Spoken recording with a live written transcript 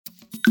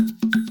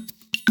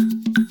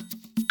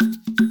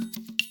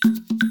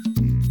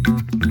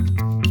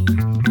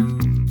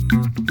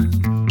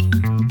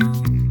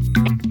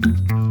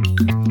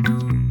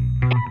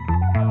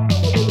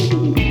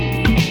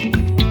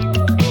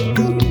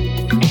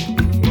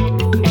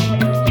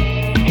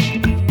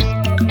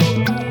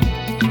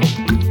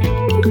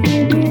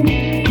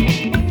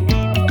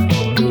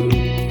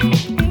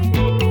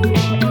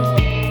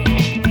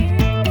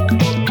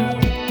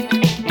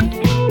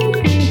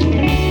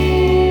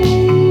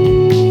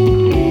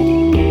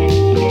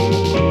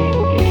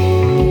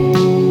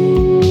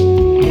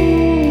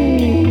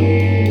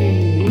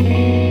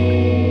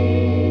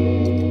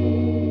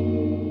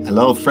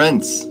Hello,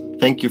 friends.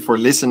 Thank you for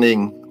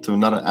listening to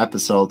another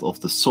episode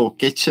of the Soul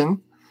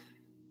Kitchen.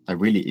 I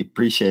really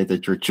appreciate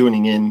that you're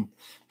tuning in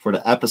for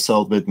the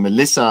episode with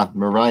Melissa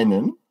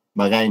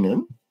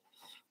Marijnen,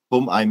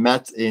 whom I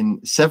met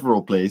in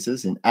several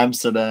places, in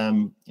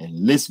Amsterdam,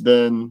 in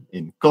Lisbon,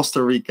 in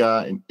Costa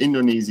Rica, in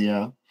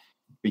Indonesia.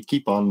 We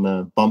keep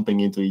on bumping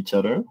into each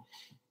other.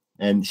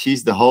 And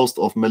she's the host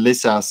of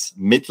Melissa's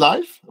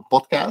Midlife, a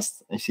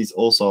podcast. And she's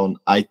also an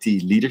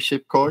IT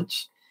leadership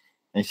coach.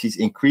 And she's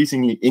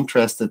increasingly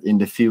interested in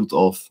the field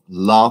of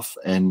love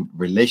and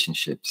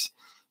relationships.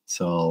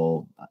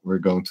 So we're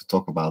going to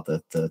talk about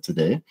that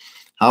today.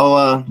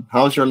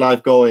 How's your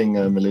life going,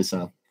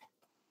 Melissa?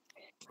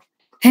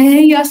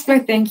 Hey,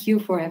 Jasper, thank you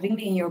for having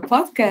me in your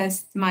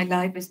podcast. My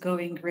life is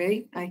going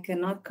great. I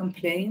cannot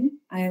complain.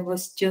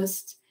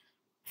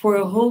 For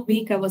a whole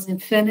week, I was in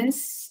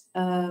Venice,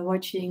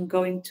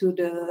 going to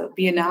the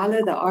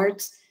Biennale, the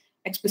art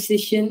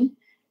exposition.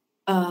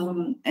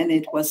 And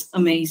it was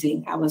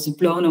amazing. I was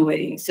blown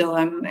away. So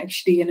I'm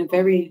actually in a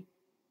very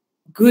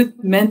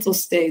good mental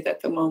state at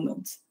the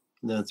moment.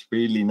 That's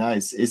really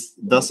nice.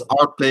 Does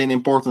art play an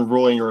important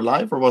role in your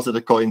life, or was it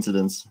a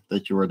coincidence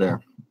that you were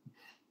there?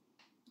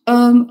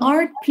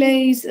 Art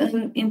plays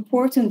an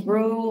important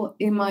role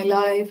in my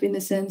life in the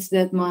sense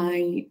that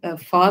my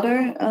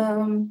father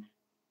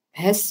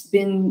has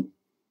been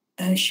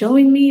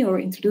showing me or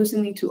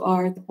introducing me to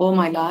art all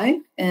my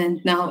life. And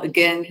now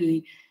again,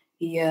 he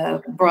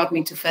brought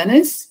me to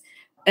Venice.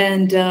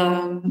 And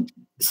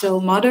so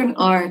modern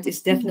art is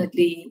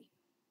definitely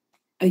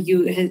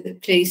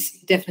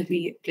plays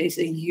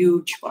a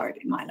huge part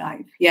in my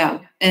life.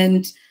 Yeah.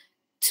 And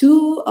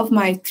 2 of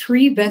my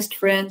 3 best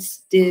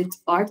friends did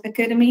art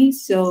academy.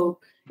 So,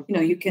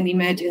 you can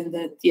imagine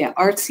that,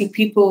 artsy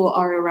people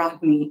are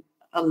around me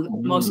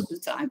most of the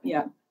time.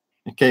 Yeah.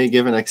 Can you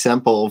give an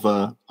example of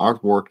an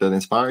artwork that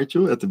inspired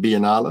you at the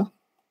Biennale?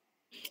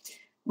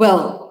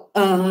 Well,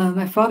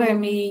 my father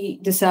and me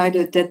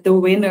decided that the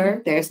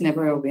winner, there's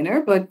never a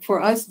winner, but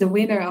for us, the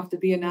winner of the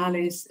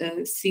Biennale is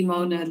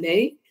Simone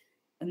Leigh,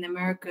 an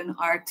American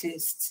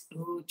artist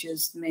who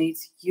just made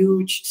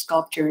huge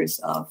sculptures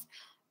of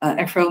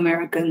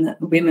Afro-American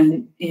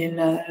women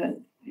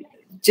in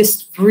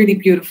just really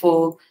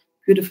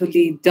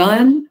beautifully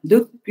done,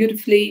 look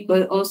beautifully,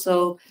 but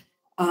also,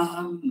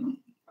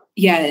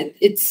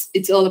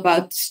 it's all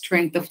about the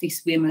strength of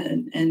these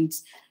women and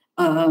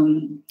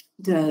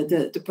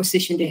the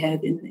position they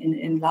had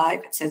in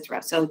life,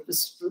 etc. So it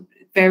was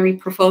very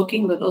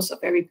provoking, but also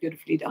very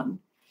beautifully done.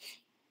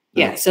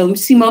 Yeah, so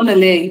Simone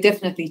Leigh,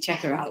 definitely check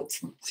her out.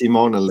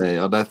 Simone Leigh,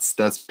 oh, that's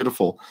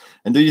beautiful.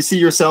 And do you see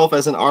yourself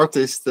as an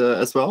artist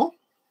as well?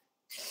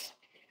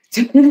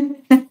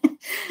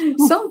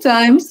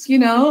 Sometimes,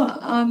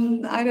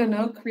 I don't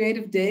know,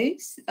 creative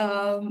days.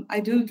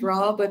 I do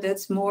draw, but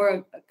that's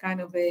more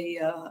kind of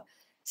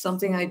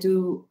something I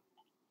do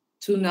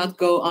to not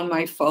go on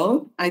my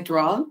phone. I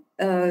draw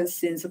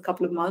since a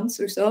couple of months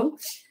or so,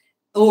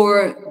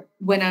 or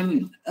when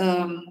I'm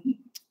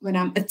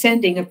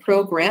attending a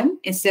program,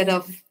 instead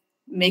of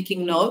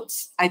making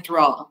notes, I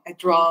draw. I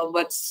draw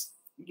what's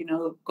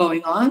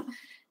going on,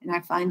 and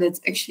I find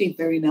that's actually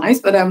very nice.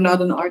 But I'm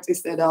not an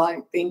artist at all.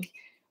 I think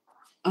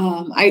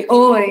I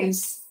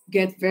always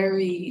get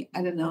very,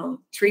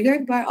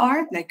 triggered by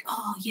art. Like,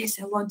 oh yes,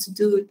 I want to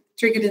do it.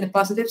 Triggered in a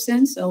positive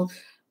sense. So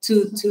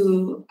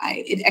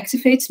it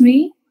activates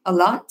me a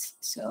lot.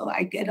 So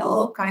I get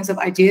all kinds of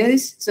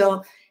ideas.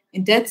 So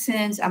in that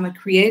sense, I'm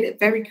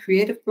very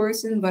creative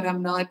person, but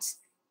I'm not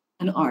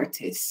an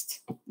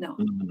artist. No.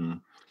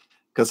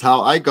 Because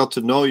how I got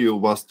to know you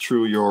was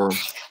through your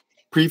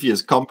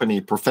previous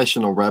company,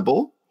 Professional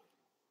Rebel.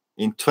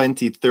 In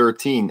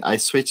 2013, I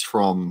switched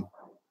from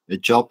a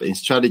job in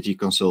strategy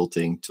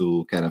consulting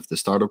to kind of the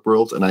startup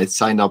world, and I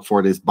signed up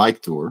for this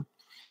bike tour.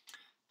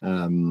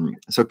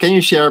 So can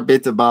you share a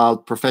bit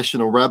about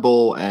Professional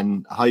Rebel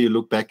and how you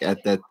look back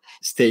at that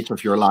stage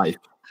of your life?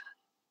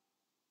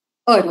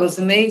 Oh, it was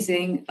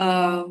amazing.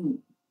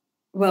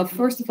 Well,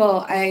 first of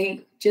all,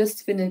 I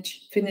just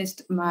finished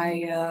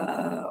my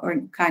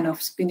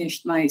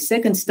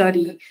second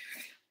study,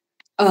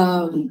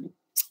 I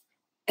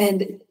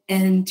had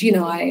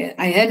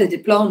a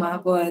diploma,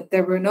 but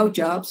there were no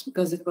jobs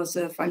because it was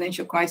a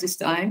financial crisis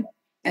time,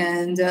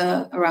 and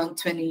around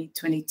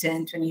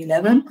 2010,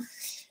 2011.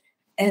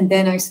 And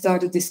then I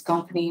started this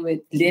company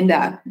with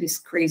Linda, this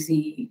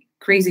crazy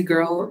crazy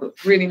girl,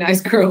 really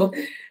nice girl,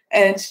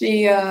 and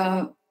she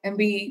and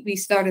we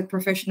started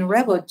Professional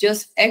Rebel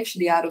just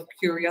actually out of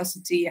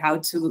curiosity how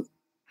to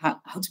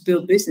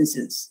build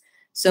businesses.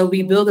 So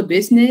we built a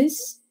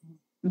business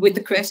with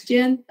the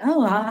question,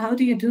 oh, how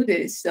do you do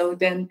this? So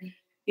then,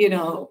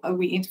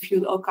 we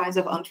interviewed all kinds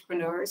of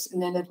entrepreneurs.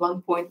 And then at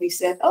one point we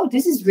said, oh,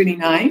 this is really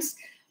nice.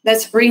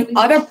 Let's bring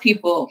other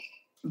people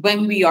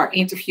when we are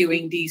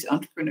interviewing these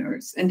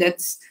entrepreneurs. And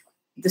that's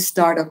the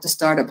start of the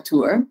startup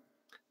tour.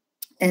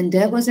 And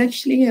that was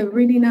actually a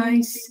really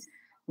nice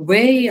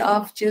way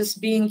of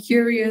just being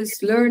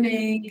curious,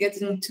 learning,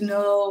 getting to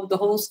know the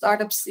whole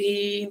startup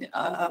scene,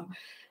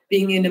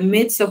 being in the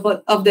midst of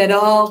that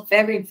all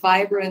very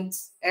vibrant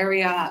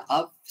area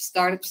of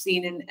startup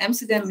scene in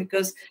Amsterdam,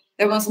 because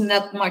there wasn't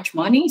that much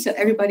money. So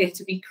everybody had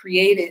to be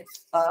creative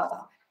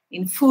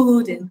in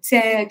food, in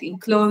tech, in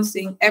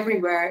clothing,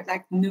 everywhere,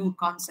 like new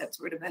concepts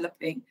were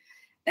developing.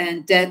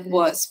 And that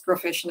was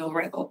Professional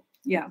Rebel.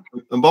 Yeah.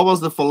 And what was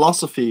the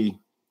philosophy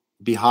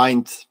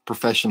behind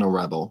Professional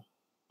Rebel?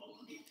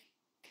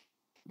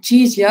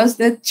 Geez, yes,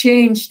 that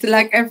changed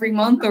like every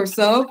month or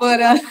so.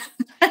 But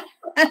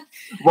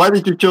why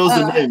did you choose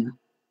the name?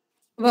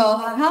 Well,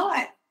 how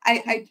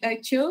I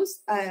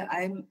chose,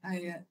 I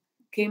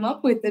came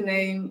up with the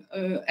name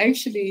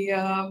actually,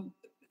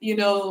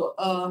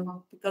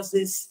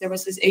 because there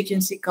was this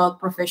agency called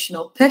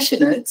Professional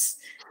Passionates,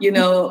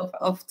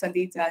 of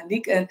Talita and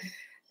Nick, and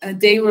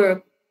they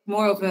were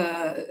more of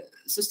a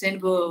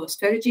sustainable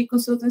strategy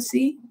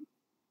consultancy.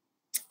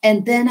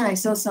 And then I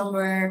saw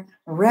somewhere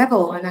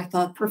Rebel, and I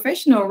thought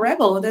Professional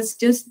Rebel, that's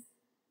just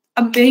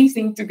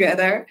amazing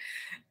together.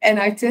 And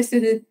I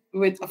tested it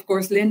with, of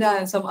course, Linda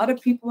and some other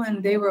people,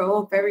 and they were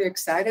all very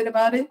excited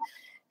about it.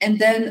 And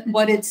then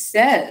what it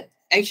said,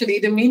 actually,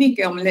 the meaning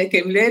came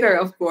later,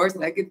 of course,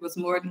 like it was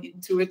more an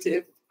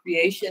intuitive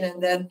creation.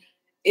 And then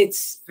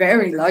it's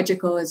very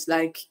logical. It's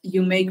like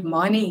you make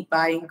money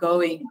by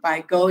going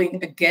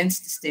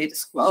against the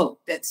status quo.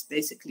 That's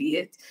basically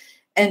it.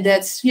 And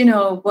that's,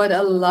 what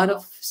a lot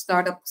of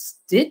startups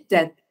did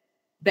that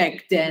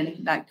back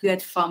then. Like you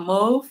had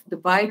Famo, the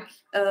bike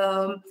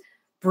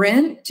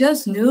brand,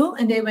 just new,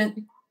 and they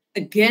went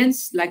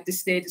against like the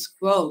status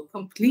quo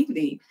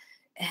completely.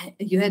 And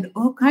you had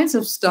all kinds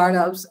of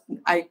startups.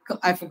 I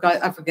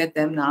forget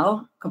them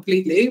now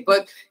completely.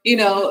 But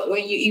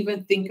when you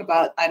even think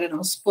about, I don't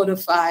know,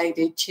 Spotify,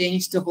 they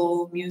changed the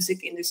whole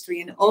music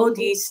industry, and all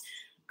these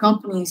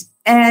companies,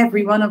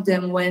 every one of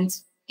them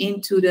went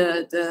into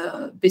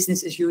the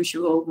business as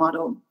usual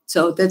model.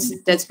 So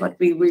that's what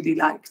we really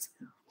liked.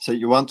 So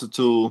you wanted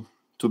to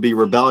be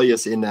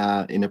rebellious in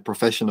a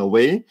professional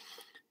way.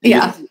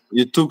 Yeah.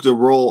 You took the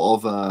role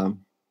of a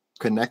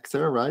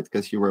connector, right?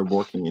 Because you were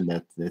working in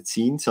that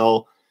scene.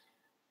 So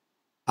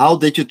how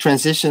did you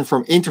transition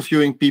from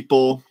interviewing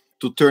people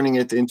to turning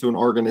it into an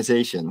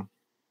organization?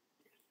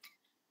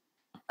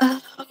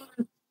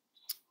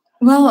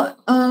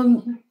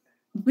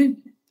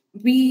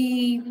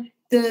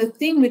 The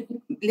thing with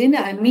Linda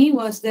and me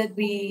was that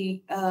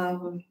we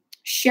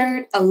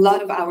shared a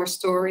lot of our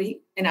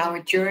story and our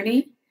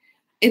journey.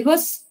 There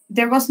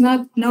was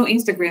no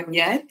Instagram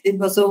yet. It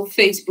was all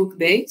Facebook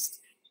based,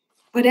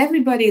 but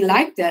everybody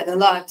liked that a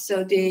lot.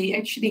 So they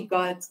actually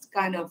got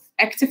kind of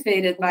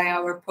activated by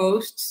our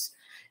posts.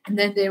 And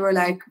then they were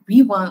like,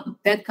 we want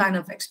that kind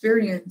of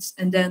experience.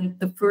 And then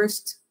the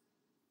first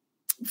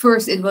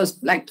it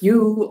was like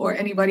you or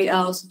anybody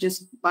else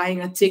just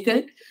buying a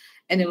ticket.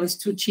 And it was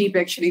too cheap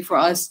actually for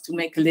us to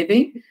make a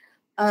living.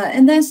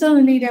 And then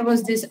suddenly there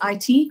was this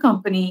IT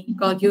company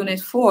called Unit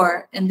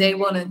 4, and they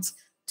wanted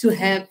to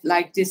have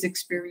like this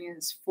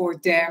experience for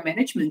their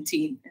management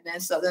team. And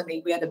then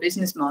suddenly we had a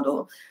business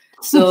model.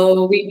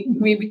 So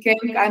we became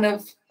kind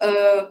of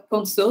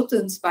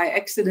consultants by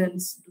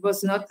accident. It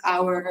was not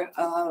our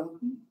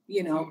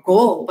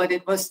goal, but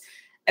it was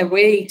a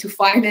way to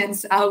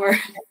finance our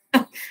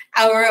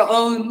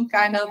own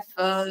kind of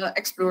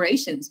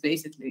explorations,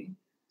 basically.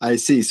 I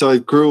see. So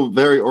it grew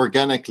very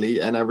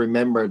organically, and I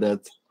remember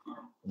that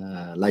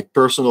like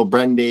personal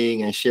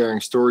branding and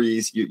sharing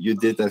stories, you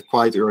did that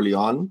quite early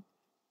on,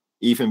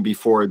 even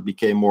before it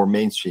became more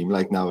mainstream.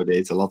 Like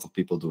nowadays, a lot of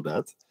people do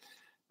that.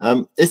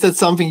 Is that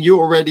something you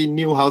already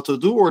knew how to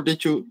do, or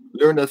did you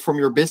learn that from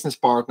your business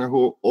partner,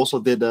 who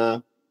also did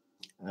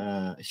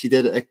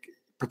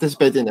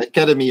participate in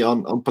academy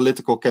on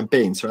political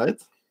campaigns, right?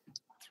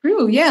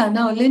 True. Yeah.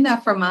 No,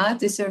 Linda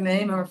Vermaat is her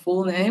name, her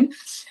full name.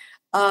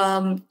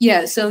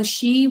 So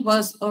she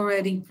was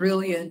already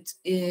brilliant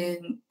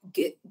in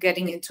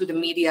getting into the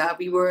media.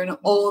 We were in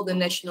all the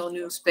national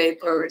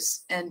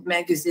newspapers and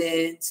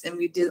magazines, and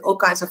we did all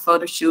kinds of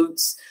photo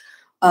shoots.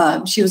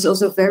 She was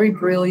also very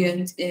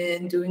brilliant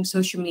in doing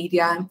social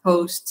media and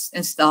posts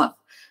and stuff.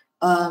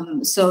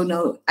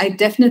 I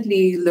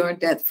definitely learned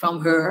that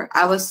from her.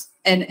 I was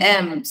and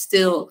am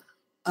still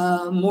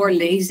more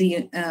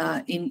lazy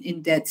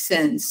in that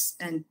sense,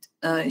 and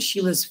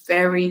she was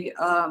very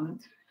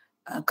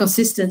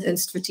consistent and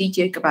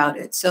strategic about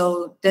it.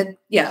 So that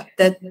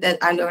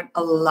I learned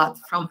a lot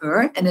from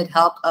her, and it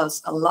helped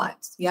us a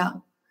lot. Yeah.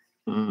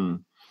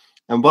 Mm.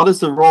 And what is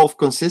the role of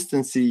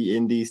consistency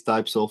in these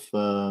types of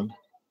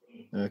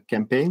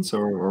campaigns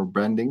or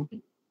branding?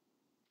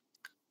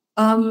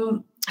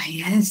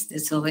 Yes,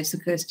 that's always the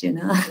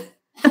question. Huh?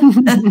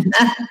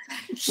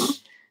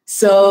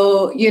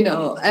 So,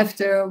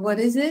 after what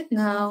is it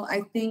now?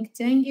 I think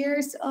 10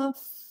 years of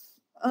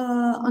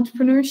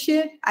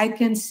entrepreneurship, I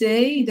can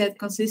say that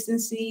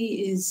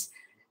consistency is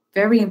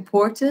very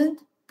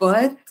important,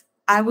 but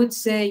I would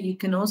say you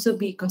can also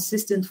be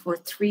consistent for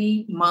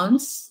 3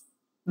 months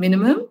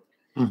minimum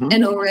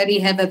and already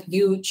have a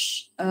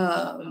huge,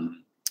 how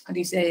do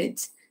you say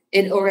it?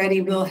 It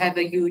already will have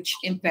a huge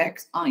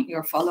impact on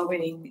your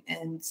following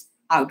and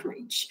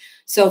outreach.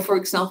 So, for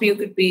example, you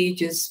could be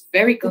just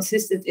very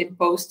consistent in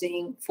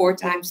posting 4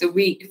 times a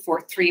week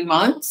for 3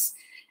 months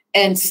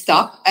and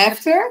stop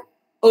after.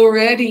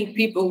 Already,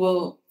 people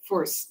will,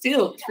 for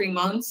still 3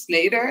 months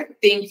later,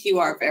 think you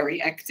are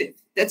very active.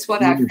 That's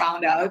what I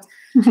found out.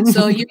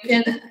 So you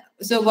can.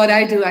 So what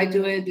I do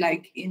it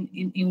like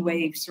in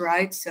waves,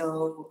 right?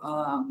 So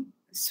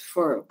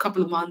for a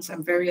couple of months,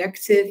 I'm very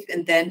active,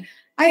 and then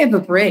I have a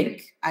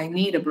break. I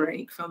need a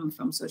break from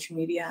social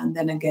media, and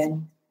then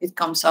again it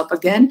comes up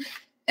again.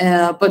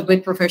 But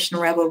with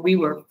Professional Rebel, we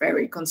were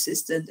very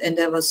consistent, and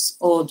that was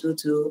all due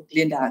to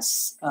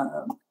Linda's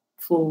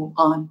full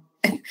on,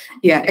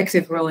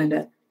 active role in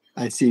that.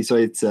 I see. So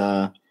it's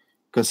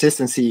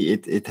consistency.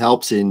 It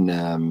helps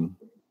in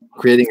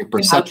creating a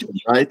perception,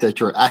 right? That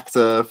you're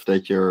active,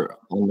 that you're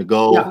on the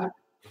go. Yeah.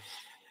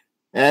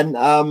 And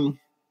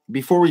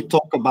before we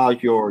talk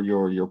about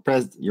your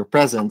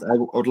present, I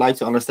would like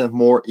to understand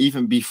more,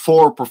 even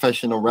before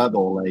Professional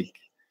Rebel,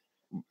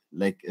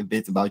 like a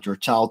bit about your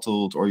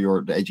childhood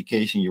or the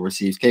education you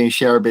received. Can you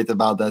share a bit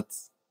about that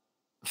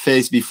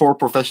phase before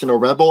Professional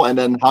Rebel, and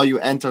then how you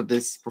entered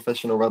this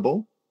Professional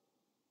Rebel?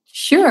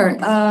 Sure.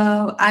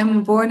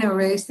 I'm born and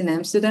raised in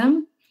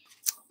Amsterdam,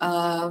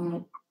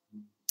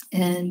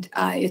 and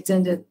I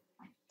attended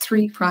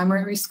 3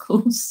 primary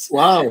schools.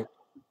 Wow.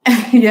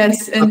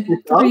 Yes, and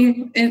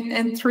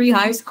 3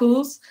 high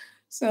schools.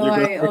 So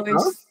I always.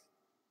 Out?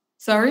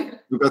 Sorry?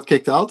 You got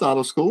kicked out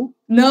of school?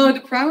 No,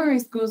 the primary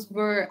schools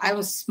I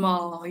was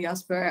small,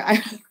 Jasper.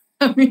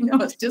 I mean, I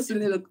was just a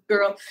little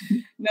girl.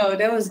 No,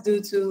 that was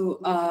due to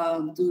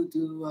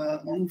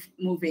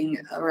moving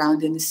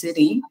around in the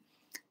city.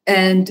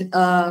 And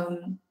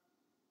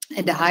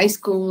the high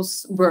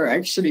schools were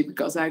actually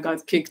because I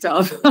got kicked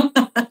out.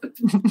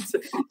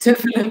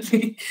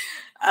 Definitely.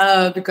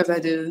 Because I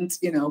didn't,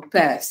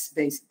 pass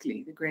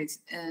basically the grades.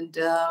 And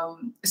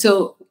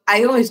so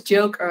I always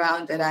joke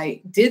around that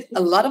I did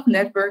a lot of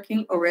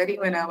networking already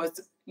when I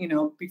was,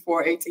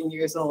 before 18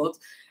 years old.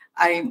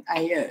 I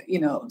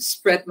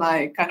spread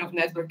my kind of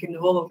network in the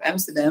whole of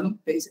Amsterdam,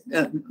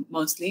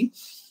 mostly.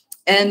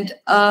 And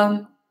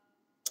I'm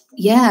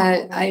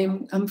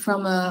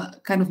from a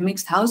kind of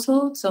mixed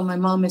household. So my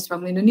mom is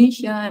from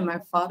Indonesia and my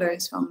father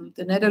is from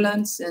the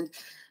Netherlands. And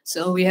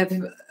so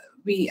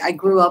I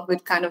grew up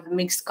with kind of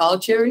mixed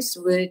cultures,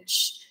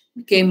 which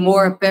became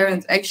more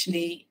apparent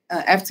actually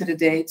after the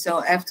date.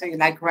 So after,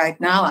 like right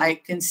now, I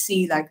can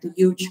see like the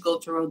huge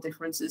cultural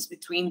differences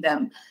between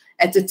them.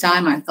 At the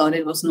time, I thought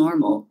it was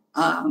normal.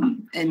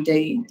 And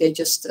they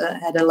just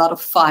had a lot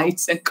of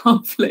fights and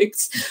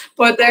conflicts.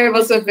 But there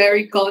was a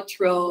very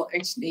cultural,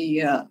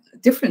 actually,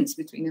 difference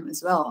between them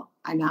as well.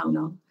 I now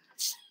know.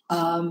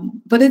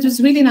 But it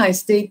was really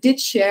nice. They did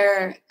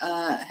share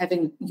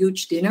having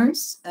huge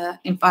dinners,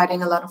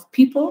 inviting a lot of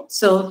people.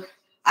 So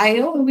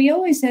we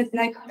always had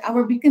like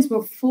our weekends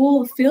were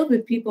filled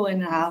with people in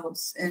the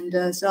house.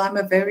 And so I'm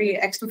a very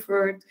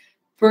extrovert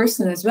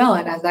person as well.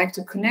 And I like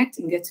to connect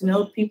and get to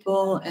know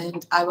people.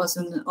 And I was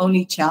an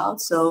only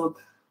child. So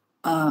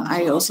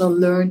I also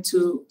learned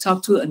to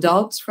talk to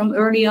adults from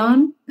early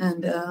on.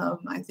 And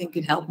I think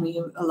it helped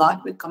me a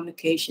lot with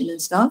communication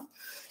and stuff.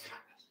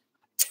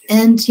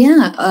 And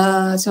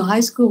so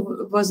high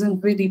school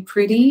wasn't really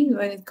pretty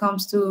when it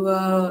comes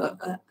to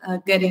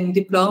getting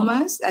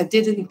diplomas. I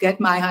didn't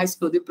get my high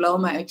school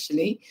diploma,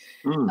 actually.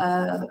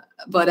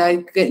 But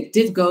I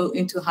did go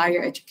into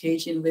higher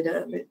education with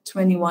a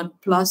 21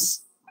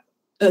 plus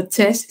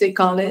test, they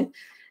call it.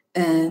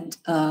 And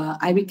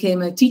I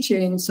became a teacher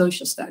in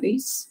social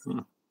studies.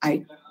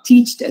 I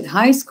teach at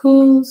high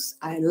schools.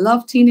 I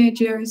love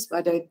teenagers,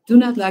 but I do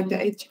not like the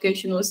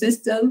educational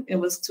system. It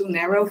was too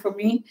narrow for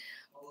me.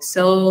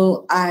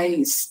 So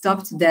I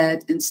stopped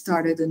that and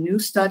started a new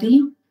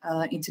study,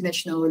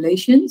 international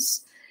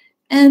relations.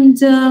 And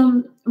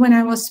when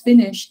I was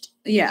finished,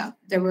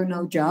 there were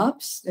no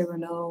jobs, there were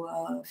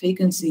no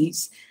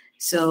vacancies.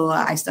 So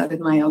I started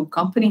my own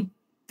company.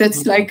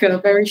 That's like a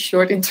very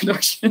short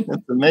introduction.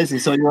 That's amazing.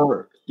 So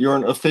you're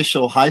an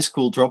official high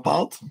school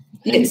dropout.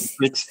 Yes. You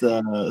switched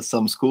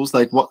some schools.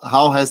 Like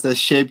how has that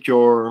shaped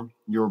your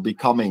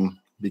becoming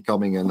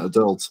an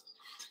adult?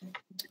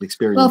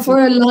 Experience? Well, for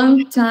a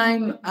long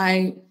time,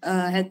 I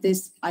had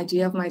this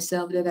idea of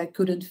myself that I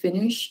couldn't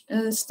finish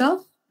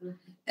stuff,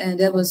 and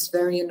that was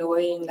very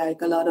annoying.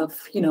 Like a lot of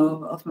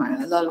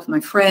my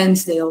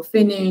friends, they all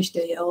finished.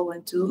 They all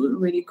went to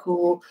really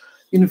cool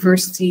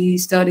university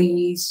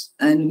studies,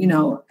 and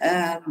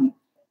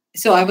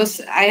so I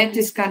had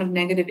this kind of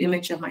negative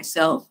image of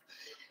myself.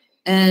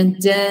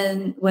 And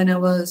then when I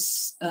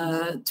was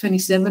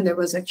 27, there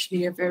was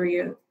actually a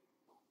very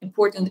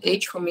important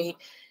age for me.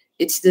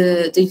 It's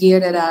the year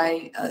that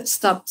I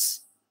stopped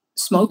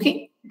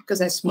smoking,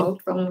 because I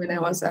smoked from when I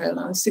was, I don't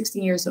know,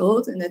 16 years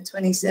old. And at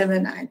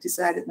 27, I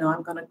decided, no,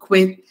 I'm going to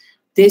quit.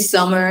 This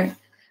summer,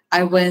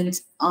 I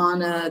went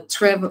on a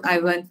travel. I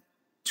went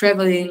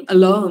traveling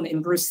alone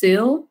in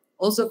Brazil,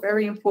 also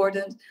very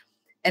important.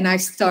 And I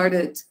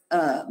started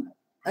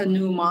a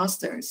new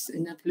master's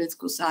in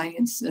political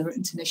science or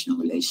international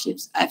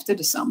relationships after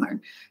the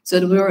summer. So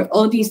there were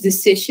all these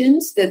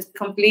decisions that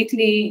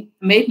completely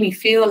made me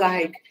feel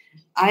like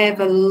I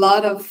have a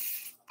lot of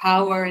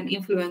power and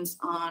influence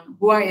on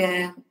who I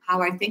am,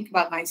 how I think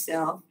about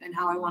myself, and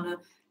how I want to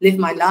live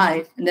my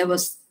life. And that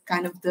was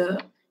kind of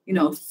the,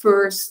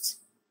 first,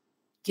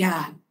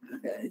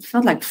 it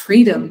felt like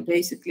freedom,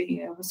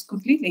 basically. I was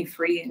completely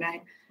free, and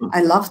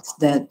I loved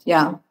that.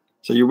 Yeah.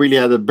 So you really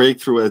had a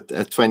breakthrough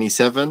at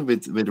 27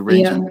 with a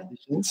range of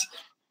decisions.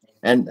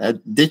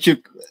 And did you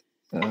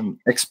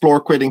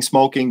explore quitting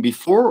smoking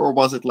before, or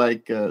was it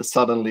like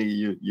suddenly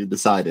you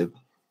decided?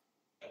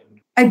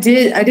 I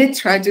did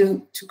try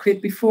to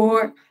quit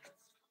before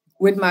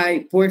with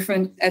my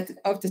boyfriend at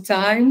the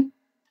time,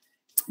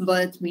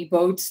 but we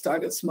both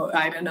started smoking.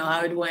 I don't know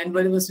how it went,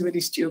 but it was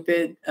really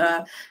stupid.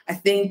 I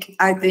think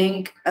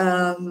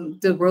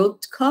the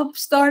World Cup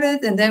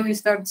started, and then we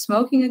started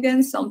smoking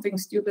again, something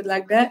stupid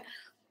like that.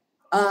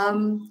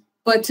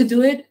 But to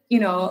do it,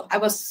 I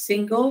was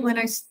single when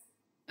I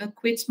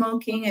quit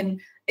smoking,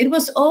 and it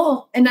was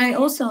all. And I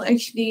also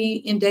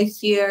actually in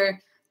that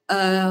year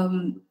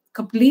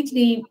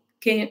completely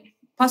came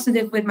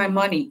positive with my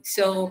money.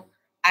 So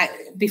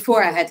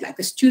before I had like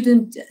a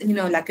student,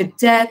 like a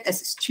debt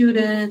as a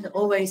student,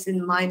 always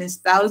in minus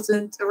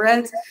 1,000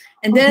 rent.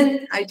 And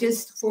then I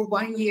just, for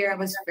 1 year, I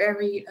was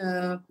very,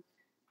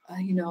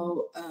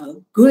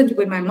 good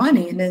with my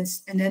money. And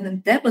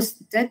then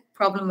that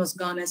problem was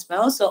gone as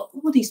well. So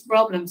all these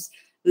problems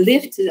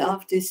lifted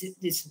off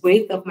this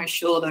weight off my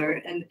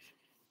shoulder. And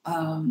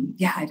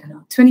I don't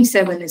know,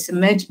 27 is a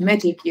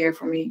magic year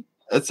for me.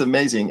 That's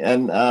amazing.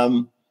 And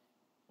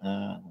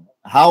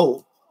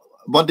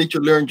what did you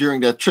learn during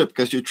that trip?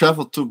 Because you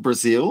traveled to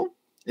Brazil.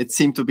 It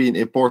seemed to be an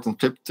important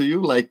trip to you.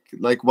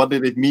 Like what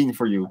did it mean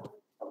for you?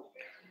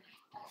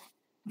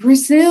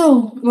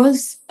 Brazil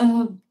was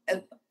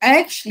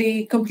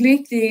actually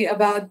completely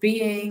about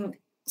being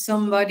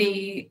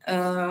somebody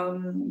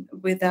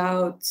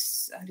without,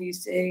 how do you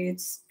say,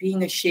 it's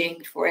being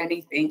ashamed for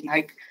anything,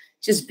 like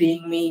just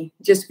being me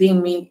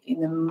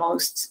in the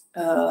most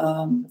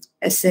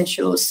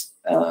essential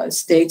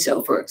states.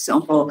 So, for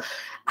example,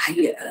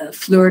 I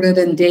flirted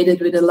and dated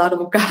with a lot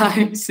of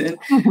guys, and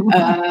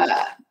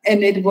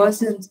it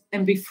wasn't.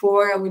 And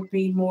before, I would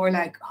be more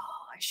like,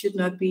 oh, I should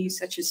not be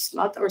such a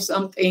slut or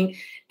something.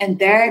 And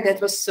there, that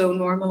was so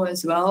normal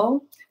as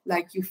well.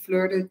 Like you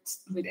flirted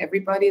with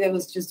everybody. That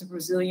was just a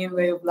Brazilian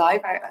way of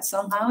life.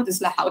 Somehow, this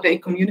is how they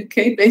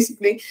communicate,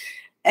 basically.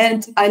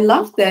 And I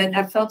loved that.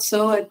 I felt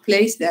so at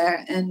place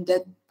there, and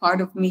that part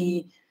of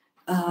me.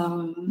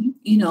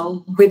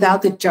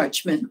 Without the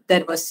judgment,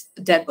 that was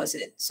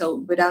it. So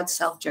without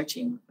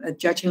self-judging,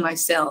 judging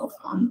myself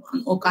on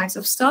all kinds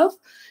of stuff,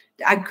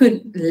 I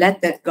could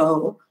let that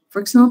go. For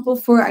example,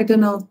 for, I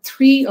don't know,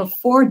 3 or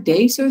 4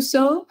 days or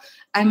so,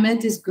 I met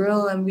this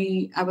girl, and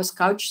I was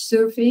couch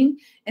surfing.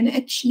 And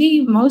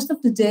actually, most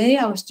of the day,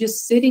 I was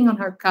just sitting on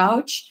her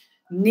couch,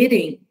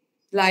 knitting,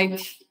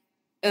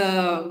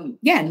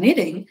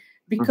 knitting,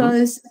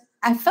 because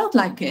I felt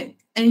like it.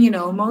 And,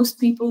 most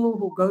people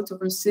who go to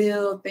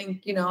Brazil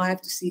think, I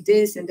have to see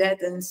this and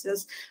that. And it's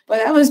just, but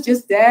I was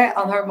just there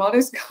on her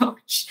mother's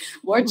couch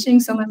watching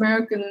some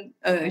American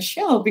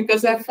show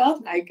because I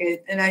felt like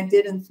it. And I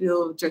didn't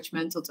feel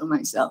judgmental to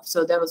myself.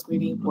 So that was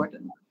really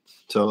important.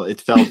 So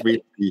it felt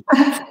really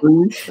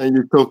free, and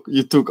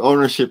you took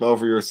ownership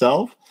over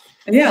yourself.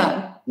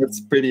 Yeah.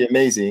 That's pretty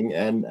amazing.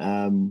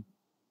 And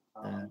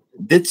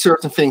did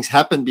certain things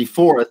happen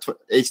before at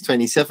age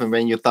 27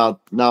 when you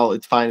thought, now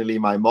it's finally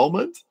my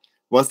moment?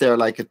 Was there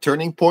like a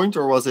turning point,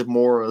 or was it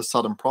more a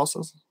sudden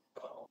process,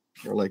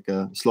 or like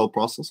a slow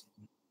process?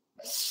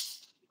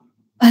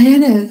 I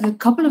had a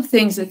couple of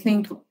things. I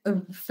think a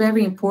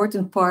very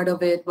important part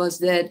of it was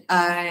that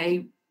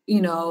I,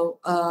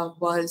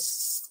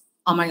 was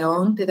on my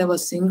own, that I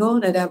was single,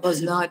 that I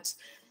was not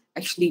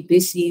actually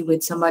busy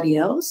with somebody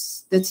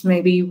else. That's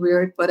maybe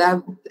weird, but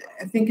I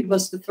think it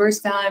was the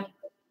first time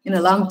in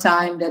a long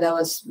time that I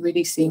was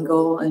really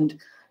single and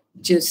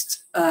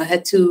just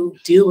had to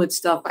deal with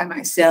stuff by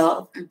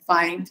myself and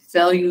find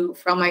value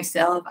from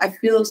myself. I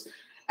feel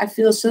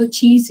so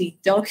cheesy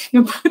talking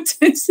about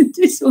this in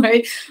this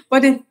way,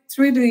 but it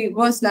really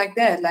was like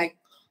that. Like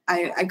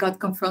I got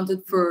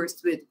confronted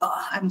first with,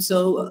 oh, I'm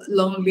so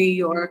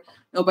lonely, or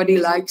nobody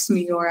likes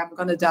me, or I'm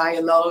gonna die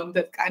alone,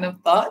 that kind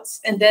of thoughts.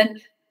 And then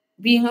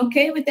being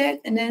okay with that,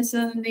 and then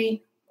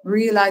suddenly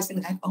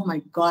realizing like, oh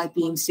my God,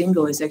 being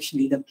single is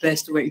actually the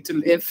best way to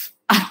live.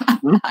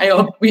 Hmm?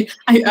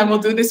 I will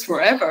do this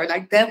forever.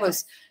 Like that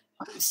was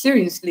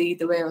seriously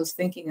the way I was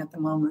thinking at the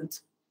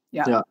moment.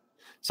 Yeah. Yeah.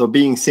 So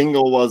being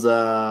single was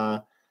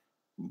a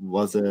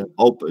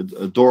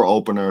door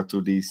opener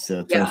to these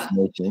Yeah.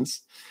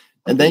 transformations.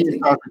 And then you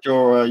Completely.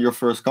 started your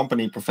first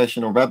company,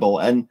 Professional Rebel,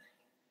 and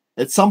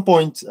at some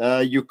point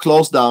you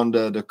closed down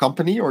the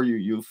company, or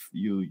you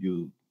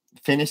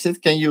finished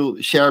it. Can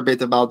you share a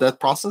bit about that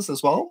process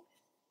as well?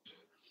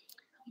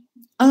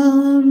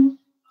 Um,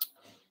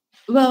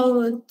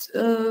 well,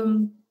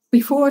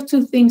 before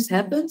two things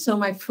happened. So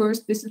my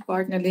first business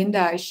partner,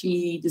 Linda,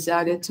 she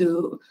decided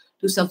to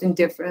do something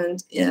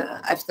different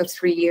after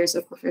 3 years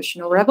of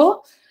Professional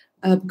Rebel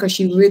because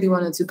she really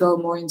wanted to go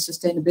more in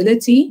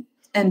sustainability,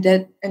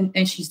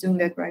 and she's doing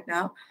that right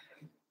now.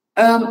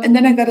 And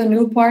then I got a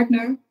new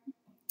partner,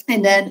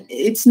 and then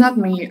it's not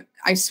me,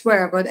 I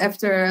swear, but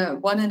after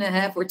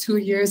 1.5 or 2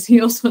 years, he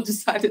also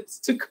decided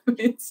to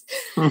quit.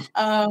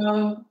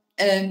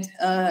 And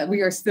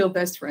we are still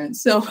best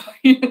friends. So,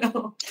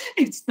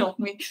 it's not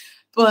me.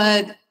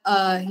 But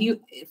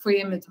for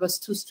him, it was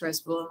too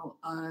stressful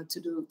to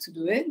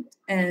do it.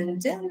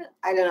 And then,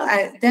 I don't know,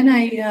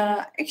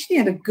 I actually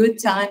had a good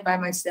time by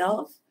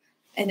myself.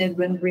 And it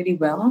went really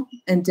well.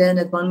 And then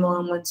at one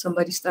moment,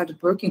 somebody started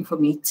working for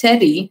me,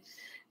 Teddy.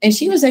 And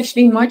she was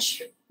actually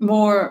much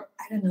more,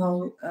 I don't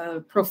know,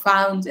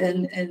 profound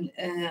and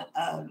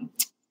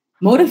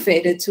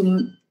motivated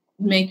to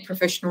make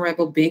Professional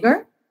Rebel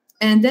bigger.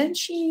 And then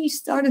she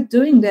started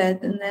doing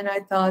that. And then I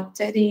thought,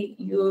 Teddy,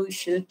 you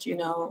should,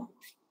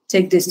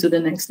 take this to the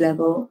next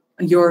level,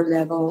 your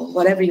level,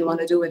 whatever you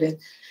want to do with it.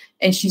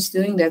 And she's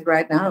doing that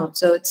right now.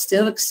 So it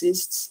still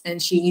exists.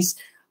 And she's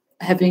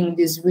having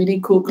these really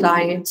cool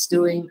clients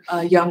doing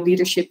young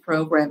leadership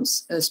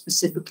programs,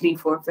 specifically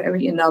for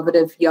very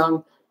innovative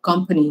young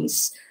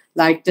companies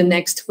like The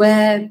Next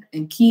Web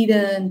and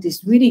Keaton,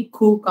 these really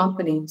cool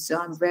companies. So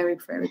I'm very,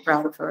 very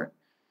proud of her.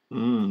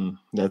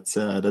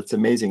 That's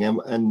amazing.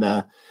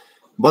 And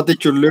what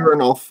did you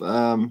learn of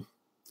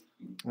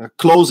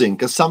closing?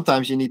 Because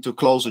sometimes you need to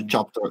close a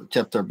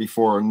chapter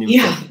before a new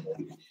chapter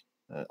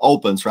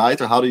opens,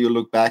 right? Or how do you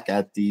look back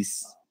at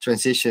these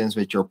transitions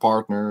with your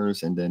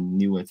partners and then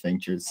new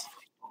adventures?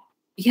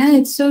 Yeah,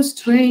 it's so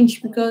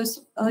strange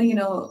because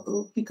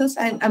because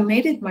I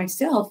made it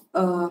myself.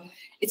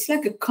 It's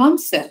like a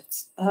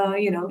concept.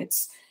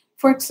 It's,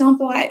 for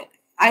example,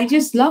 I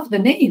just love the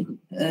name.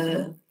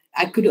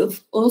 I could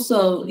have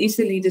also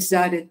easily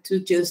decided to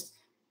just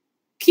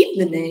keep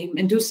the name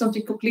and do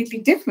something completely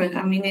different.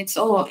 I mean, it's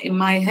all in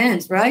my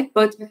hands, right?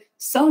 But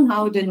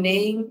somehow the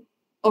name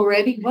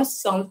already was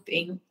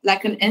something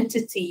like an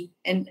entity,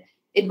 and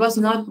it was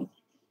not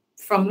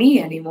from me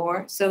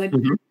anymore. So it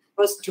Mhm.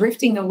 was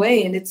drifting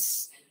away, and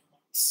it's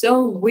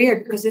so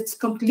weird because it's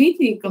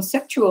completely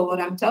conceptual what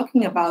I'm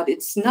talking about.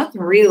 It's not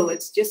real,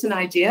 it's just an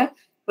idea,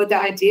 but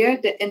the idea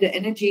and the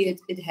energy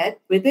it had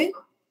with it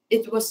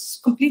was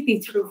completely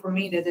true for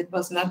me, that it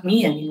was not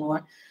me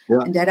anymore,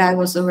 Yeah. and that I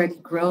was already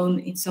grown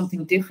in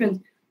something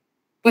different.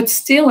 But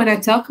still, when I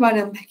talk about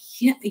it, I'm like,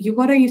 yeah,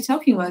 what are you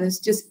talking about? It's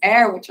just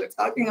air what you're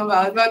talking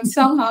about. But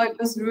somehow it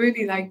was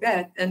really like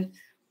that. And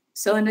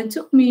it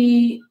took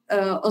me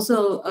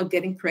also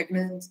getting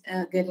pregnant,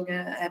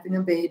 having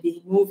a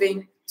baby,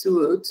 moving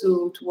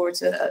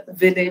towards a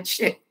village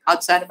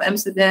outside of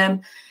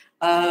Amsterdam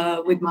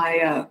with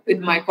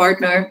my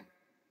partner,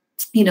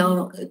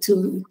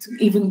 to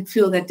even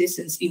feel that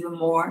distance even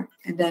more.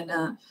 And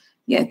then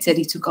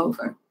Teddy took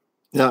over.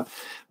 Yeah,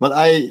 but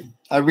I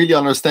really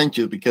understand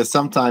you, because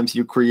sometimes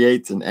you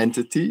create an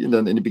entity and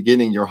then in the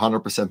beginning you're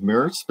 100%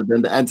 merged, but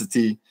then the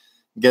entity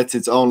gets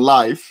its own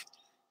life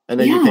and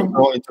then you Yeah. can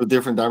go into a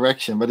different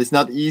direction. But it's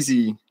not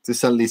easy to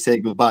suddenly say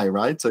goodbye,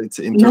 right? So it's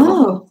an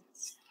internal No.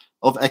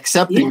 of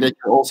accepting Yeah. that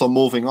you're also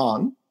moving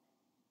on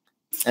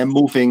and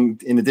moving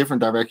in a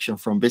different direction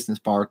from business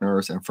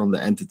partners and from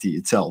the entity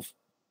itself.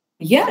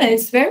 Yeah,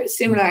 it's very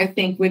similar, I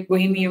think, with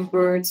Bohemian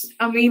Birds.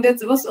 I mean,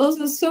 that was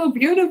also so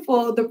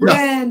beautiful. The Yeah.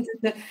 brand,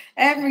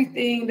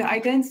 everything, the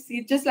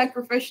identity, just like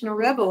Professional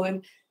Rebel.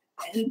 And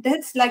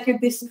that's like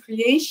this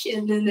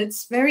creation, and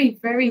it's very,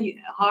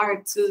 very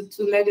hard to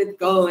let it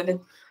go.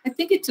 And I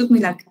think it took me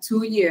like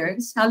 2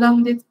 years. How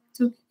long did it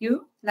took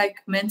you, like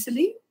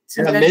mentally,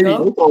 to Yeah, let maybe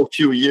go? also a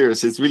few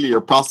years. It's really a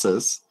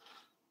process.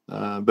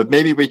 But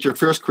maybe with your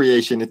first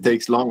creation, it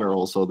takes longer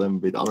also than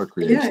with other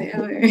creations.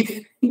 Yeah.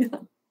 Yeah.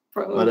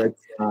 But Probably.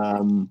 it's,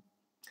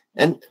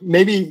 and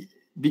maybe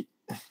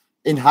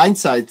in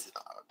hindsight,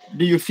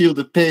 do you feel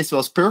the pace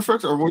was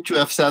perfect, or would you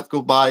have said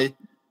goodbye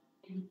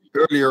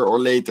earlier or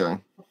later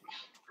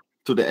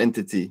to the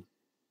entity?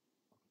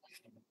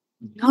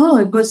 No,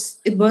 it was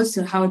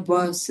how it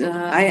was.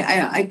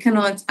 I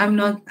cannot. I'm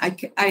not.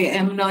 I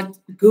am not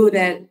good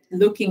at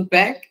looking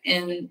back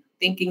and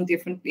thinking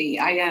differently.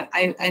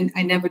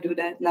 I never do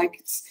that.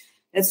 Like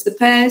that's the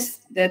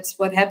past. That's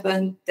what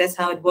happened. That's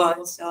how it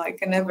was. So I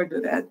can never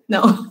do that.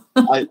 No.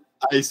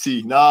 I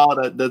see. No,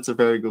 that's a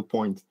very good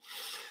point.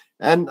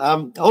 And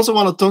I also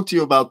want to talk to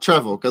you about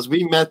travel, because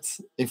we met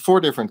in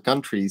 4 different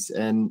countries,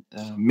 and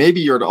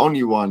maybe you're the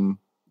only one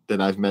that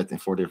I've met in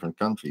 4 different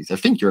countries. I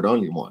think you're the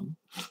only one,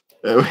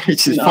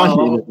 which is funny in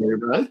a No, way,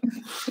 right?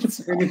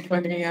 it's really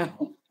funny. Yeah.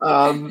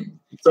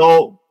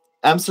 So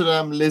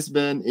Amsterdam,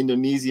 Lisbon,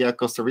 Indonesia,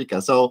 Costa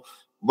Rica. So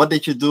what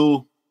did you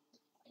do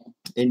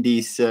in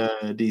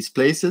these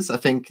places? I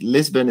think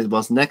Lisbon, it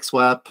was next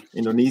swap.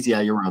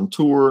 Indonesia, you were on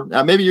tour.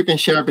 Maybe you can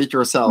share a bit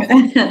yourself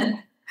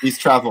these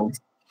travels.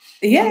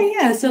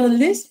 Yeah. So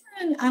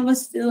Lisbon, I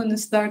was still in the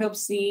startup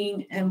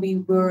scene, and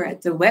we were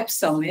at the Web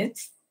Summit,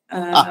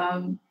 Ah,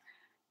 um,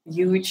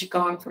 huge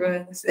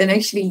conference, and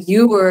actually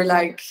you were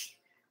like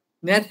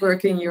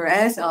networking your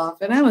ass off,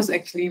 and I was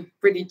actually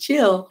pretty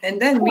chill. And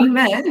then we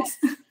met,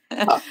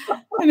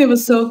 and it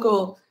was so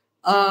cool.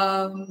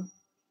 Um,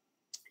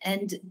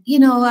 and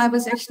I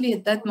was actually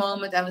at that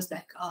moment, I was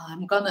like, oh,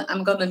 I'm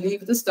gonna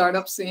leave the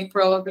startup scene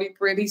probably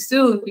pretty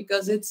soon,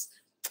 because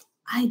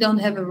I don't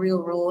have a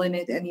real role in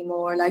it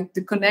anymore. Like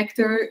the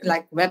connector,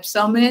 like Web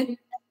Summit,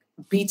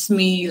 beats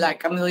me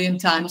like a million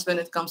times when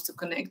it comes to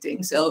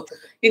connecting. So,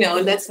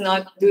 let's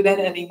not do that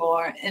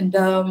anymore. And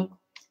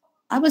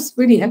I was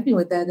really happy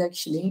with that,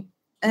 actually.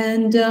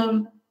 And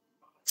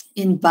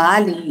in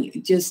Bali,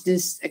 just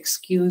this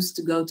excuse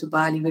to go to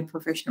Bali with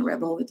Professional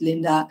Rebel with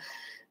Linda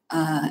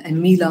and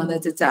Milan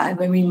at the time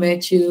when we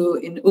met you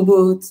in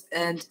Ubud.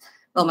 And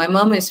well, my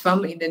mom is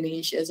from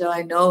Indonesia, so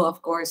I know,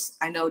 of course,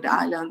 I know the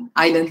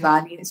island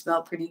Bali as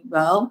well pretty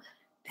well.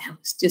 It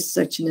was just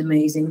such an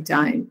amazing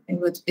time.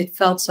 It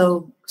felt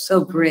so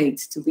great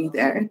to be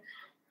there.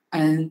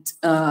 And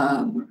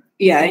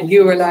yeah,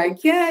 you were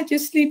like, yeah,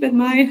 just sleep at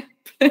my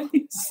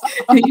place.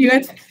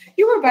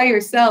 You were by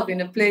yourself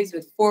in a place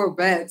with 4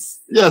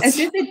 beds, as yes.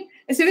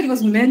 if it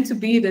was meant to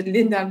be that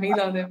Linda,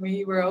 Milan, and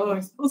me were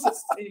always also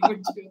staying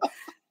with you.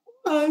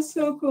 Oh,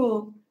 so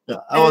cool. Yeah,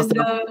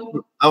 And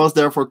I was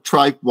there for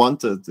Tribe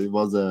Wanted. It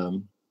was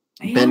Ben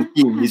yeah,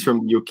 Keane. He's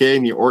from the UK,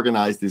 and he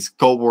organized this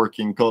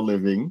co-working,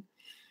 co-living.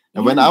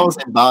 And when I yeah. was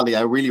in Bali,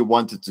 I really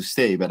wanted to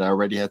stay, but I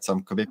already had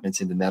some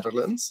commitments in the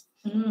Netherlands.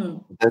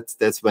 Mm,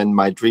 That's when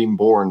my dream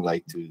born,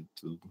 like to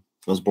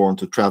was born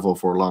to travel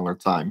for a longer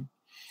time.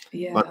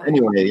 But yeah.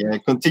 anyway,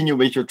 continue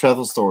with your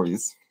travel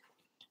stories.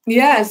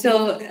 Yeah.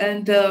 So,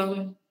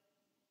 and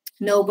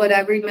no, but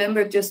I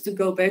remember, just to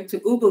go back to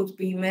Ubud,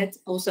 we met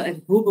also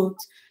at Ubud,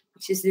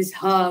 which is this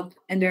hub,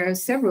 and there are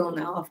several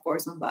now, of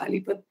course, on Bali.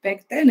 But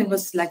back then it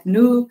was like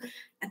new,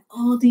 and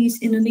all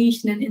these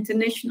Indonesian and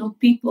international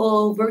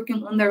people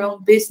working on their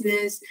own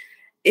business.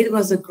 It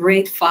was a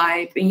great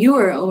vibe, and you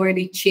were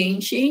already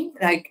changing.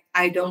 Like,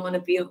 I don't want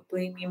to be a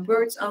premium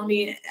birds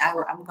only.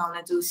 I'm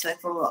gonna do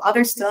several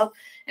other stuff,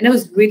 and it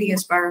was really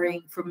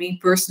inspiring for me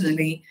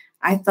personally.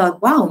 I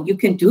thought, wow, you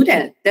can do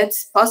that.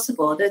 That's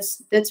possible.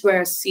 That's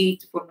where a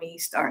seed for me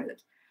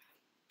started.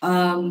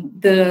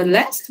 The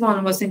last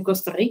one was in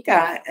Costa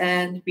Rica,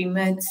 and we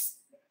met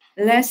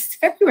last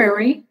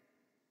February,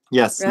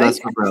 Yes, right?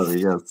 last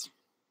February. Yes,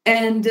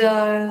 And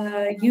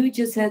you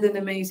just had an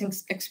amazing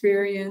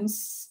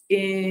experience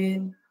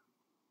in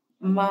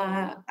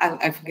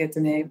I forget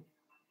the name.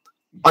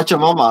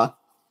 Pachamama.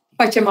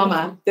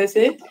 Pachamama. That's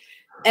it.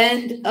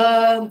 And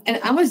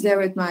I was there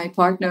with my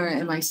partner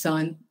and my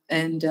son,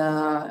 and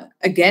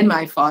again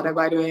my father,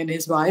 by the way, and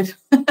his wife.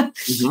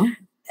 Mhm.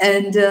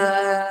 And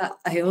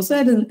I also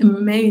had an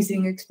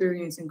amazing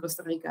experience in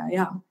Costa Rica.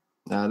 Yeah.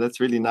 That's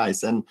really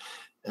nice. And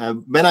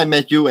when I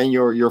met you and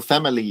your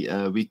family,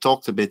 we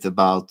talked a bit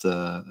about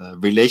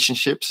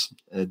relationships,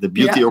 the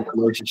beauty Yeah. of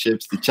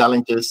relationships, the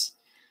challenges.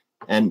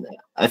 And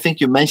I think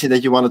you mentioned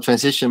that you want to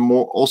transition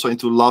more also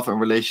into love and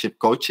relationship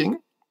coaching.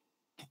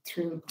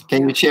 True.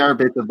 Can Yeah. you share a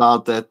bit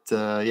about that?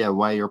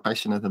 Why you're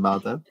passionate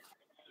about that?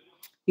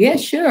 Yeah,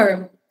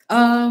 sure.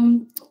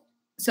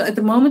 So at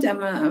the moment,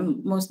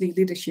 I'm mostly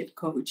leadership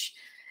coach.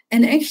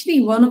 And actually,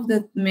 one of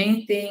the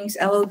main things,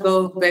 I will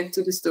go back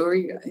to the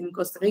story in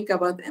Costa Rica,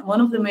 but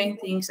one of the main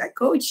things I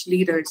coach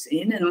leaders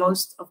in, and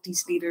most of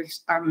these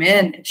leaders are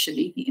men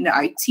actually in the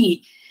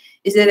IT,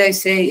 is that I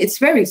say it's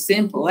very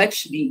simple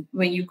actually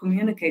when you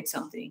communicate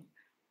something.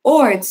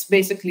 Or it's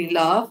basically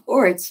love,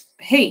 or it's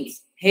hate.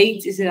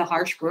 Hate is a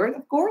harsh word,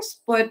 of course,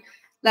 but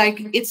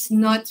like it's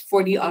not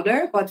for the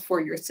other, but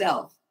for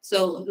yourself.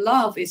 So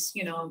love is,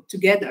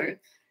 together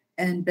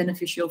and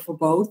beneficial for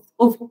both,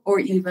 or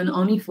even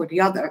only for the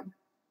other.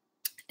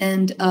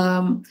 And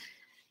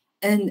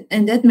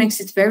and that makes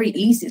it very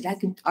easy.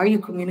 Like, are you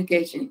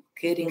communicating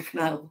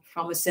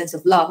from a sense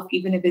of love,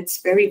 even if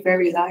it's very,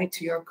 very light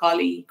to your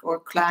colleague or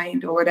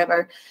client or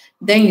whatever,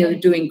 then you're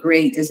doing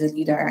great as a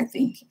leader, I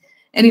think.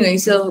 Anyway,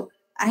 so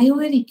I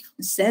already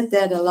said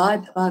that a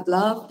lot about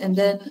love. And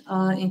then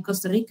in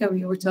Costa Rica,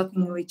 we were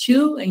talking with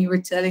you, and you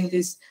were telling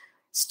this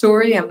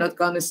story. I'm not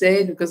going to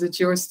say it because it's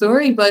your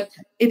story, but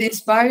it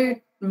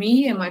inspired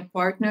me and my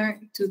partner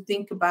to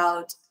think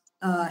about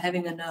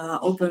having an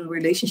open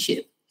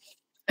relationship.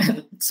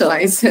 So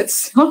I said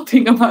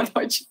something about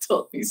what you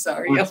told me.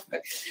 Sorry, Good.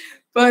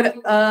 but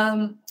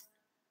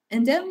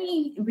and then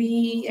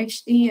we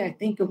actually, I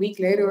think a week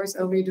later or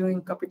so, we're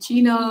doing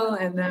cappuccino,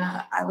 and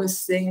I was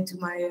saying to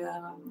my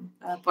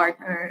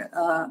partner,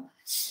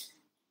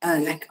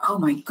 like, oh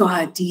my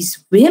God,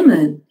 these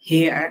women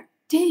here,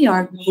 they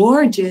are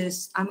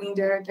gorgeous. I mean,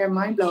 they're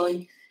mind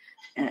blowing,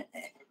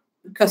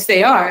 because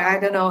they are. I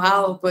don't know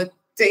how, but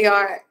they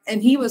are.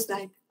 And he was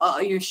like, oh,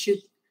 you should,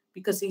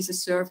 because he's a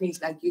surfer.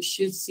 He's like, you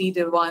should see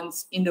the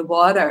ones in the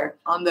water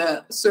on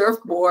the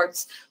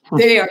surfboards.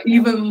 They are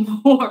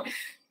even more.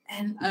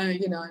 And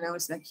and I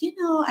was like,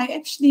 I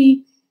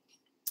actually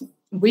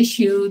wish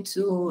you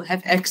to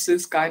have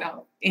access kind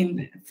of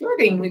in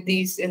flirting with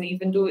these and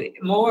even do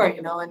it more,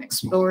 and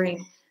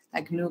exploring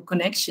like new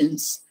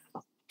connections.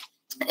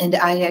 And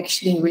I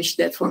actually wish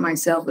that for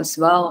myself as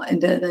well.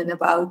 And then in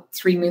about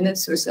 3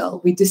 minutes or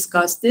so, we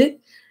discussed it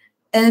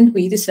and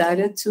we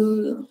decided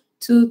to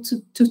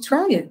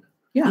try it.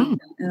 Yeah.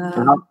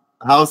 Mm.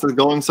 How's it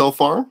going so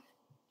far?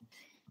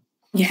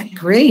 Yeah,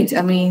 great.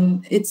 I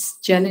mean, it's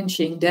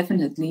challenging,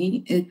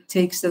 definitely. It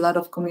takes a lot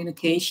of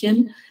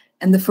communication.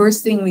 And the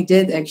first thing we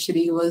did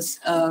actually was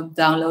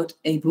download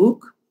a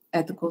book,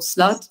 Ethical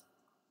Slut.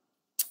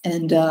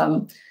 And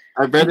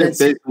I read it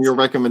based on your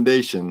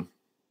recommendation.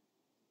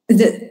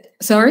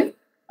 Sorry?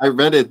 I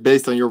read it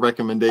based on your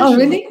recommendation. Oh,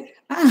 really?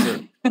 Ah.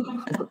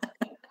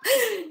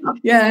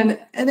 Yeah,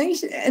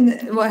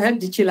 and what,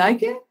 did you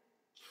like it?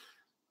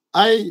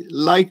 I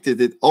liked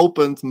it. It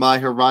opened my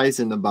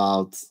horizon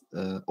about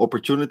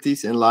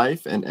opportunities in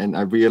life, and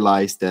I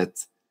realized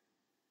that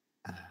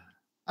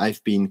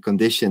I've been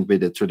conditioned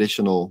with a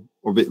traditional,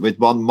 or with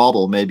one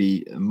model,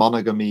 maybe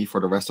monogamy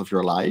for the rest of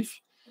your life.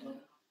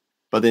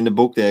 But in the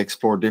book, they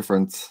explore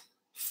different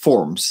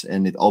forms,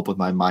 and it opened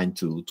my mind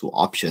to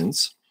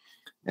options,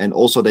 and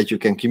also that you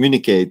can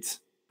communicate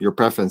your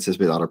preferences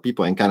with other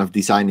people and kind of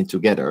design it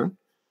together,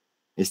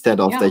 instead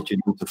of that you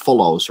need to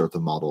follow a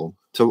certain model.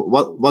 So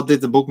what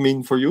did the book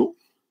mean for you?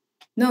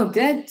 No,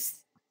 that's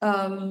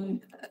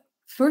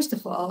first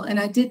of all, and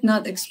I did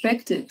not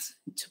expect it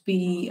to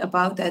be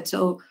about that.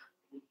 So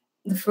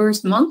the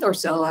first month or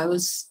so, I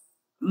was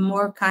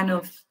more kind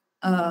of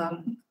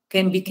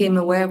became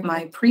aware of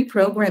my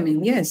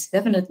pre-programming. Yes,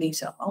 definitely.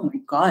 So, oh my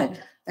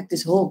God, like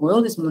this whole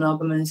world is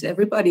monogamous.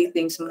 Everybody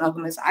thinks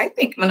monogamous. I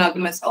think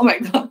monogamous. Oh my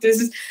God,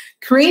 this is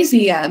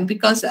crazy. Yeah,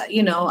 because I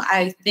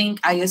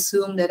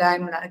assume that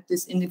I'm like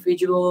this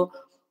individual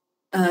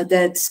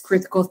that's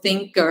critical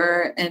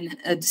thinker and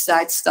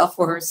decides stuff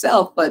for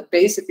herself. But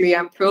basically,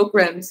 I'm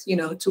programmed,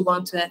 to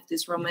want to have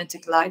this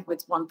romantic life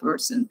with one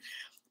person.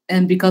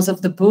 And because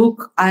of the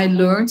book, I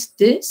learned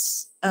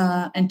this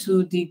and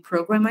to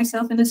deprogram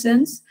myself in a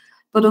sense,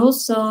 but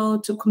also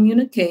to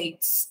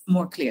communicate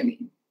more clearly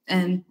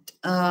and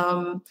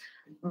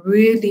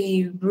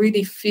really,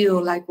 really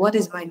feel like, what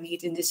is my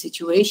need in this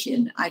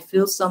situation? I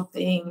feel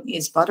something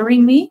is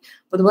bothering me,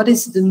 but what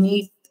is the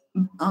need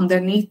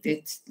underneath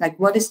it? Like,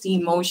 what is the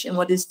emotion?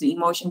 What is the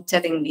emotion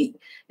telling me?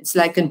 It's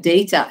like a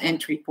data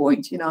entry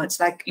point, it's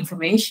like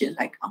information,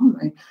 like, oh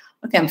my,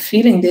 okay, I'm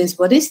feeling this.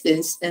 What is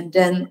this? And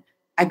then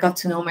I got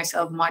to know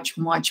myself much,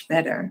 much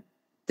better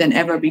than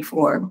ever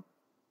before,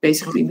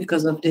 basically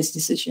because of this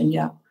decision.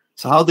 Yeah.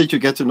 So how did you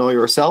get to know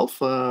yourself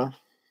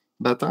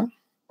better?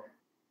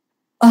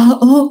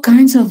 All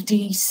kinds of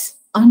these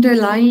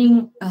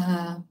underlying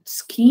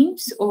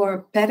schemes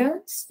or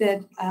patterns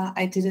that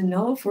I didn't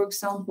know. For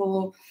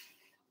example,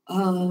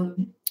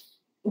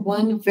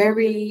 one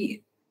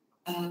very,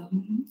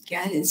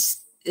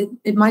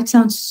 it might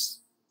sound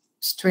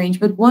strange,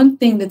 but one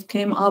thing that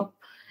came up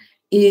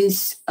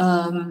is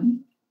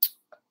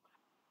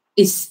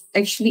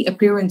actually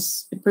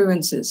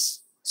appearances.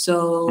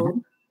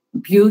 So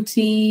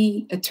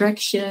beauty,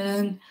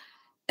 attraction,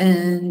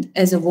 and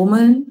as a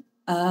woman,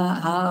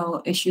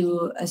 how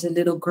as a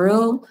little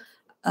girl,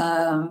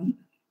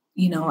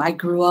 I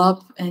grew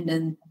up, and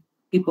then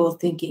people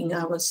thinking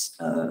I was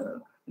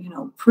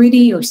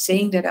pretty, or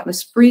saying that I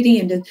was pretty,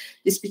 and then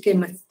this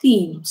became a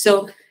theme.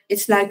 So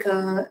it's like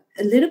a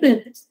little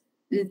bit.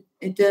 It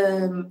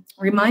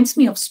reminds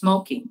me of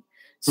smoking.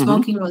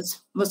 Smoking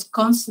was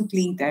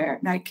constantly there.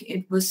 Like,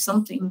 it was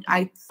something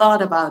I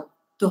thought about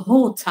the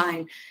whole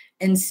time.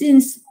 And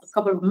since a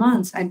couple of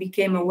months, I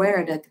became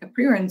aware that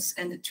appearance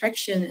and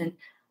attraction and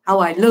how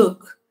I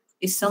look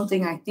is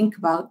something I think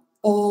about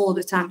all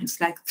the time. It's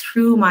like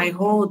through my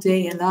whole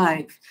day in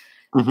life.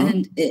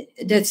 And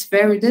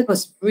that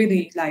was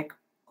really like,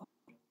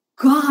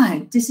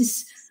 God, this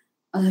is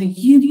a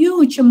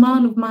huge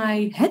amount of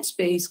my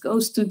headspace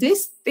goes to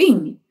this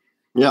thing.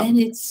 Yeah. And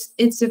it's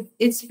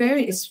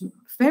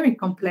very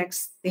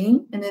complex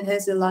thing, and it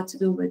has a lot to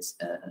do with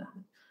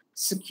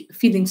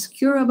feeling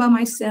secure about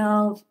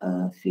myself,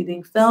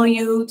 feeling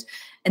valued.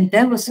 And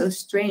that was so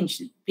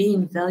strange.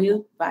 Being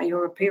valued by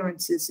your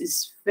appearances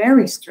is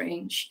very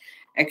strange,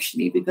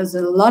 actually, because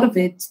a lot of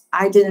it,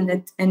 I didn't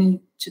have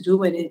any to do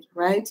with it,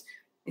 right?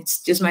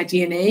 It's just my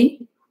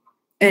DNA.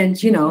 And,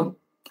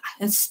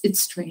 it's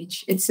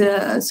strange. It's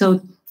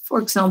so, for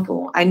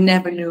example, I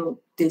never knew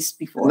this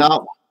before.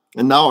 Now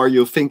are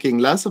you thinking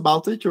less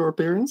about it, your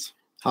appearance?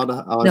 How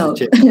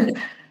has it changed?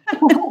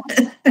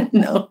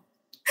 No.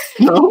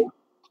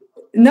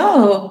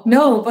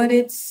 No, but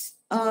it's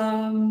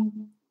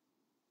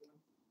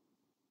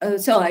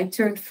so I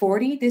turned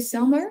 40 this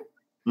summer,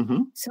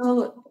 Mm-hmm.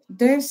 So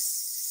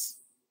it's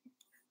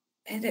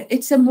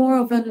a more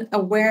of an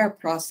aware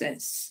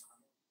process.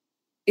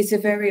 It's a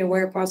very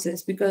aware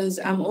process because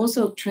I'm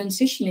also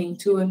transitioning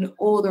to an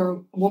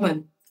older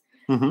woman.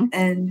 Mm-hmm.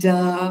 And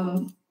uh,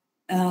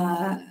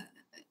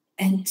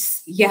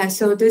 yeah,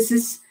 so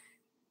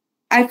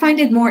I find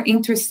it more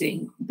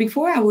interesting.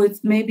 Before I would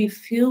maybe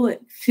feel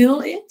it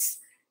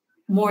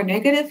more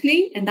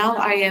negatively, and now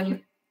I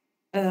am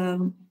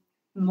um,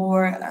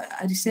 more,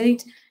 how do you say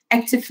it,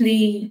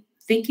 actively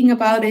thinking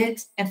about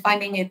it and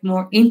finding it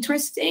more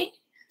interesting.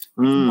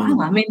 Like,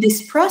 wow, I'm in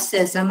this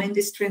process, I'm in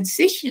this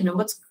transition, and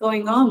what's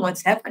going on,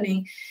 what's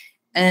happening,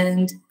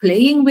 and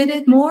playing with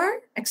it more, Yeah.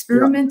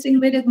 experimenting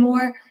with it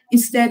more,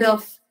 instead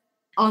of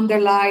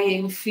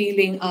underlying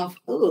feeling of,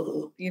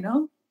 oh,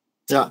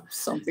 Yeah.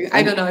 something. I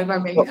And don't know if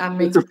I'm it's a making a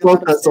lot of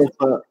process of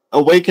sense.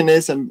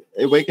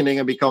 awakening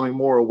and becoming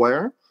more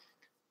aware.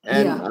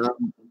 And Yeah.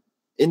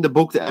 in the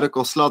book, The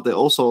Ethical Slut, they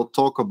also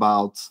talk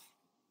about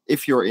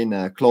if you're in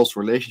a close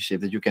relationship,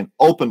 that you can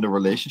open the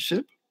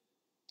relationship.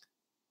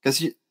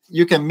 Because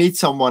you can meet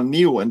someone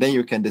new and then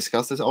you can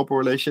discuss this open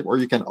relationship, or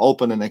you can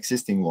open an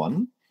existing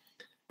one.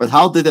 But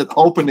how did that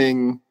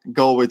opening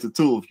go with the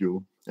two of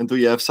you? And do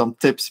you have some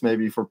tips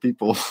maybe for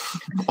people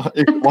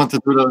if you want to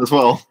do that as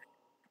well?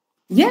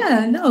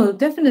 Yeah, no,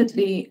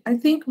 definitely. I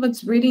think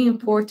what's really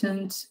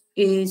important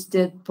is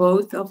that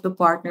both of the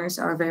partners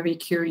are very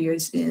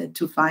curious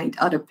to find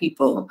other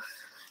people.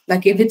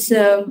 Like if it's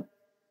and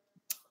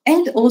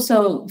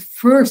also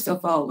first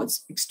of all,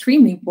 what's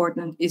extremely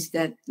important is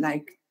that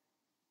like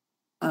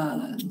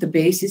the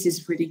basis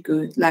is really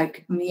good.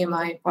 Like me and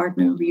my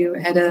partner, we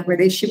had a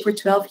relationship for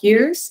 12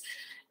 years,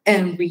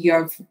 and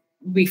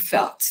we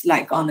felt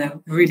like on a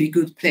really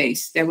good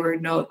place. There were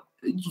no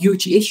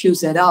huge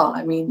issues at all.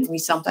 I mean, we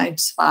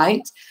sometimes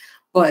fight,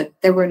 but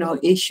there were no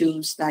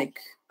issues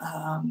like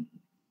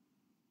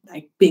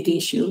big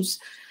issues.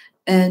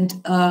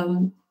 And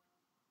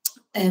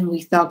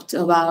we talked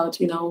about,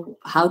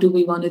 how do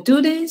we want to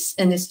do this?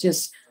 And it's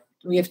just,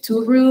 we have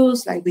two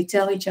rules, like we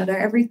tell each other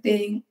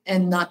everything,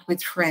 and not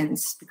with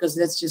friends, because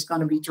that's just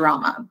going to be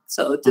drama.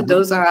 So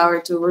those are our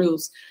two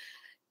rules.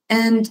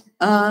 And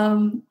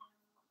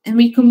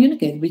we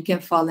communicate. We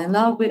can fall in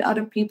love with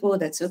other people.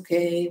 That's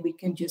okay. We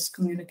can just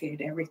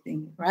communicate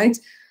everything, right?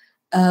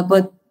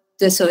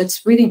 So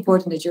it's really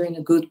important that you're in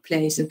a good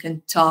place and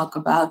can talk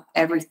about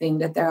everything,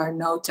 that there are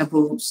no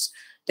taboos.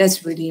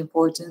 That's really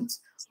important.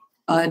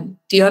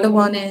 The other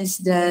one is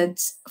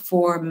that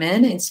for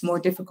men, it's more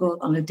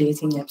difficult on the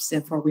dating apps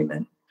than for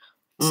women.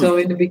 So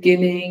in the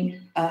beginning,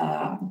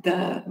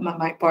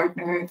 my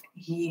partner,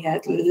 he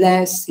had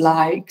less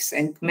likes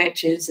and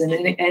matches and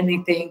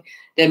anything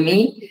than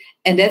me,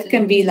 and that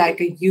can be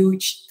like a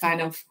huge kind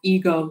of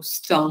ego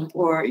stump,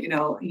 or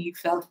he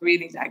felt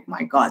really like,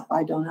 my God,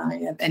 why don't I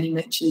have any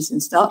matches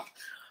and stuff?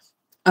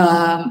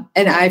 And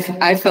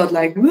I felt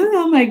like,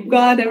 oh my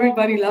God,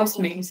 everybody loves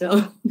me.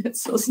 So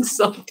that's also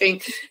something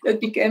that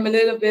became a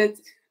little bit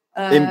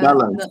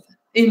Imbalance.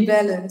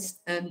 imbalanced.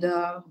 And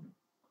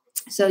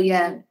so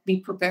yeah, be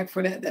prepared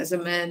for that as a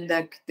man.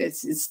 Like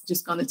this is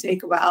just gonna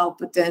take a while,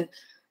 but then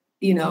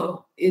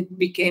it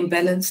became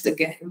balanced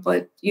again.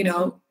 But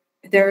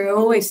there are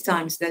always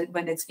times that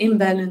when it's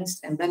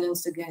imbalanced and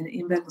balanced again,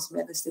 imbalanced,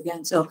 balanced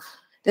again. So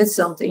that's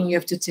something you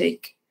have to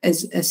take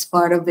as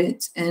part of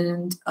it.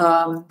 And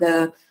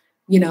the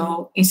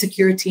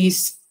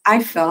insecurities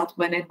I felt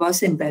when it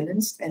was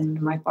imbalanced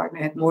and my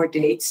partner had more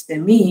dates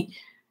than me,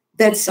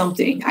 that's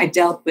something I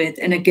dealt with.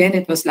 And again,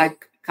 it was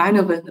like kind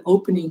of an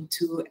opening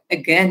to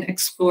again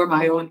explore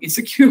my own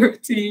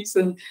insecurities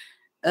and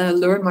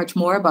learn much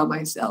more about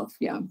myself.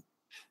 Yeah.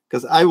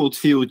 Because I would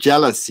feel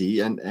jealousy,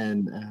 and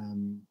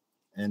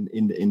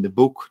in the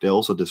book they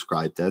also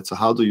describe that. So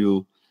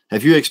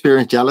have you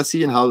experienced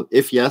jealousy, and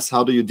if yes,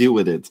 how do you deal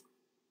with it?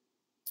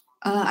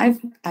 I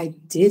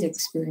did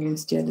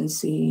experience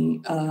jealousy.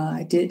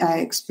 I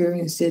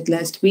experienced it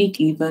last week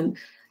even.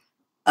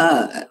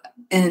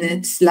 And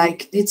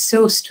it's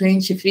so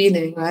strange a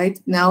feeling, right?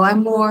 Now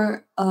I'm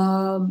more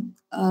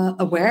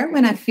aware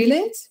when I feel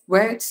it,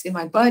 where it's in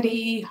my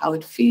body, how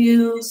it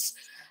feels.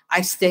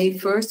 I stay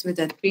first with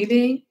that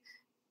feeling.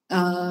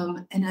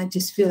 And I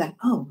just feel like,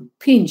 oh,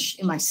 pinch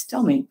in my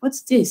stomach.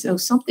 What's this? Oh,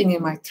 something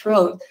in my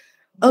throat.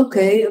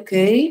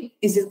 Okay.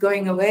 Is it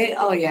going away?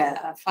 Oh,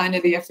 yeah.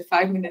 Finally, after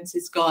 5 minutes,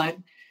 it's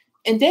gone.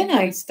 And then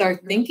I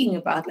start thinking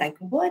about like,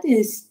 what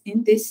is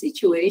in this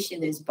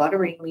situation is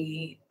bothering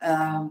me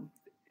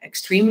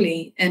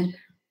extremely. And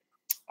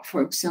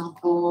for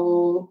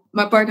example,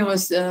 my partner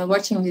was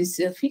watching these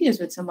videos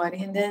with somebody,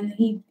 and then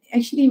he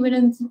actually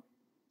wouldn't.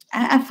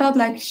 I felt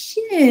like,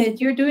 shit,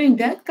 you're doing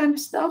that kind of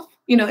stuff.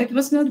 It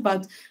was not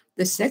about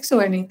the sex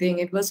or anything.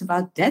 It was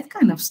about that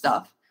kind of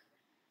stuff.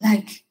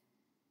 Like,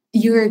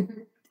 you're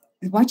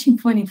watching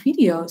funny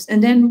videos.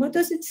 And then what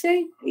does it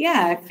say?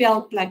 Yeah, I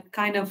felt like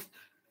kind of,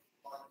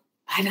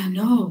 I don't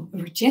know,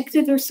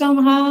 rejected or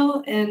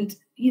somehow. And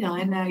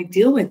I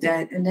deal with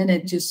that. And then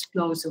it just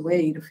flows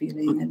away, the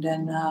feeling. And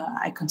then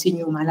I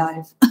continue my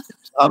life.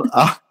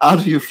 How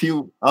do you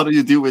feel? How do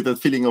you deal with that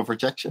feeling of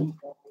rejection?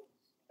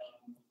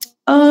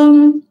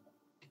 Um,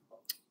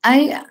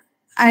 I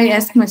I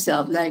ask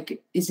myself,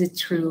 like, is it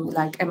true?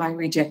 Like, am I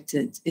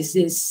rejected? Is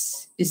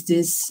this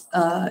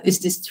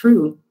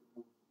true?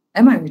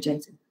 Am I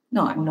rejected?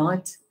 No, I'm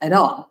not at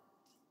all.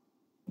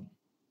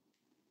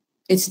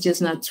 It's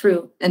just not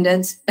true. And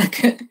then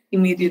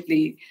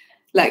immediately,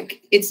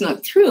 like, it's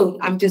not true.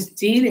 I'm just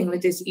dealing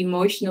with this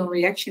emotional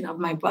reaction of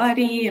my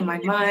body and my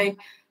mind,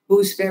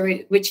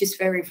 which is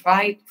very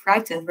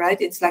frightened, right?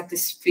 It's like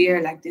this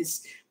fear, like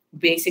this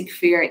basic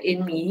fear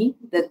in me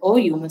that all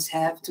humans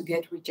have to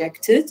get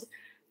rejected.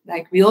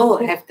 Like, we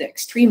all have the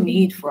extreme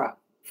need for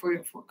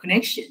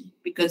connection,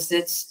 because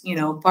that's,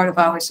 part of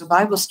our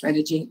survival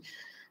strategy.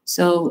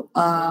 So,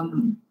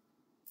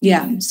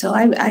 yeah, so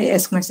I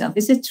ask myself,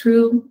 is it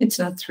true? It's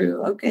not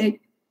true. Okay,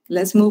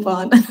 let's move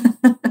on.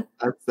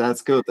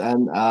 That's good.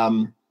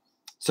 And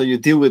so you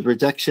deal with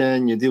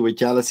rejection, you deal with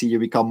jealousy, you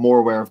become more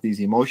aware of these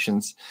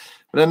emotions.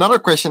 But another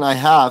question I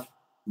have,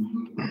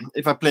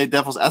 if I play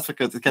devil's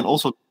advocate, it can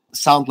also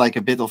sound like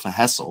a bit of a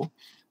hassle.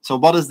 So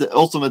what is the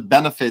ultimate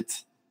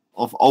benefit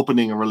of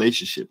opening a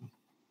relationship?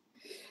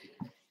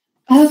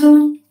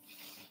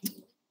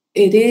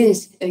 It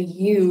is a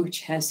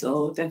huge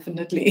hassle,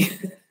 definitely.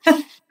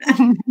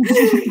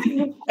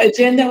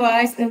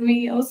 Agenda-wise, and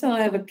we also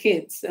have a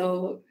kid,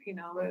 so a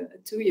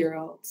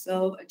 2-year-old.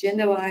 So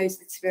agenda-wise,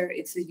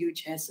 it's a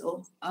huge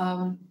hassle.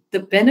 The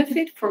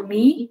benefit for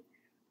me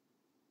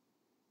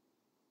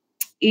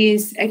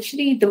is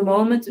actually the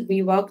moment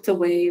we walked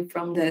away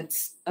from that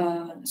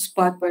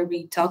spot where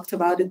we talked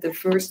about it the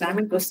first time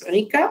in Costa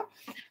Rica.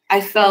 I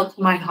felt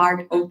my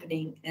heart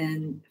opening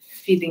and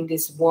feeling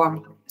this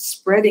warmth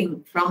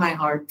spreading from my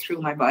heart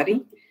through my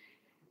body.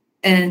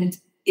 And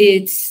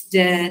it's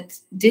that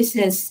this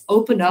has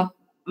opened up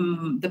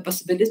the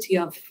possibility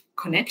of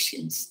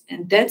connections.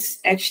 And that's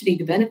actually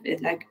the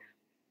benefit, like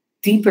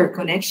deeper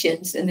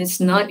connections. And it's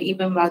not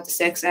even about the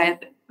sex. I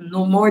have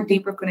no more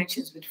deeper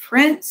connections with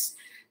friends,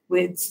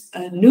 with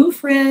new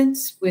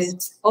friends,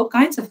 with all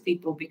kinds of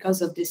people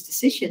because of this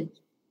decision.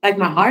 Like,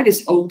 my heart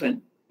is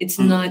open. It's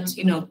not,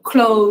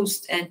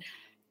 closed and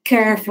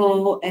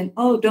careful and,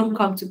 oh, don't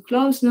come too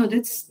close. No,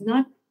 that's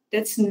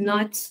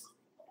not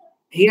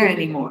here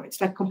anymore.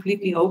 It's like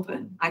completely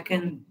open. I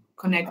can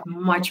connect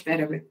much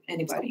better with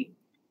anybody.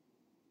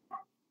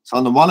 So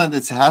on the one hand,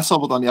 it's a hassle,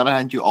 but on the other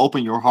hand, you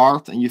open your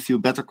heart and you feel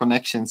better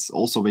connections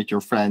also with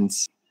your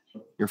friends,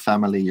 your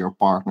family, your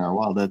partner.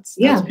 Wow, that's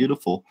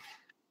beautiful.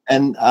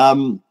 And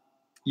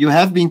you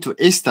have been to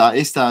ISTA.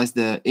 ISTA is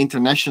the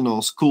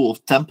International School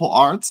of Temple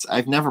Arts.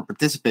 I've never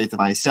participated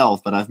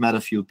myself, but I've met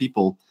a few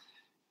people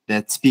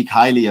that speak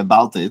highly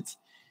about it.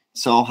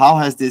 So how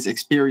has this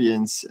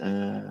experience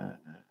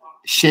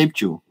shaped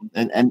you?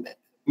 And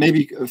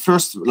maybe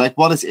first, like,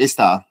 what is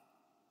ISTA?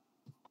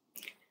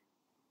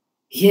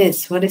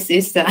 Yes, what is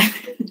ISTA?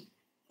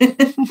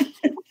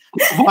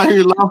 Why are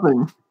you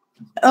laughing?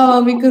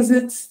 Oh, because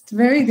it's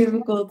very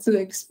difficult to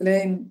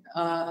explain.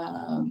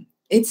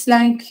 It's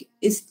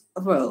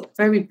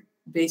very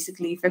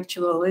basically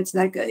factual. It's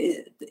like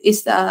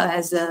ISTA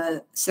has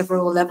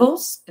several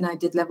levels, and I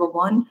did level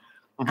 1.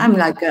 Mm-hmm.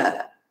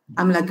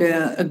 I'm like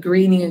a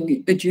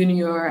greenie, a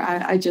junior.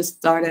 I just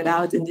started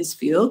out in this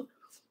field,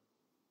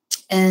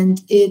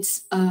 and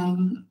it's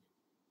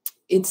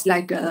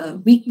like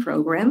a week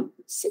program,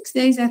 6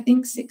 days, I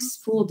think, 6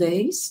 full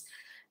days,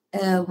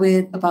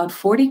 with about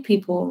 40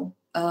 people,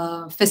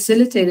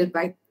 facilitated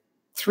by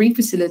 3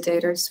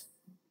 facilitators,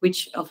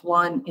 which of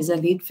one is a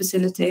lead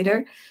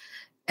facilitator,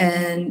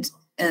 and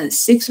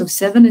 6 or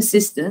 7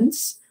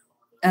 assistants.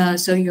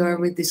 So you're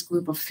with this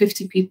group of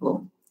 50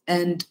 people.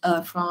 And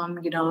from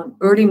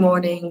early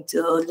morning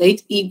till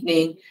late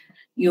evening,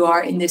 you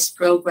are in this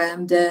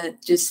program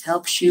that just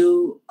helps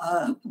you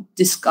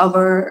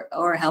discover,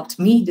 or helped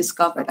me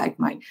discover, like,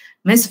 my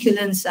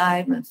masculine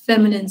side, my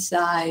feminine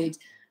side,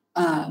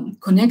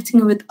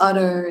 connecting with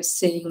others,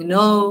 saying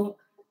no,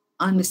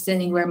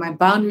 understanding where my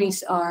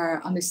boundaries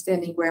are,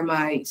 understanding where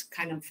my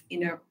kind of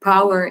inner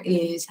power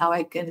is, how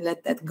I can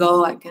let that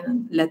go, I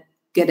can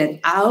get it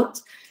out,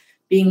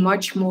 being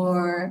much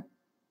more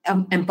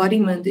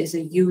embodiment is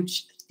a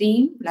huge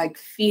theme, like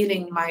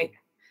feeling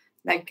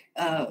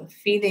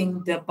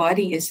feeling the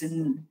body as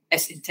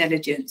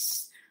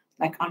intelligence,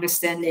 like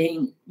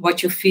understanding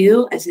what you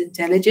feel as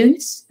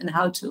intelligence and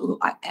how to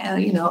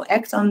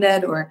act on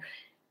that, or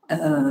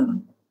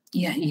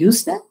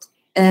use that.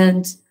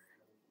 And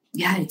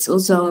it's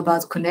also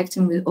about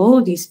connecting with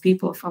all these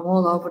people from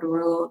all over the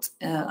world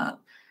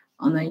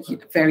on a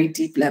very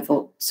deep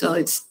level. So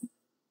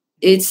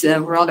it's a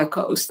roller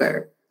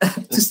coaster,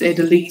 to say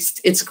the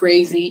least. It's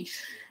crazy.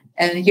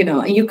 And,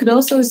 and you could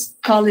also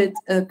call it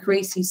a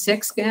crazy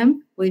sex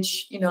scam,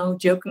 which,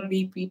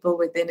 jokingly people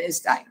within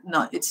is like,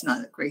 no, it's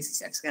not a crazy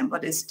sex scam,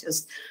 but it's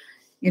just,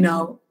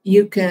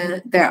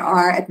 there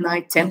are at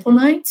night temple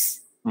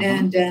nights. Mm-hmm.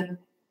 And then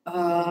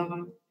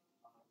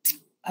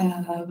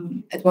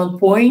at one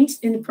point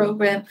in the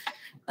program,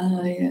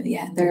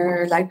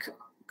 there are like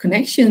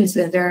connections,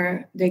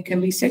 and they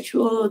can be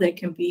sexual, they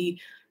can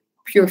be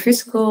pure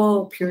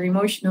physical, pure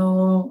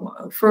emotional,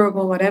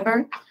 verbal,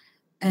 whatever.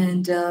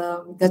 And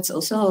that's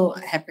also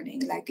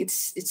happening. Like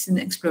it's an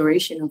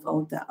exploration of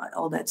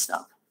all that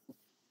stuff.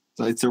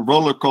 So it's a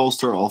roller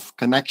coaster of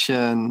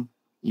connection,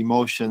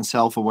 emotion,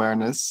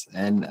 self-awareness.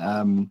 And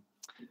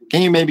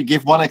can you maybe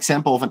give one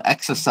example of an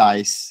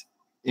exercise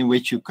in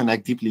which you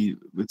connect deeply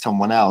with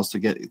someone else to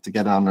get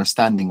an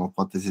understanding of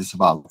what this is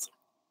about?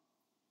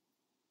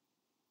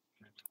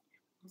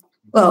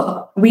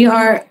 Well, we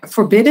are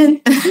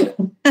forbidden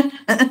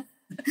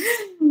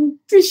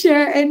to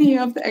share any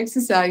of the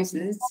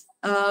exercises.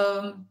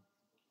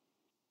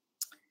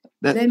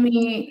 Let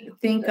me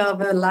think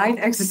of a light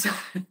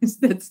exercise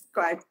that's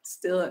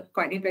still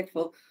quite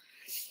impactful.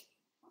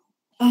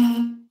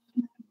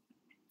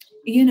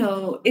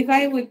 If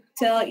I would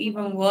tell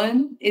even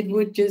one, it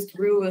would just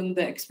ruin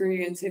the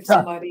experience if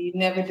somebody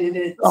never did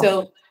it.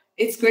 So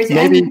it's crazy.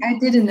 I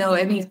didn't know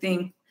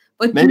anything,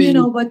 but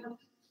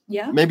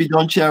yeah. Maybe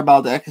don't share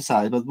about the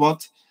exercise, but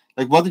what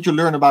did you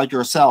learn about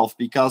yourself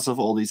because of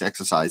all these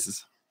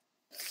exercises?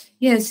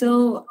 Yeah,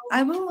 so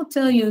I will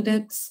tell you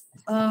that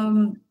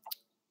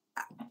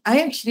I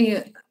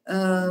actually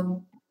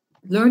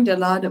learned a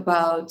lot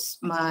about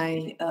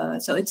my.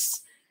 So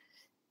it's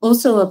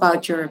also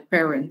about your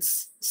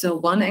parents. So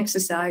one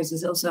exercise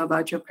is also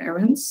about your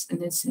parents,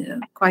 and it's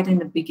quite in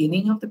the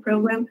beginning of the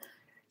program,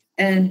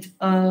 and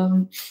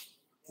I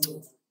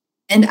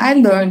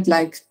learned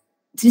like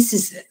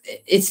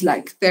it's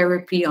like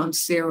therapy on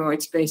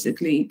steroids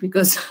basically,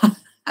 because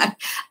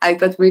I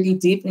got really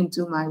deep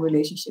into my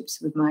relationships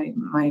with my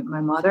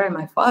mother and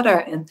my father,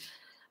 and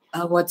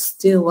what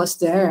still was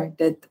there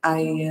that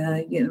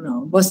I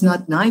was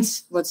not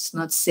nice, was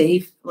not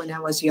safe when I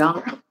was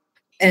young,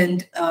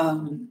 and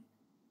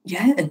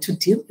and to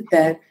deal with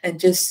that and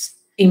just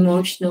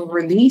emotional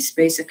release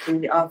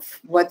basically of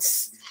what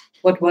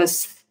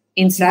was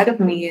inside of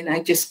me, and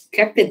I just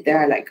kept it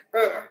there like,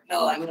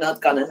 no, I'm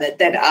not gonna let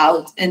that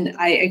out. And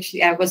I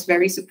was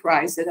very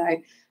surprised that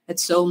I had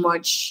so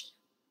much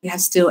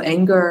still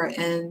anger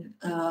and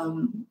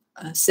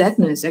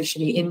sadness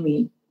actually in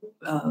me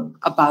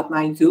about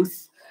my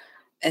youth.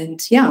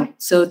 And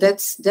so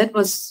that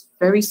was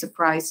very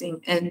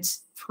surprising and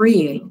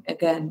freeing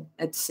again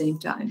at the same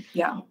time.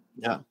 Yeah,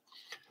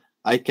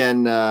 I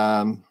can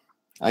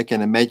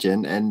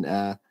imagine.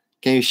 And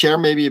can you share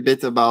maybe a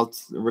bit about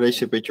the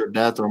relationship with your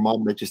dad or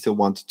mom that you still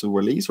wanted to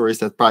release, or is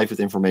that private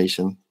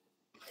information?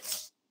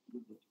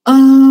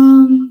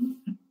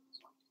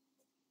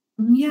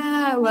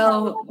 Yeah,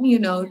 well,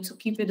 to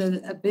keep it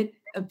a bit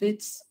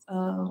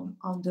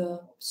on the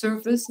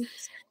surface,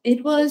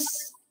 it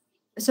was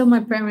so my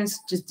parents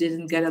just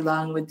didn't get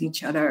along with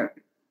each other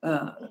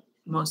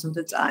most of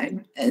the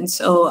time, and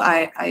so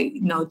I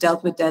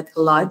dealt with that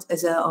a lot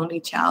as an only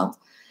child,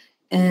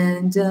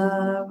 and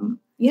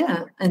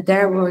and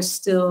there was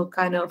still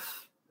kind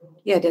of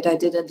that I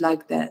didn't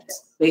like that,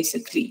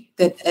 basically,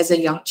 that as a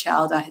young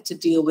child I had to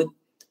deal with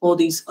all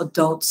these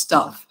adult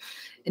stuff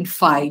and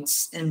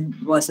fights and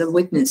was a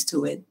witness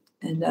to it,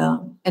 and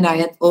I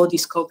had all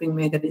these coping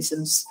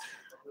mechanisms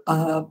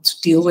to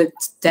deal with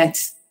that,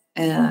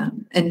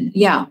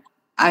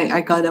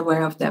 I got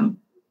aware of them.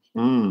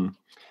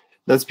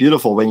 That's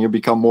beautiful when you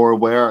become more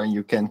aware and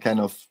you can kind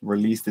of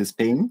release this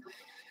pain.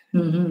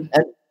 Mm-hmm.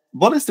 And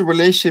what is the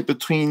relationship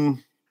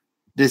between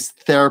this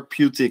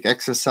therapeutic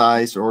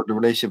exercise or the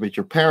relationship with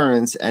your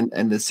parents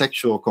and the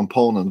sexual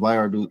component? Why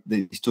are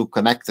these two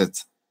connected?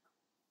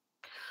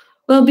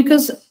 Well,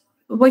 because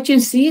what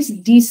you see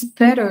is these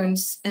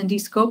patterns and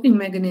these coping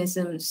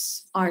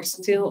mechanisms are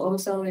still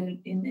also in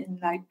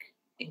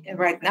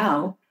right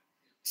now.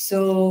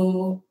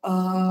 So,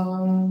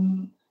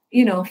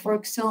 for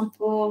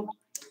example,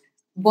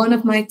 one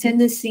of my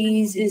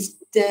tendencies is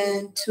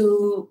then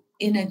to,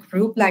 in a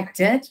group like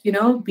that,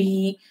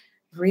 be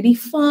really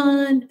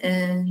fun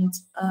and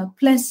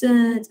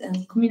pleasant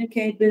and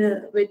communicate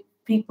with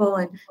people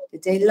and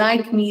that they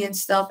like me and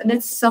stuff. And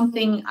that's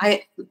something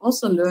I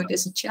also learned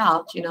as a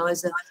child,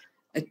 as a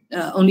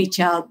only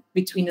child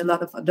between a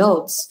lot of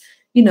adults,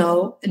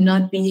 and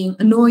not being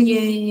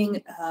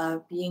annoying,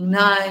 being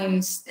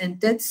nice.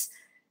 And that's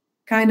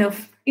kind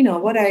of,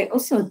 what I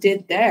also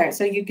did there.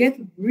 So you get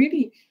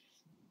really,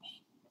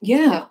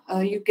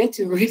 you get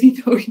to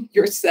really know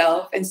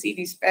yourself and see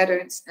these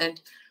patterns. And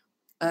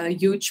a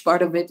huge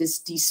part of it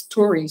is these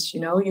stories,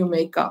 you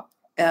make up.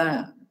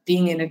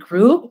 Being in a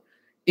group,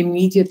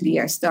 immediately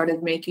I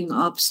started making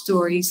up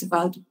stories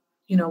about,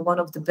 one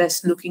of the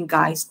best looking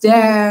guys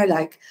there,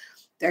 like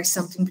there's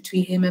something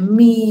between him and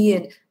me.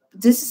 And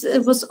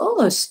it was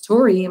all a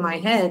story in my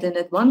head. And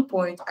at one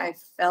point I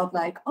felt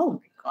like, oh my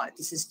God,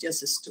 this is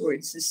just a story.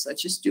 This is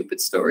such a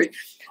stupid story.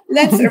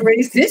 Let's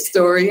erase this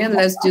story and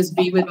let's just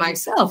be with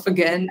myself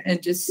again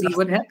and just see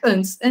what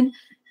happens. And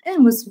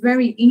it was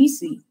very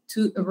easy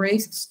to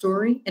erase the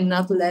story and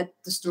not let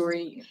the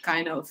story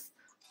kind of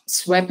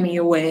swept me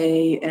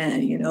away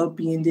and,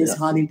 be in this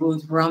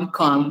Hollywood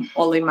rom-com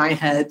all in my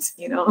head,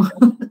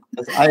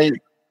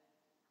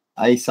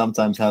 I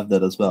sometimes have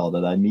that as well,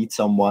 that I meet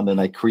someone and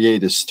I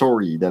create a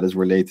story that is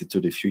related to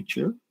the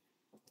future.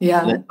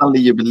 Yeah. And suddenly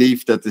you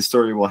believe that the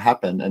story will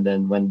happen. And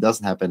then when it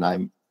doesn't happen,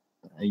 I'm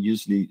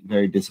usually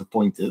very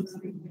disappointed.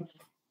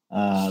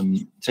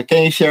 So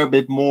can you share a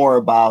bit more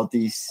about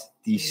these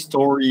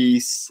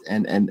stories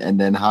and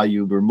then how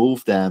you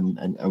remove them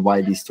and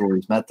why these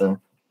stories matter?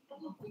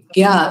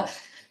 Yeah.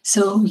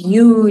 So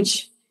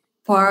huge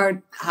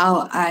part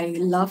how I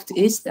loved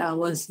ISTA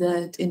was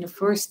that in the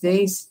first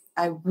days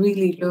I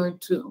really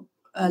learned to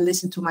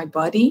listen to my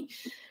body,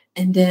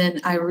 and then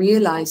I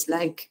realized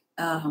like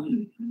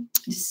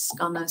this is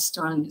gonna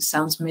sound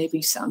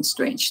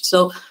strange.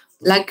 So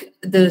like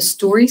the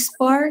stories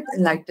part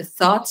and like the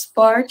thoughts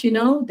part,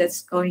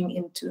 that's going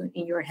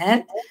in your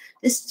head.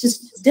 That's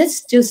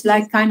just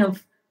like kind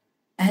of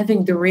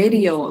having the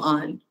radio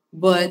on,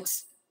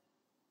 but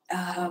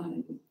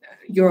um,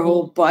 your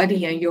whole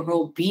body and your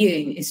whole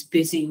being is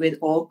busy with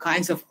all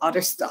kinds of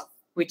other stuff,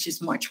 which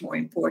is much more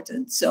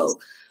important. So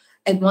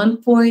at one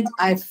point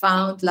I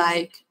found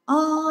like,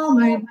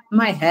 oh,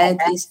 my head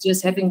is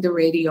just having the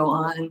radio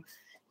on,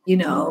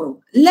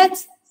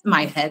 let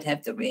my head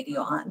have the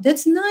radio on.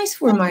 That's nice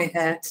for my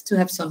head to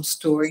have some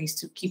stories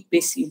to keep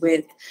busy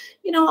with,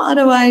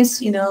 otherwise,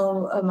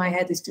 my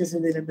head is just a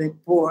little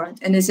bit bored,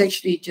 and it's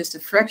actually just a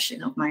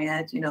fraction of my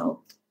head.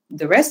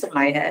 The rest of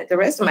my head, the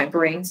rest of my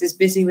brains is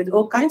busy with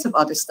all kinds of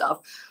other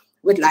stuff,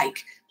 with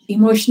like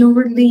emotional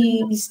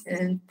release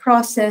and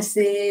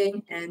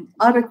processing and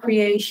other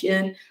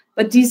creation.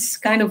 But this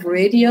kind of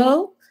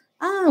radio,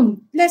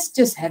 let's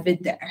just have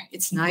it there.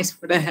 It's nice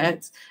for the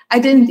head. I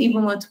didn't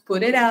even want to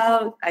put it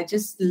out. I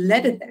just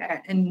let it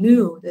there and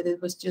knew that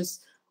it was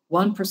just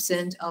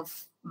 1%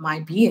 of my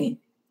being.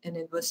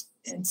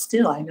 And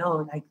still I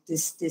know like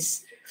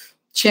this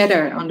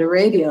chatter on the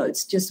radio,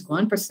 it's just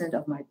 1%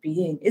 of my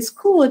being. It's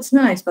cool, it's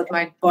nice, but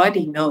my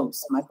body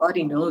knows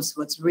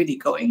what's really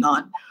going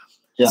on.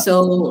 Yeah.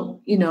 So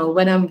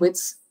when I'm with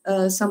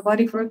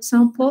somebody, for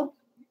example,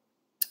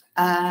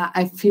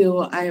 I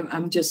feel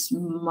I'm just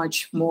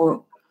much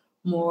more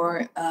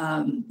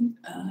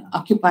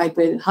occupied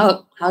with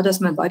how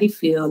does my body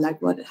feel, like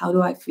how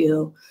do I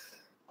feel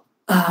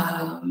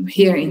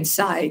here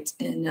inside,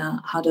 and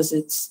how does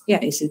it,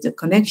 is it a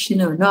connection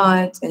or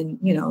not, and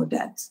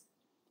that.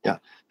 Yeah,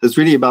 it's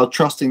really about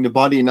trusting the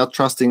body, not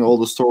trusting all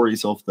the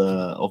stories of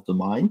the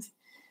mind.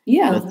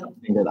 Yeah, that's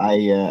something that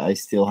I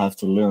still have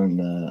to learn.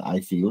 I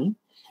feel.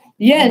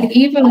 Yeah, and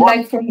even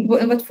like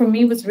what for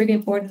me was really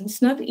important.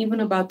 It's not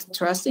even about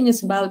trusting.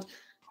 It's about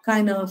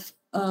kind of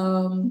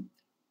how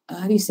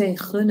do you say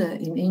gunnen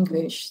in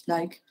English?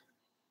 Like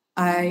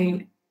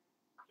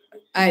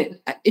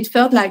it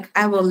felt like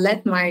I will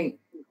let my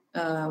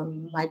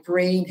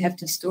brain have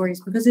these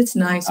stories because it's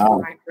nice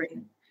for my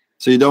brain.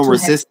 So you don't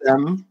resist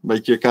them,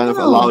 but you kind of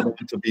allow them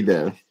to be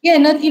there. Yeah,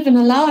 not even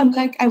allow. I'm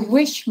like, I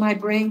wish my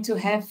brain to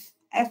have.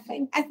 I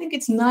think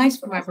it's nice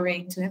for my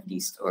brain to have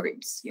these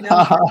stories.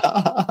 Yeah,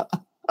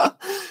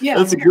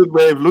 that's a good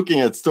way of looking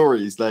at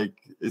stories. Like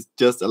it's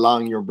just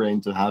allowing your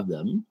brain to have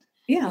them.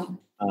 Yeah,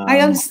 I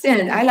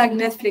understand. I like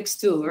Netflix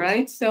too,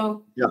 right?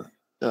 So yeah.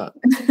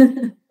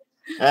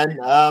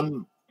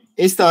 And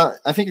ISTA,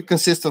 I think it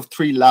consists of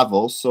 3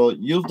 levels. So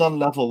you've done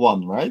level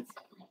 1, right?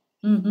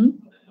 Mm-hmm.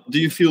 Do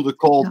you feel the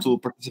call to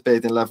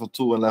participate in level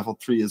 2 and level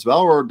 3 as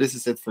well, or this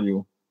is it for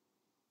you?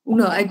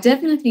 No, I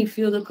definitely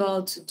feel the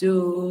call to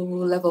do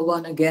level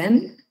 1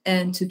 again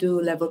and to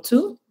do level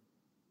 2.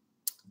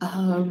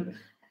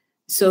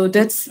 So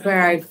that's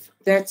where I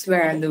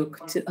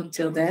look to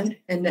until then,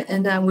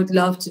 and I would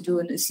love to do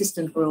an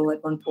assistant role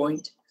at one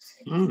point.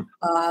 And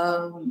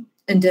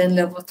then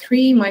level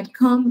 3 might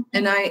come,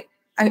 and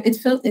it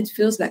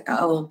feels like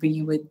I will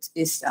be with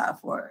ISTA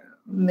for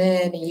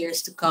many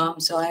years to come.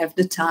 So I have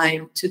the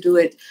time to do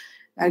it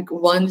like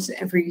once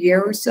every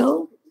year or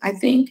so. I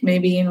think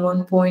maybe in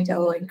one point I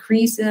will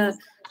increase the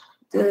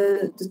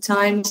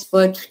times,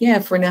 but yeah,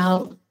 for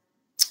now,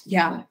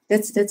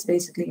 that's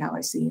basically how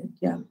I see it.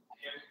 Yeah.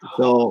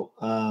 So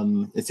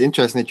it's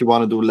interesting that you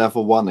want to do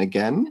level 1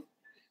 again.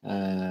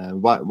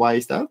 Why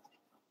is that?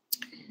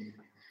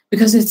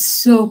 Because it's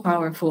so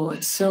powerful.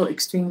 It's so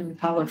extremely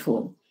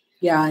powerful.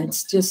 Yeah,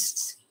 it's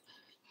just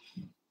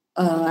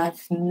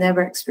I've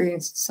never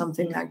experienced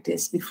something like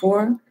this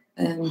before,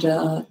 and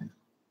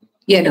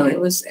it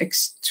was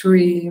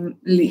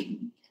extremely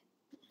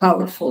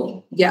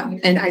powerful. Yeah,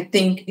 and I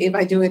think if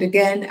I do it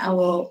again, I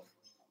will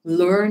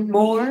learn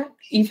more,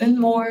 even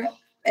more,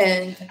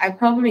 and I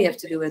probably have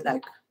to do it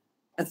like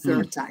a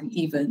third time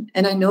even.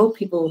 And I know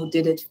people who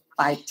did it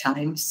 5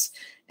 times,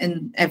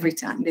 and every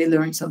time they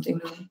learn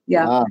something new.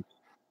 Yeah.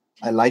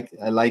 I like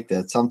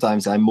that.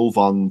 Sometimes I move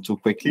on too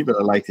quickly, but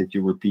I like that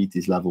you repeat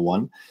this level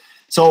 1.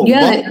 So go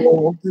ahead.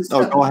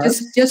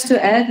 Just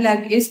to add,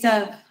 like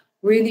ISTA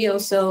really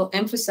also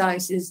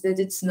emphasizes that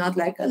it's not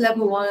like a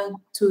level 1,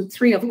 2,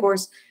 3. Of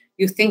course,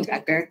 you think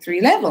like there are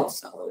 3 levels,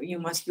 so you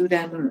must do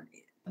them.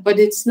 But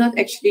it's not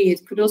actually.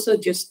 It could also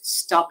just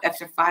stop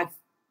after 5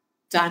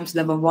 times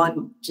level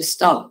 1. Just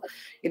stop,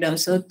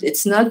 So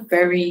it's not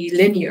very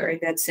linear in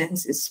that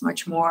sense. It's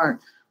much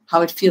more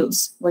how it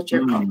feels, what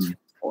you're comfortable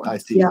for. I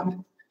see. Yeah.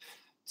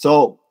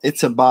 So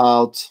it's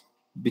about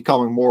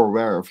becoming more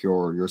aware of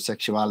your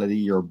sexuality,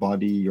 your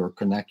body, your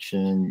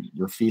connection,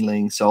 your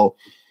feelings. So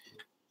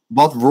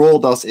what role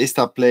does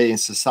ISTA play in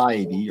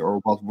society, or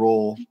what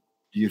role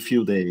do you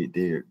feel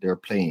they're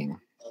playing?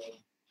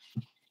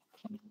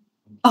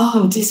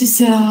 Oh, this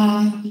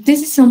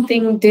is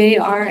something they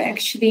are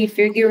actually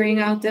figuring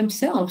out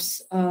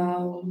themselves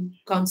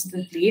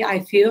constantly.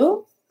 I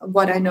feel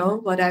what I know,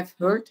 what I've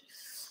heard.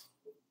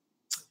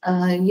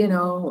 You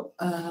know,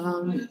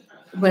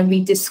 when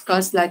we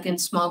discuss like in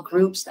small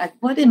groups, like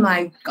what am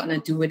I gonna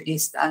do with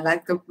ISTA?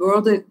 Like the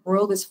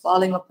world is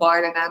falling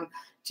apart, and I'm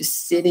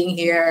just sitting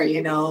here,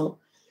 you know,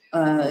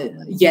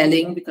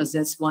 yelling because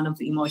that's one of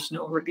the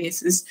emotional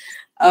releases.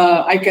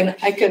 I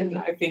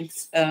think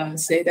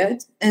say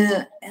that.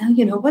 And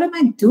you know, what am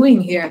I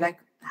doing here? Like,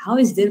 how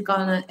is this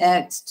gonna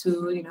add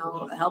to, you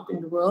know,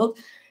 helping the world?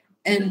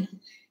 And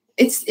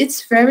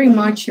it's very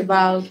much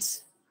about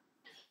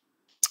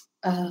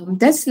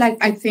that's like,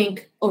 I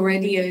think,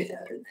 already a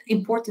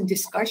important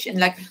discussion.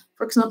 Like,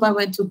 for example, I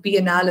went to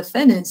Biennale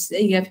Venice.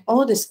 You have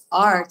all this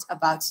art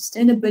about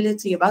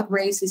sustainability, about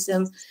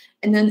racism,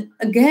 and then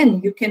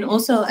again, you can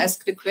also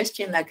ask the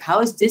question like,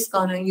 how is this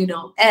gonna, you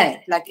know,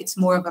 add? Like, it's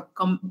more of a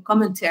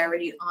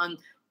commentary on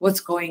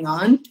what's going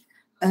on.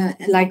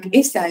 Like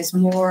ISTA is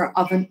more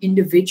of an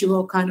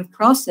individual kind of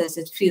process.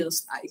 It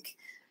feels like,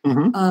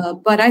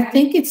 Mm-hmm. but I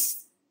think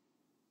it's,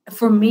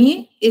 for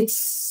me, it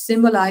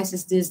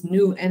symbolizes this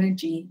new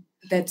energy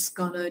that's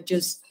gonna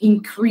just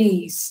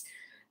increase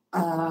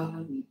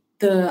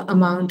the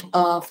amount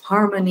of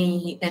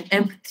harmony and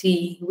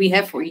empathy we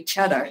have for each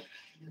other,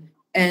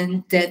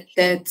 and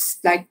that's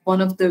like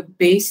one of the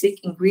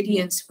basic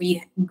ingredients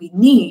we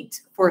need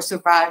for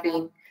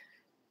surviving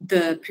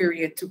the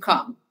period to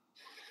come.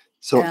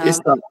 So Um,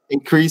 ISTA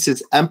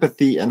increases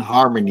empathy and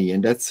harmony,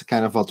 and that's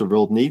kind of what the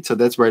world needs. So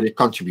that's where they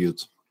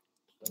contribute.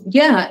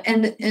 yeah,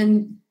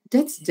 and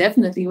that's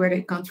definitely where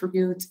they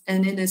contribute,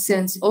 and in a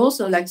sense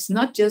also, like, it's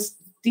not just,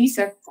 these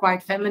are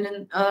quite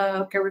feminine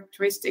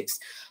characteristics,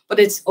 but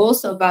it's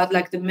also about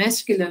like the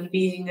masculine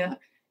being a,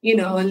 you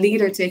know, a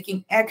leader,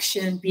 taking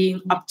action,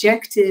 being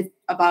objective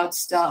about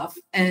stuff,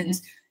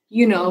 and,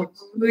 you know,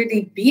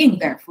 really being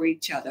there for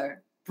each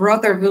other,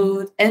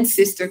 brotherhood and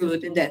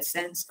sisterhood in that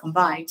sense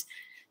combined.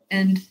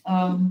 And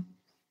I'm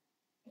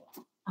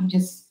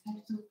just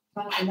have to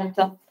find the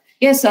laptop.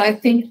 Yeah, so I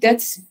think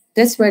that's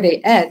where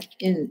they add.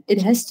 And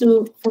it has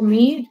to, for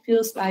me, it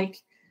feels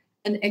like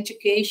an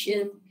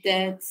education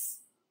that's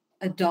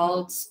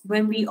adults.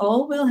 When we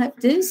all will have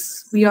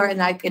this, we are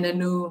like in a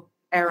new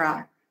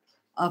era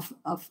of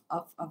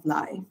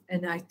life.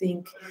 And I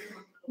think,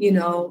 you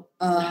know,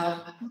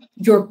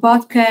 your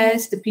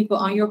podcast, the people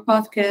on your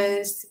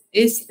podcast,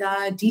 is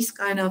that these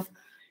kind of,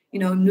 you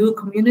know, new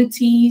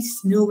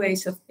communities, new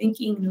ways of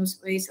thinking, new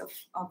ways of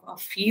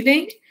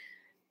feeling.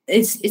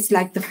 It's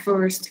like the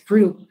first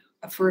group,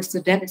 first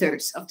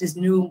adapters of this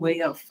new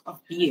way of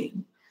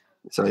being.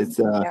 So it's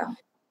Yeah.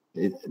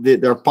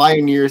 they're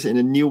pioneers in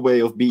a new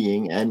way of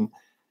being, and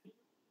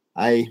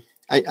I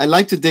I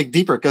like to dig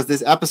deeper because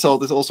this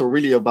episode is also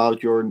really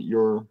about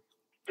your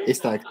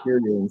ISTA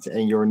experience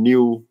and your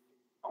new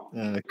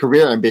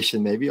career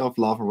ambition, maybe of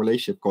love and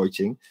relationship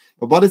coaching.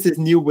 But what is this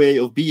new way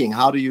of being?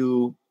 How do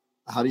you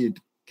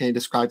can you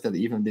describe that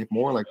even a bit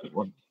more? Like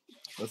what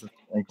does it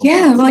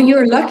Yeah, encompass? well,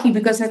 you're lucky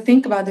because I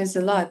think about this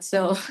a lot.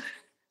 So,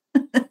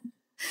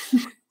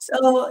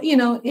 so you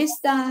know,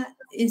 ISTA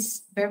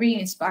is very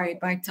inspired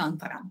by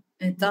Tantra,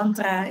 and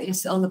Tantra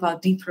is all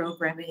about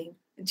deprogramming.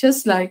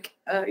 Just like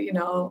you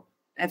know,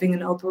 having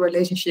an open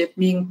relationship,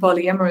 being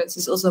polyamorous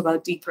is also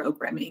about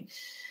deprogramming,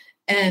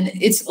 and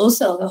it's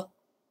also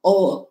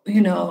all,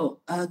 you know,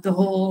 the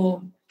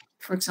whole.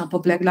 For example,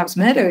 Black Lives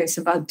Matter is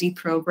about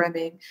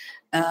deprogramming.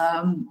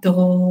 The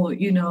whole,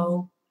 you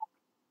know,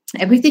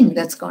 everything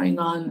that's going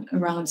on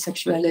around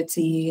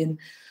sexuality and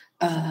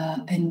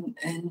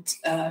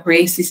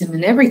racism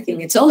and everything.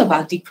 It's all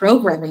about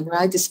deprogramming,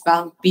 right? It's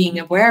about being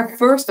aware,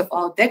 first of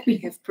all, that we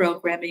have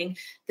programming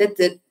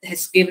that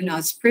has given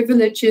us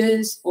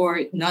privileges or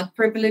not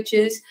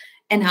privileges,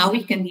 and how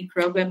we can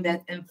deprogram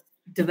that and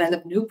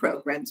develop new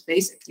programs,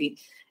 basically.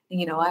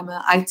 You know, I'm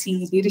an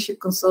IT leadership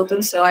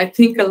consultant, so I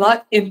think a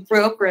lot in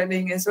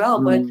programming as well.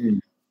 But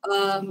Mm.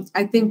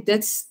 I think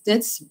that's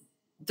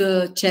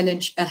the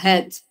challenge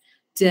ahead,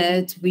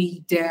 that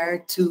we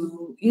dare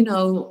to, you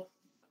know,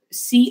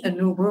 see a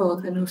new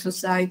world, a new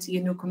society,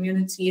 a new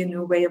community, a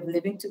new way of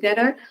living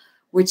together,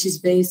 which is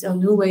based on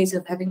new ways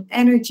of having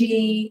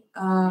energy,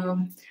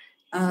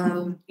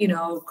 you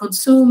know,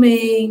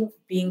 consuming,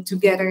 being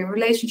together in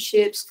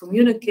relationships,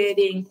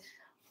 communicating.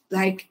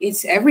 Like,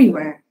 it's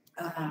everywhere.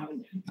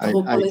 The I,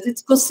 whole I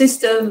political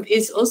system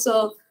is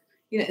also,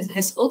 you know, it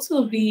has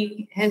also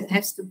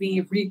has to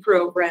be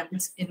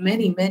reprogrammed in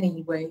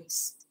many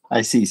ways.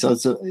 I see. So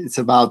it's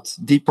about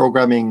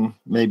deprogramming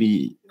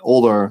maybe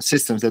older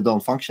systems that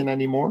don't function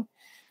anymore,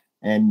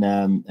 and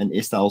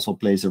ISTA also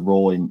plays a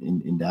role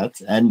in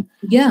that. And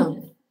Yeah.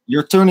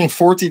 you're turning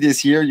 40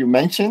 this year, you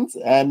mentioned,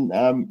 and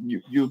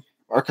you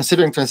are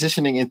considering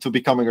transitioning into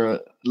becoming a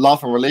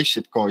love and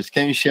relationship coach.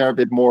 Can you share a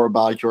bit more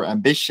about your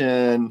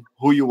ambition,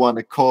 who you want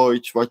to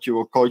coach, what you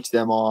will coach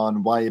them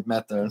on, why it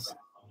matters?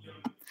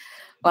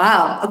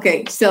 Wow.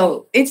 Okay.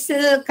 So it's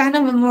a kind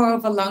of a more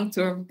of a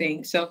long-term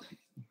thing. So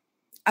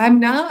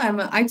I'm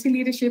an IT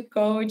leadership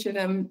coach, and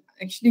I'm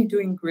actually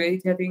doing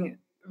great, having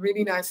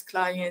really nice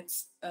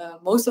clients.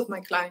 Most of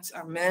my clients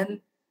are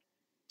men,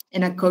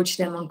 and I coach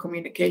them on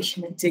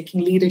communication and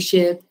taking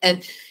leadership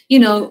and,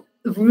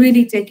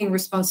 really taking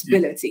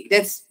responsibility.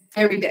 That's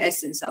very the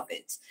essence of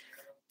it.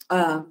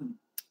 Um,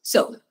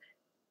 so,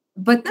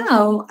 but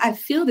now I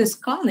feel this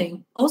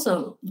calling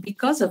also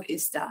because of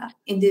ISTA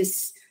in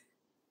this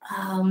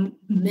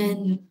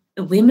men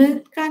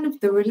women kind of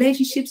the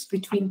relationships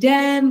between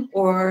them,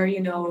 or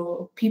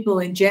people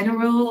in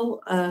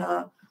general,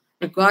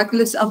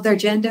 regardless of their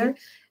gender.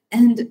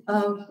 And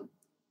um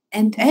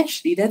and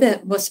actually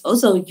that was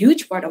also a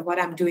huge part of what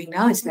I'm doing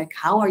now. Is like,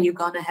 how are you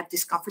gonna have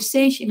this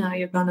conversation, how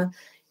you're gonna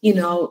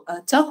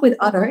talk with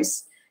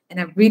others. And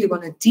I really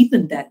want to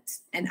deepen that.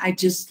 And I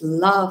just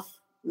love,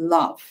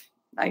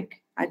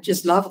 like, I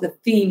just love the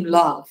theme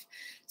love.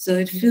 So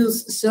it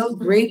feels so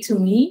great to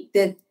me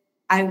that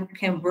I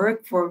can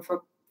work for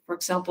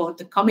example,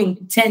 the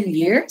coming 10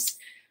 years,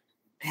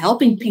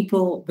 helping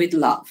people with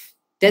love.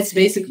 That's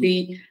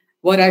basically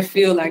what I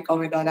feel like. Oh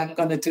my God, I'm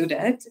going to do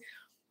that.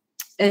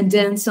 And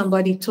then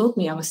somebody told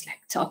me, I was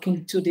like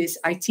talking to this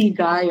IT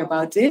guy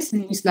about this,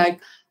 and he's like,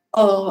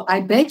 "Oh,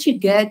 I bet you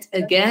get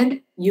the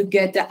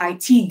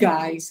IT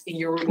guys in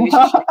your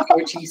relationship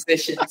coaching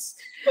sessions."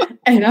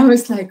 And I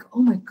was like,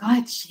 "Oh my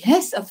God,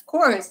 yes, of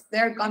course.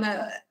 They're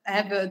gonna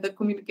have the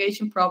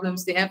communication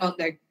problems they have on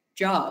their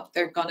job.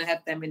 They're gonna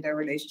have them in their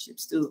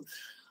relationships too."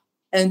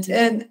 And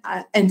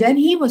then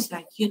he was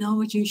like, "You know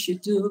what you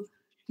should do?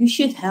 You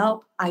should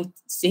help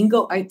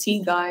single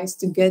IT guys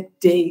to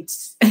get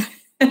dates."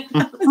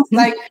 It's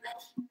like,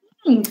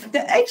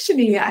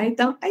 actually, I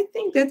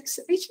think that's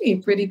actually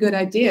a pretty good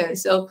idea.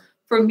 So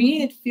for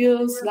me, it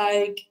feels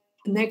like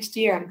next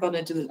year I'm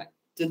gonna do like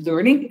the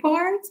learning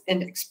part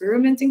and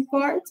experimenting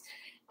part.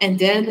 And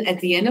then at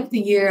the end of the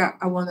year,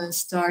 I want to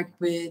start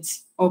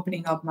with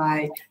opening up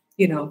my,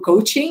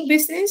 coaching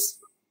business,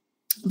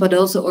 but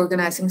also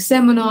organizing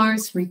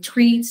seminars,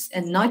 retreats,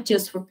 and not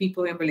just for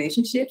people in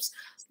relationships,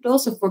 but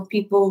also for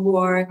people who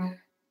are,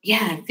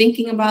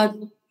 thinking about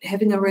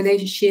having a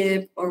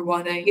relationship, or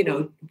want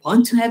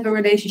to have a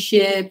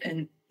relationship,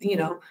 and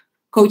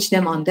coach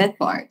them on that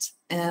part.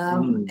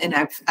 And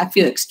I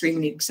feel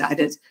extremely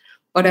excited,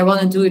 but I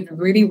want to do it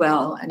really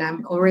well, and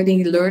I'm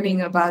already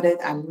learning about it.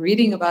 I'm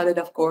reading about it,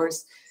 of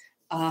course.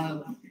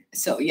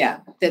 So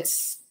yeah,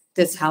 that's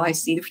how I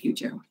see the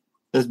future.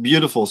 That's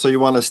beautiful. So you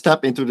want to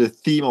step into the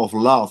theme of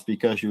love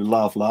because you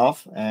love,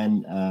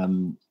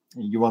 and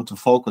you want to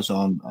focus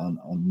on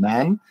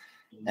men.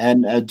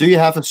 And do you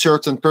have a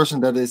certain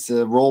person that is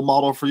a role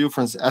model for you,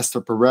 for instance,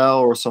 Esther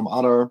Perel or some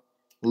other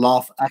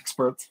love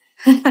expert?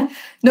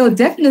 No,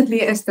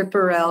 definitely Esther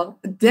Perel.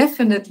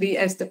 Definitely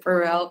Esther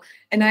Perel.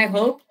 And I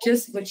hope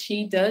just what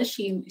she does,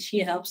 she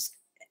helps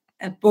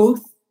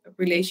both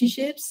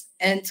relationships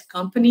and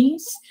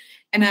companies.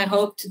 And I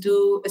hope to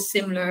do a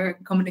similar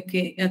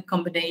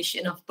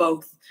combination of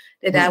both.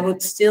 That I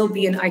would still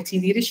be an IT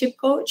leadership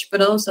coach, but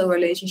also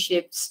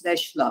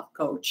relationship/love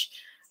coach.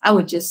 I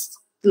would just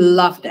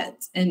love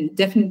that. And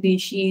definitely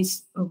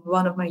she's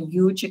one of my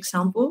huge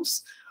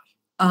examples.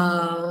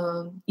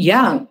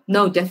 Yeah,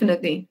 no,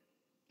 definitely.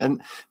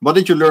 And what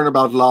did you learn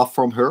about love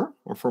from her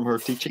or from her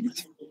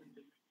teachings?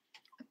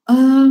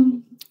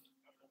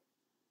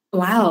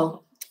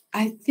 Wow.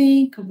 I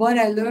think what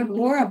I learned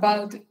more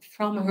about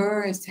from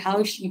her is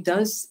how she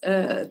does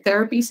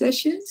therapy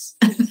sessions.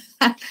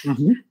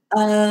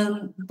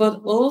 But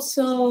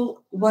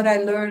also what I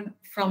learned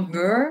from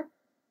her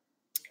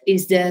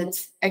is that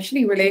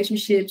actually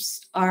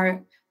relationships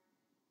are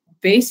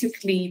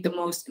basically the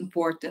most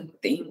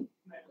important thing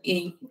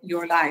in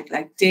your life.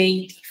 Like,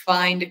 they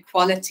define the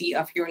quality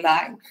of your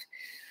life.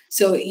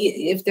 So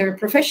if they're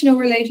professional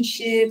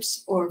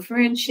relationships or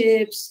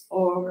friendships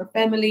or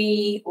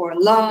family or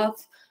love,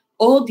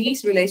 all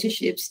these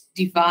relationships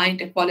define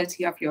the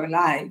quality of your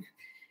life.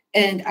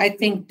 And I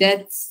think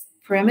that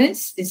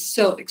premise is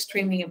so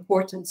extremely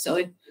important. So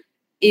it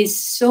is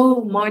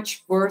so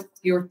much worth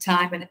your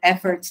time and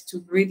effort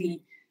to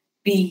really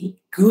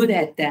be good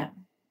at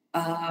them,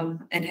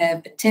 and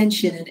have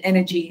attention and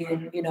energy,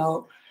 and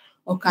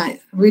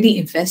really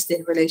invest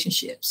in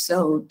relationships.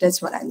 So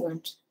that's what I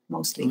learned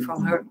mostly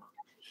from her.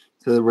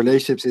 So the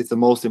relationships is the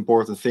most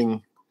important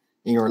thing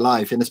in your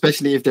life, and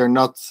especially if they're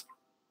not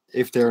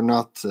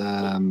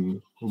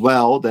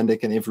well, then they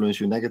can influence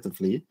you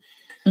negatively.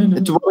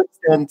 And to what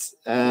extent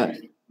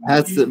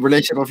has the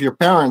relationship of your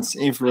parents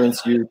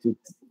influenced you to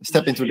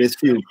step into this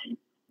field?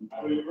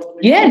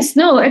 Yes,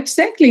 no,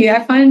 exactly.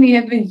 I finally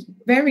have a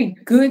very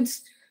good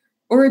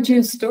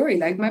origin story.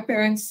 Like, my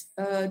parents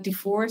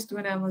divorced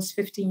when I was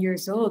 15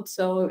 years old.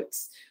 So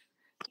it's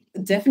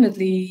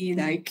definitely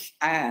like,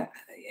 yeah,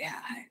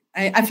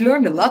 I've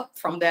learned a lot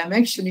from them,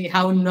 actually,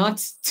 how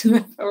not to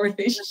have a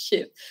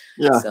relationship.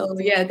 Yeah. So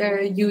yeah, they're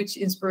a huge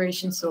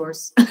inspiration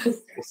source.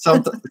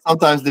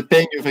 Sometimes the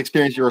pain you've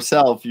experienced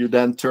yourself, you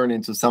then turn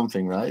into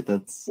something, right?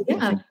 That's I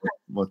Yeah, think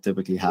what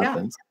typically yeah,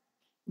 happens.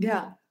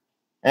 yeah.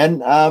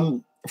 And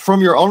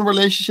from your own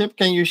relationship,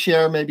 can you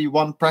share maybe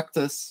one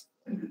practice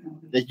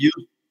that you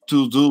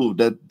to do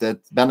that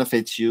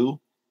benefits you?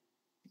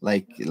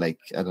 Like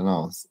I don't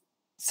know,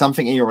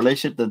 something in your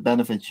relationship that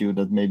benefits you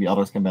that maybe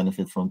others can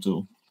benefit from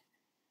too,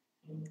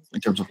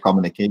 in terms of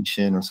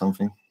communication or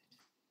something.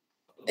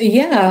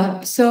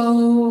 Yeah,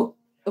 so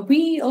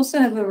we also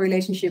have a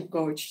relationship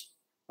coach,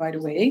 by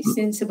the way, Mm.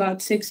 since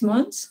about 6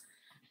 months.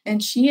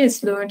 And she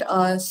has learned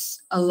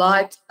us a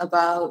lot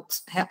about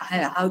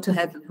how to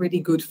have really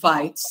good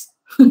fights.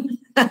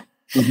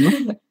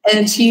 Mhm.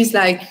 And she's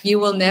like, you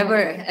will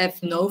never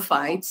have no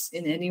fights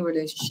in any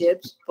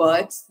relationships,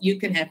 but you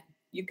can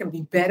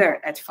be better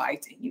at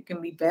fighting. You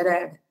can be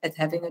better at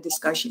having a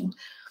discussion.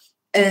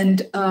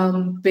 And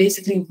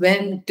basically,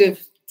 when the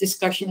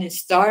discussion is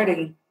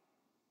starting,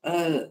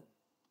 uh,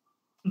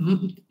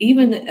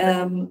 even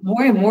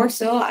more and more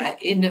so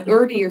in the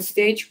earlier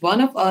stage,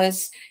 one of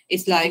us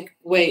is like,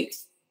 wait,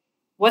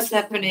 what's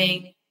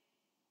happening?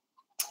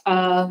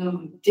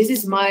 This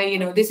is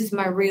my, this is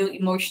my real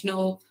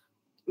emotional,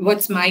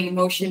 what's my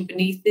emotion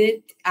beneath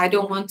it? I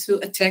don't want to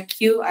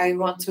attack you. I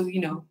want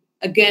to,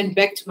 again,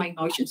 back to my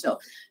emotion. So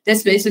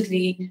that's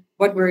basically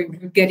what we're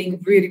getting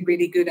really,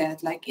 really good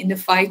at. Like in the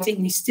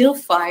fighting, we still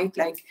fight.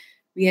 Like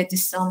we had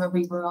this summer,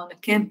 we were on a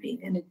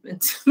camping and it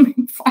went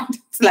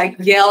it's like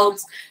yelled.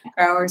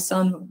 Our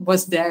son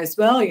was there as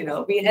well.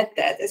 We had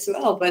that as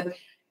well. But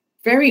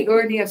very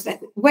early, I was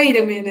like, wait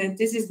a minute,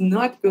 this is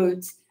not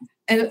good.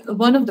 And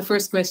one of the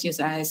first questions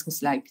I ask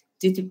is like,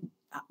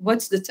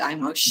 what's the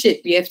time? Oh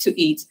shit, we have to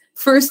eat.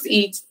 First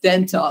eat,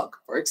 then talk,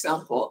 for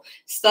example.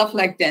 Stuff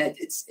like that.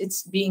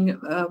 It's being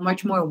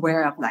much more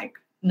aware of like,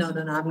 no,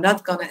 I'm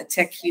not gonna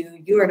attack you.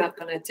 You are not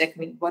gonna attack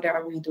me. What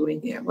are we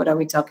doing here? What are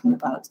we talking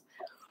about?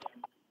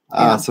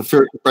 Yeah. So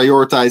first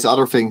prioritize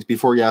other things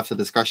before you have the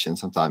discussion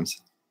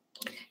sometimes.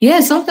 Yeah,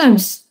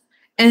 sometimes.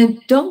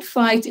 And don't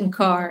fight in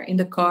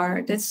the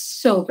car. That's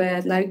so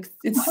bad. Like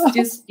it's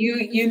just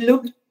you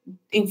look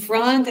in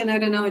front and I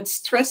don't know, it's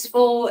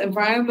stressful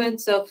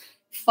environment. So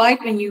fight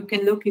when you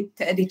can look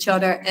at each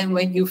other and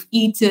when you've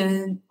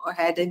eaten or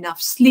had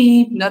enough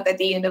sleep, not at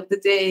the end of the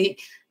day.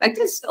 Like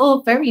that's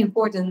all very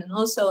important. And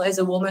also as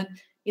a woman,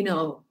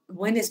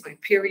 when is my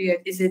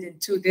period? Is it in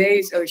 2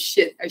 days? Oh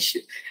shit,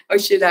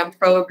 I'm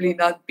probably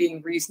not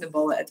being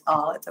reasonable at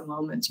all at the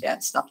moment. Yeah,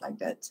 stuff like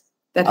that.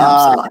 That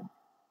helps a lot.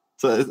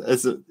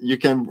 So you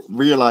can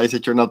realize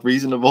that you're not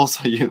reasonable,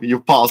 so you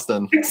pause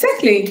then.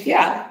 Exactly.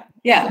 Yeah.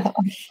 Yeah.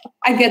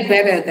 I get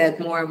better at that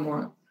more and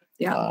more.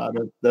 Yeah.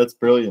 That's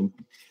brilliant.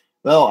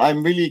 Well,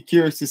 I'm really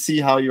curious to see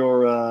how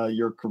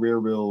your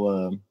career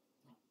will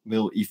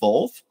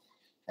evolve,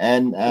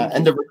 and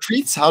the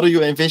retreats. How do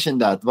you envision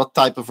that? What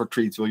type of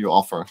retreats will you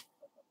offer?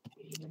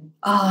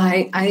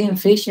 I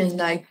envision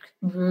like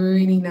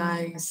really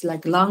nice,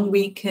 like long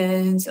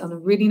weekends on a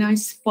really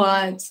nice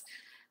spot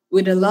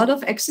with a lot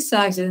of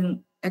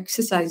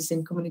exercises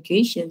in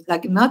communication,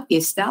 like not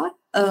ISTA,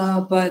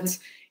 but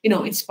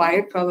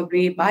inspired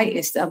probably by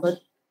ISTA, but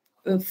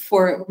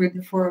for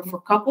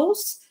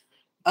couples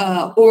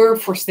or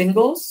for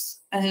singles.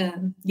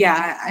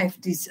 Yeah, I have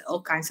these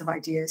all kinds of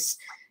ideas.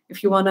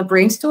 If you want to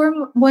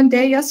brainstorm one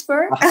day,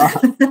 Jasper.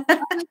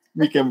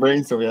 We can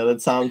brainstorm. Yeah,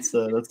 that sounds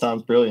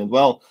brilliant.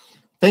 Well,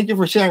 thank you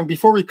for sharing.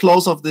 Before we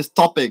close off this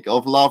topic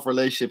of love,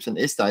 relationships, and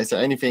ISTA, is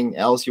there anything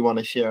else you want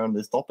to share on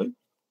this topic?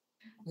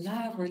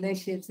 Love,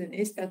 relationships, and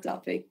ISTA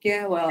topic.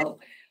 Yeah, well,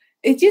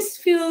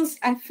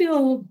 I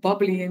feel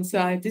bubbly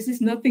inside. This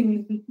is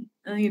nothing,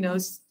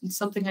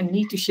 something I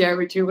need to share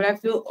with you, but I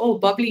feel all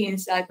bubbly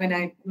inside when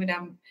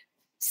I'm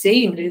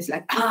saying this,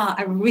 like,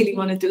 I really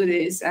want to do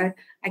this.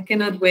 I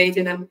cannot wait.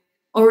 And I'm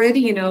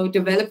already,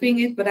 developing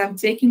it, but I'm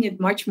taking it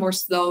much more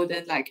slow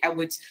than like I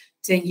would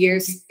 10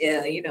 years.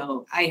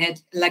 I had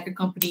like a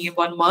company in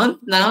 1 month.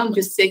 Now I'm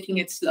just taking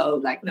it slow.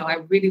 Like, no, I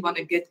really want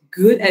to get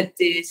good at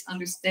this,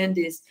 understand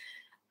this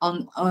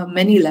on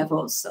many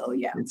levels. So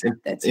yeah,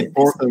 it's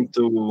important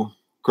to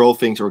grow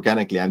things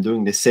organically. I'm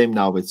doing the same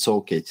now with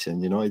Soul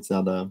Kitchen. It's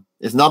not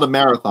a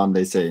marathon,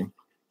 they say.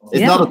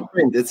 It's not a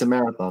sprint, it's a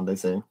marathon, they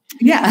say.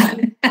 Yeah.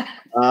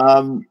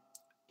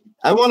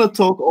 I want to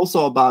talk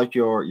also about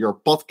your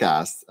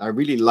podcast. I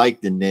really like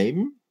the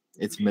name.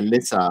 It's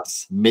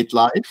Melissa's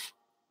Midlife.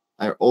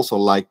 I also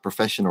like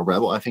Professional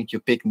Rebel. I think you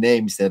pick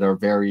names that are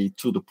very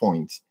to the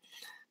point.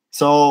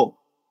 So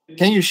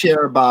can you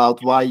share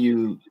about why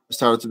you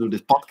started to do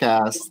this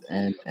podcast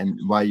and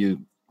why you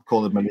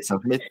call it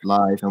Melissa's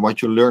Midlife and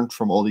what you learned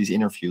from all these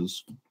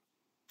interviews?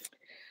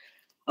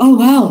 Oh,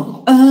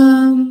 wow.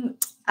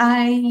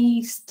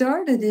 I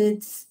started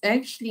it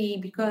actually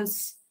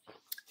because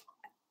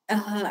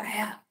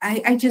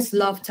I just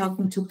love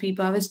talking to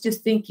people. I was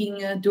just thinking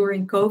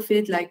during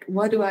COVID, like,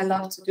 what do I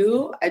love to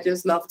do? I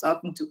just love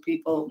talking to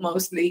people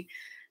mostly.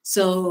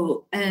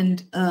 So,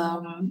 and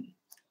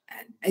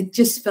it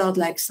just felt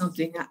like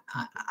something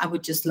I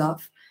would just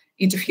love,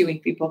 interviewing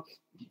people.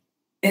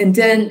 And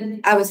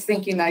then I was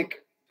thinking,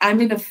 like,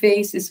 I'm in a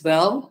phase as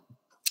well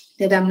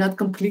that I'm not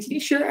completely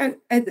sure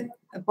at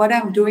what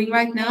I'm doing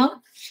right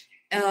now.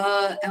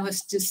 I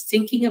was just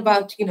thinking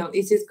about,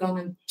 is it going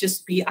to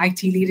just be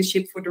IT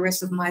leadership for the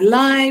rest of my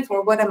life,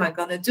 or what am I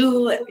going to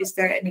do? Is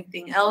there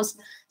anything else?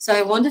 So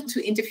I wanted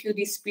to interview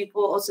these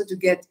people also to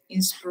get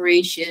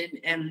inspiration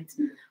and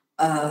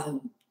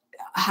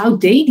how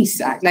they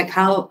decide, like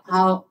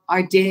how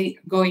are they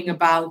going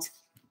about,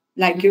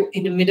 like you're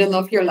in the middle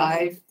of your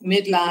life,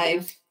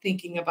 midlife,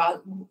 thinking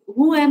about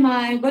who am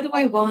I? What do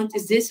I want?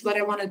 Is this what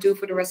I want to do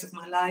for the rest of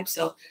my life?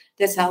 So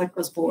that's how it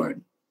was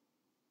born.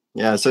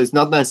 Yeah, so it's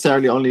not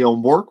necessarily only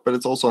on work, but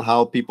it's also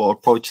how people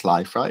approach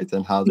life, right?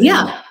 And how they...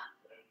 Yeah.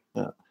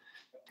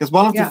 Because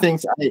one of the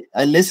things,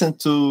 I listened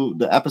to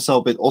the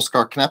episode with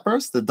Oscar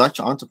Kneppers, the Dutch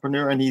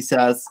entrepreneur, and he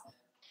says,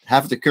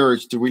 have the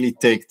courage to really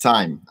take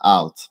time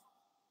out.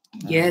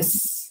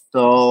 Yes.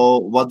 So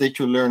what did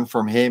you learn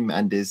from him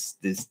and this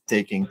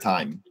taking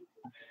time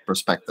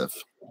perspective?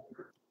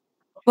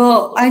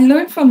 Well, I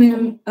learned from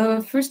him,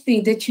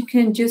 firstly, that you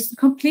can just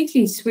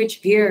completely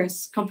switch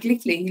gears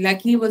completely.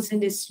 Like, he was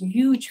in this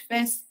huge,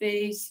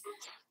 fast-paced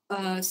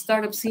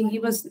startup scene. He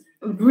was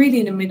really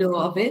in the middle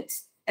of it,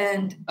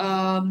 and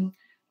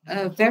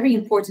a very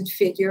important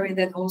figure in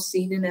that whole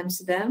scene in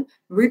Amsterdam.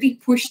 Really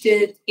pushed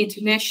it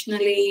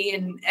internationally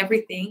and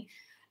everything.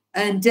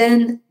 And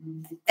then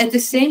at the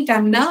same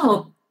time,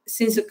 now,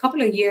 since a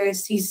couple of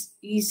years,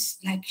 he's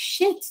like,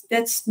 shit,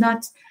 that's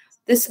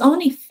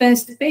only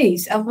fast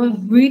pace. I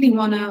would really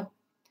want to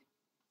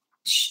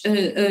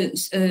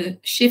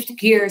shift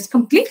gears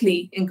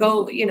completely and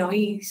go,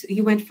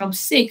 he went from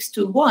 6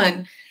 to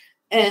 1,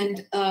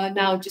 and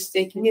now just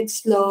taking it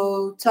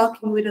slow,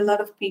 talking with a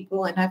lot of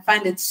people. And I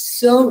find it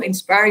so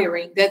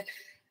inspiring that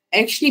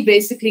actually,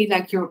 basically,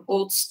 like your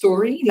old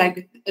story,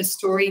 like a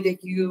story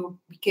that you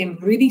became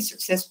really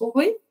successful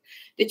with,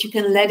 that you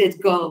can let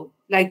it go.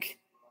 Like,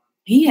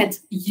 he had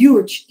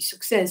huge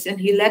success and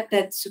he let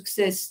that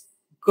success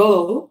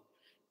go,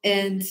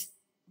 and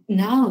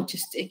now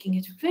just taking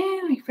it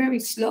very, very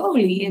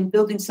slowly and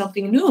building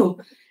something new.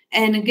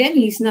 And again,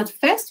 he's not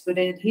fast with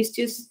it. He's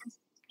just,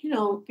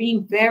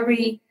 being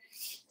very,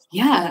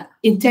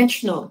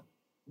 intentional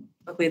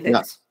with it.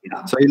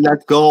 Yeah. So he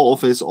let go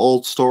of his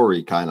old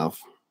story, kind of.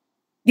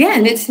 Yeah,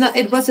 and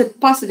it was a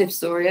positive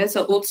story.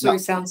 So old story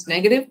sounds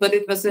negative, but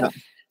it was a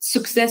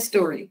success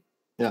story.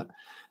 Yeah.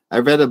 I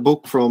read a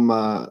book from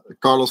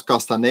Carlos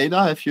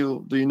Castaneda.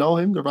 Do you know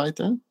him, the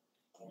writer?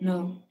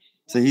 No.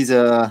 So he's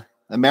a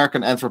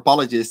American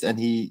anthropologist, and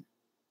he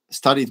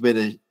studied with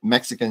a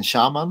Mexican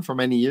shaman for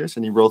many years,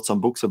 and he wrote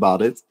some books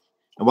about it.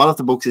 And one of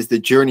the books is The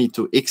Journey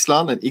to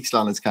Ixtlan, and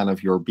Ixtlan is kind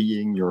of your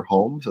being, your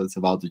home. So it's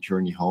about the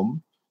journey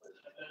home.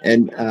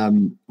 And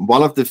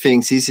one of the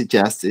things he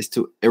suggests is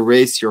to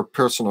erase your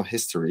personal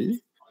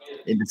history,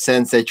 in the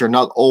sense that you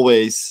don't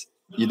always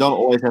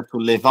have to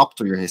live up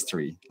to your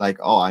history. Like,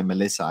 oh, I'm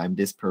Melissa, I'm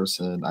this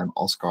person, I'm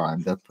Oscar,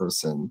 I'm that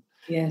person.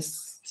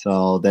 Yes.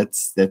 So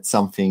that's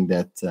something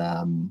that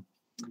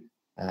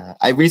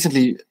I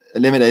recently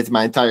eliminated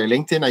my entire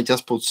LinkedIn. I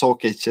just put Soul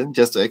Kitchen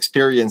just to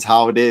experience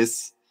how it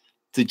is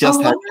to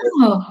just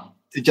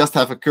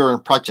have a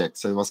current project.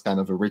 So it was kind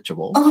of a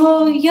ritual.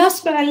 Oh,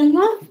 Jasper, I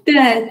love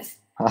that.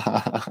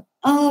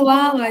 Oh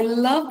wow, I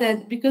love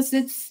that, because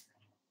it's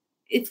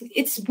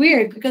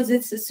weird, because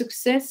it's a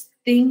success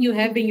thing you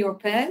have in your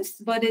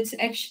past, but it's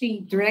actually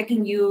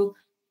dragging you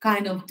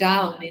kind of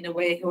down in a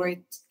way, or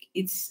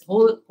it's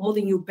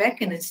holding you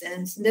back in a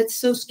sense, and that's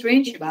so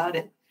strange about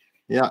it.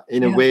 Yeah,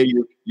 in a way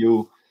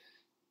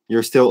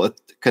you're still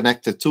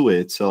connected to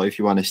it. So if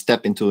you want to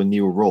step into a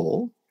new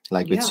role,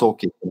 like with Soul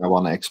Kitchen, I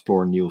want to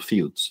explore new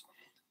fields.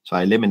 So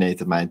I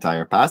eliminated my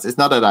entire past. It's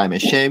not that I'm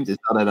ashamed.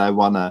 It's not that I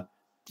want to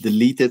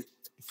delete it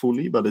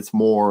fully, but it's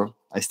more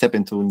I step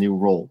into a new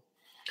role.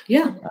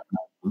 Yeah.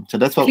 So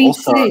that's what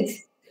Oscar.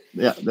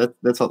 Yeah,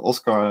 that's what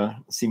Oscar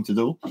seemed to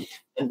do.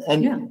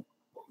 And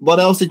what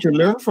else did you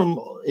learn from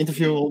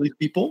interviewing all these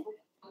people?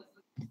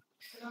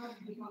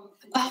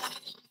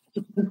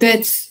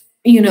 That's,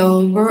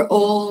 we're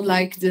all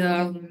like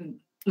the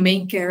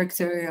main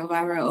character of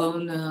our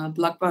own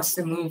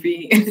blockbuster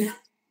movie.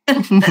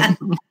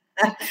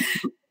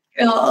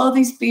 All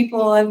these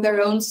people have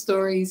their own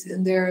stories,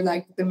 and they're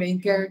like the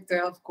main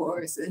character, of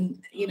course. And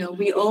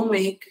we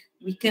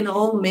can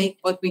all make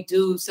what we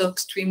do so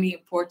extremely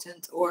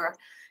important, or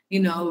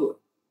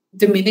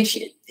diminish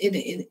it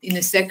in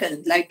a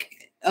second.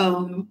 Like,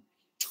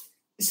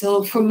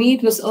 so for me,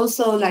 it was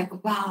also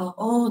like, wow,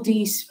 all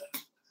these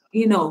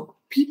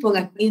people,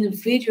 like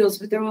individuals,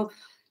 but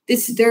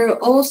they're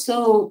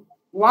also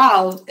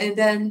wow. And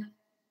then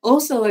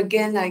also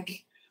again,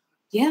 like,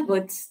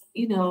 but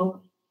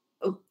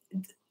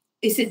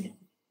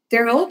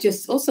they're all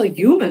just also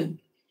human.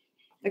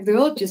 Like, they're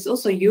all just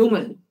also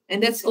human.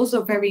 And that's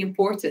also very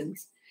important,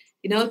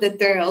 that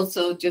they're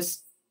also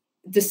just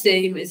the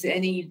same as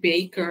any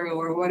baker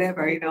or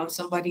whatever,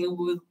 somebody who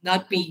would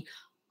not be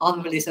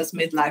on Melissa's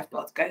midlife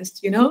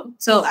podcast, you know?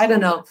 So I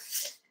don't know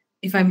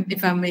if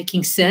I'm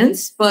making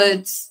sense,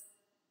 but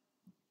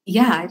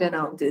yeah, I don't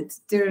know.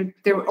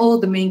 They're all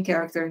the main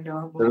character in the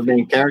They're the movie.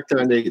 main character,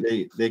 and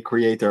they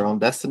create their own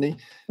destiny.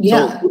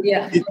 Yeah, So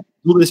yeah. do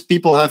these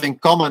people have in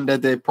common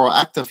that they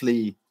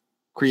proactively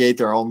create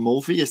their own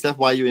movie? Is that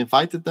why you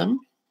invited them?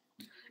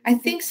 I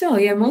think so.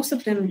 Yeah, most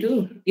of them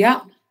do.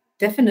 Yeah,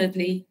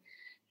 definitely.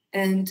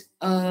 And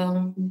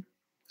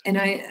and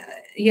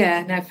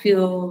I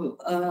feel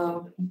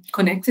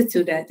connected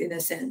to that in a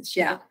sense.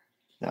 Yeah.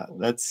 Yeah,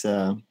 that's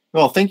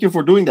well. Thank you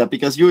for doing that,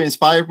 because you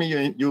inspired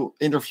me. You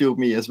interviewed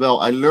me as well.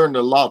 I learned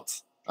a lot.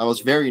 I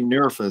was very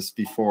nervous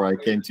before I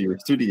came to your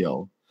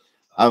studio.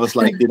 I was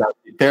like, did I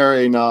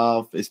prepare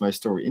enough? Is my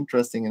story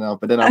interesting enough?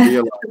 But then I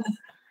realized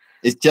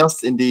it's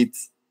just indeed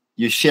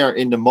you share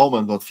in the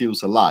moment what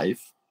feels alive,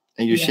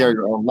 and you share Yeah.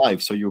 your own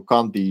life, so you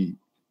can't be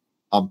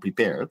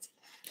unprepared.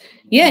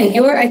 Yeah,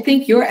 I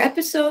think your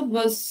episode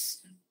was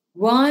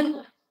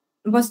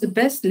the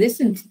best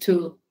listened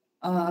to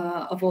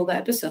of all the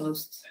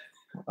episodes.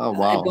 Oh At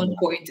wow! one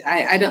point,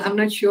 I'm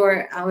not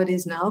sure how it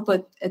is now,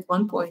 but at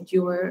one point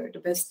you were the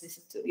best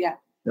listened to. Yeah,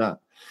 Yeah,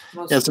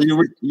 most yeah. of So you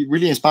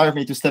really inspired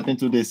me to step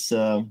into this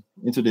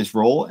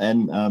role.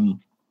 And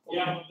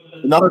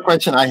another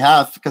question I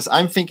have, because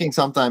I'm thinking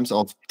sometimes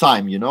of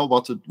time. You know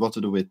what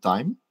to do with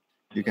time.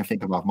 You can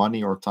think about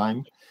money or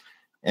time.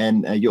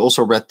 And you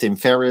also read Tim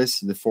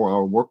Ferriss, The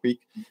 4-Hour Workweek.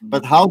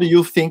 But how do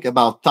you think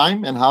about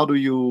time, and how do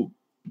you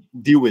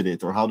deal with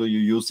it, or how do you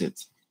use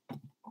it?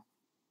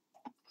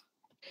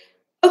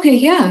 Okay,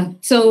 yeah.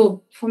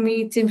 So for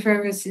me, Tim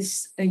Ferriss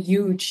is a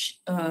huge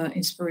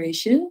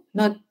inspiration,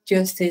 not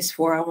just his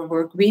 4-hour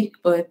work week,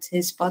 but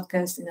his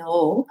podcast in a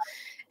whole.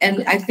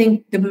 And I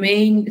think the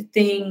main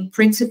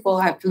principle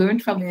I've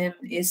learned from him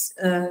is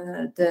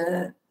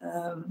the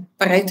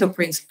Pareto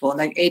principle,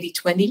 like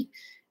 80-20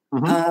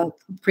 Mm-hmm.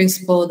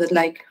 principle, that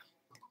like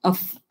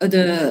of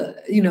the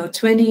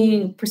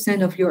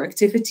 20% of your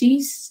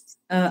activities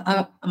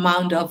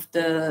amount of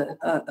the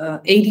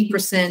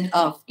 80%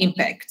 of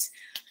impact.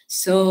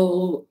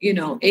 So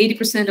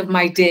 80% of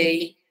my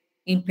day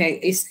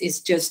impact is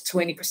just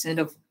 20%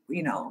 of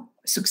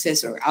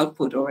success or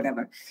output or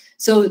whatever.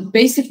 So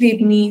basically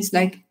it means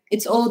like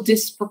it's all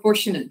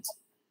disproportionate.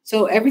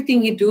 So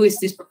everything you do is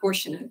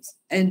disproportionate,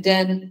 and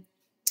then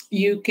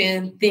you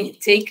can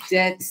take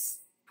that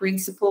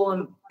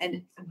principle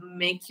and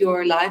make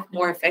your life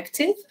more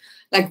effective,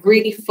 like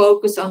really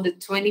focus on the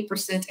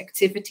 20%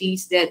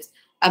 activities that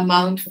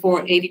amount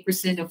for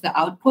 80% of the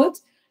output.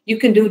 You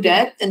can do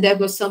that, and that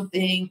was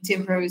something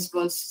Tim Ferriss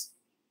was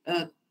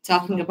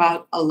talking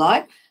about a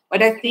lot.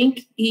 But I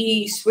think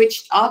he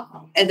switched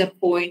up at a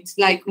point,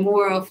 like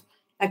more of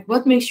like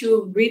what makes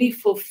you really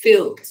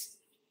fulfilled,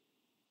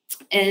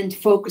 and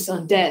focus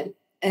on that.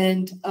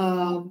 And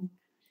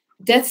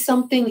that's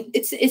something,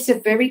 it's a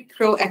very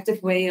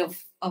proactive way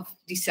of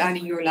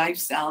designing your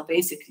lifestyle,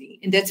 basically.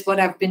 And that's what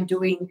I've been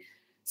doing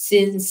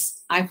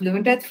since I've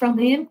learned that from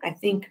him. I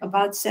think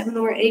about 7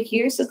 or 8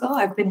 years ago,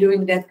 I've been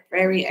doing that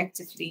very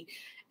actively.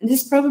 And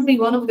this is probably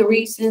one of the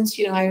reasons,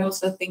 I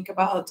also think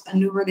about a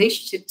new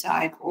relationship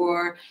type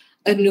or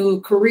a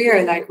new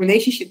career, like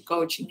relationship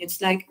coaching.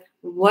 It's like,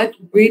 what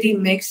really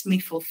makes me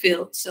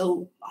fulfilled?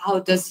 So how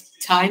does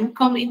time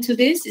come into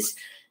this?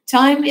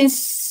 Time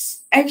is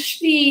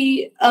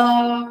actually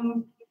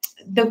the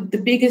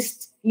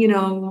biggest,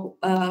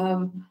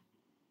 the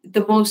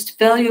most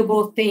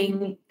valuable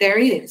thing there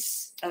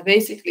is,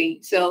 basically.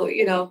 So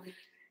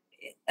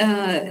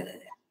uh,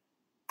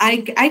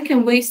 I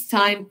can waste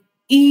time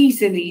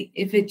easily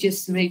if it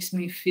just makes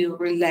me feel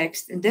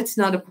relaxed, and that's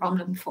not a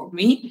problem for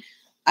me.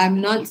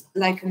 I'm not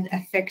like an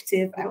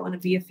effective. I want to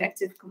be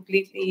effective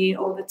completely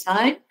all the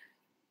time,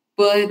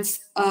 but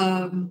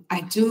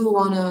I do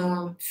want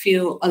to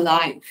feel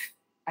alive.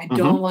 I Mm-hmm.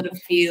 don't want to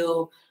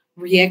feel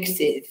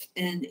reactive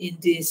and in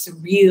this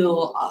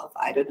reel of,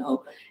 I don't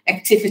know,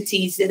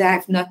 activities that I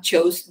have not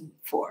chosen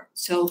for.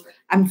 So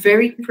I'm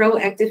very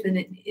proactive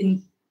and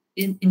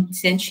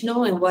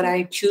intentional in what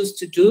I choose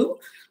to do,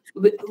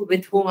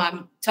 with whom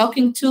I'm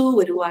talking to,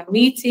 with who I'm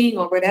meeting,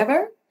 or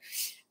whatever.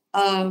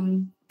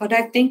 But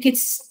I think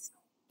it's,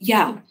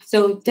 yeah.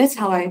 So that's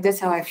how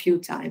I view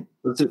time.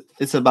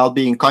 It's about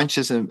being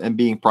conscious, and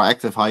being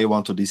proactive, how you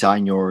want to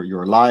design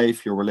your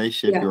life, your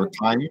relationship, Yeah, your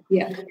time.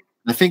 yeah,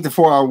 I think the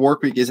 4-Hour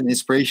Workweek is an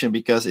inspiration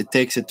because it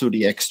takes it to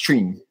the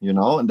extreme,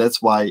 and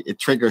that's why it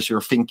triggers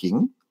your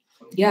thinking.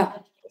 yeah.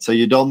 So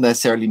you don't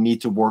necessarily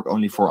need to work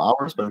only 4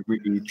 hours, but it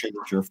really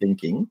triggers your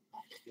thinking.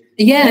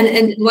 Yeah,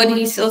 and what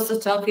he's also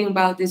talking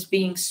about is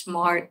being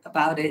smart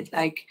about it,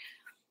 like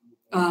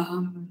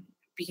um,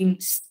 doing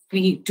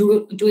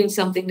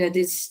something that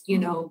is,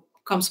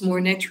 comes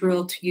more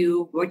natural to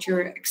you, what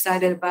you're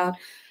excited about,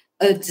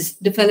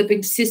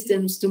 developing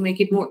systems to make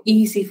it more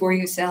easy for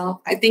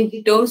yourself. I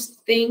think those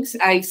things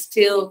I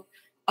still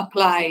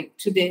apply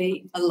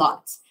today a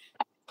lot,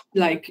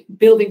 like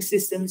building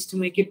systems to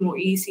make it more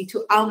easy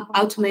to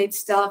automate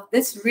stuff.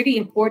 That's really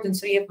important,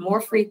 so you have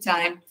more free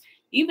time,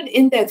 even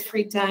in that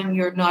free time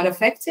you're not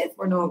effective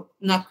or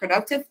not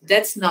productive,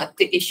 that's not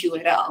the issue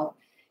at all.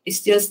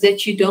 It's just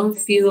that you don't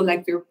feel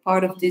like you're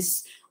part of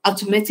this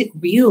automatic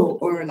wheel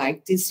or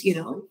like this,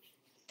 a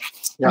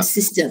Yeah,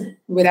 system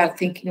without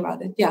thinking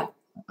about it. Yeah.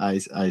 I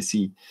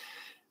see.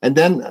 And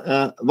then,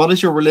 what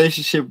is your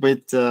relationship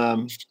with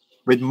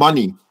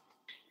money,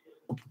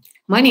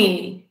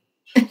 Money.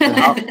 and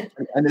how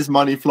and is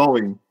money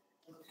flowing?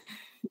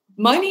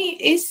 Money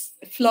is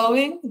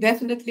flowing,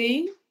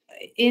 definitely,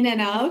 in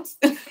and out.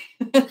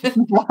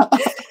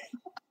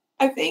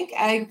 I think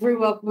I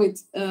grew up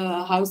with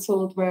a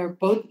household where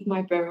both of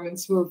my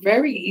parents were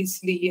very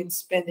easily in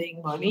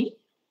spending money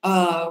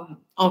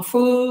on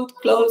food,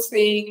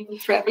 clothing,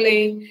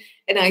 traveling,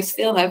 and I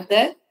still have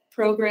that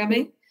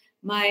programming.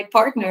 My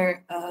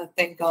partner,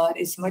 thank God,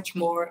 is much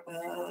more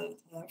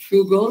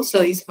frugal,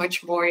 so he's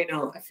much more,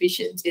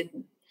 efficient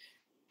in.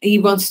 He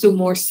wants to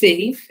more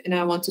save, and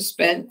I want to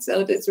spend,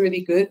 so that's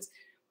really good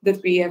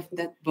that we have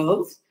that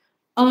both.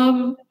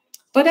 Um,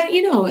 but at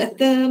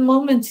the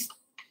moment,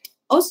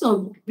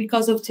 also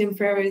because of Tim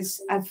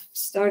Ferriss, I've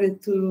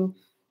started to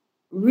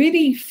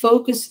really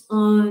focus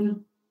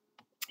on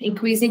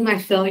increasing my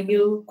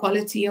value,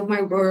 quality of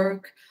my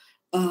work,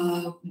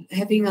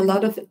 having a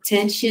lot of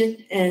attention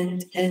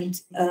and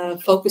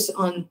focus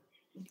on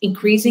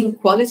increasing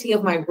quality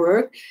of my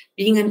work,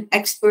 being an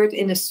expert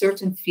in a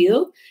certain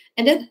field,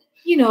 and then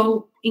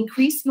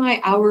increase my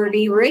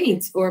hourly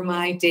rates or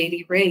my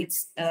daily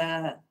rates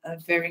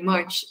very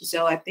much.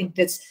 So I think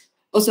that's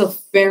also a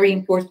very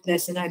important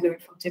lesson I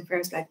learned from Tim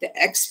Ferriss, like the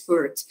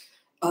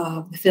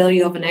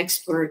value of an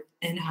expert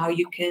and how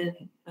you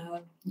can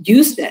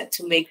use that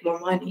to make more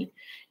money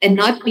and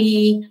not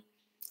be.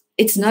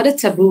 It's not a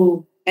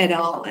taboo at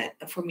all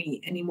for me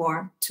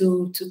anymore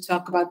to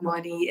talk about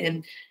money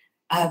and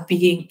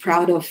being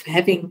proud of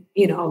having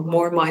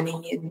more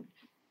money and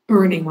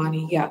earning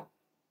money. Yeah.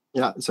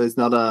 Yeah, so it's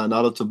not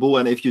a taboo.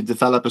 And if you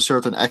develop a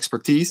certain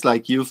expertise,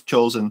 like you've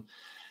chosen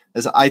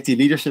as an IT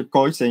leadership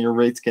coach, then your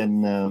rates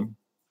can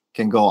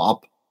go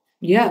up.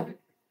 Yeah.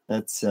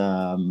 That's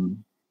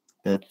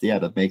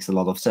that makes a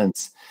lot of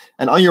sense.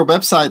 And on your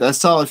website, I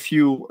saw a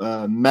few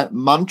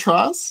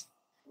mantras.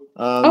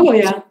 Oh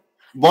yeah.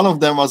 One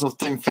of them was of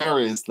Tim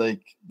Ferriss,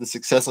 like the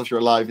success of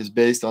your life is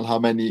based on how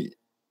many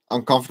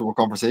uncomfortable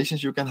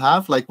conversations you can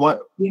have. Like, why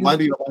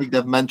do you like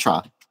that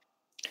mantra?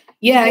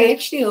 Yeah, I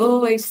actually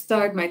always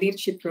start my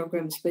leadership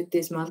programs with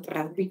this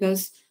mantra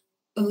because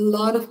a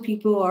lot of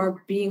people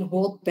are being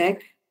held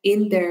back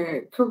in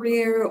their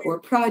career or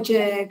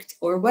project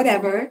or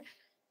whatever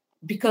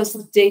because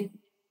they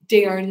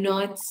are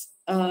not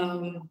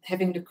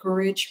having the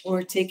courage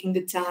or taking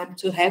the time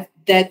to have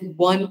that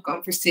one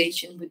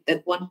conversation with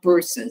that one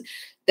person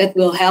that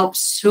will help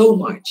so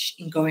much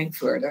in going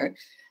further.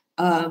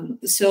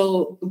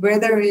 So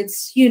whether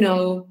it's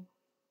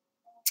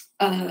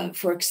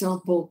for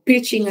example,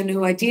 pitching a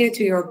new idea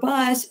to your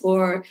boss,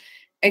 or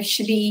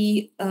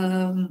actually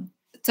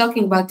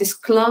talking about this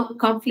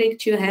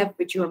conflict you have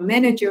with your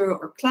manager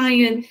or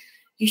client,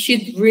 you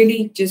should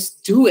really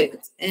just do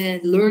it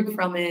and learn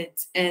from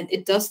it. And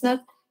it does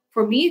not,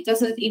 for me, it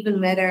doesn't even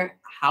matter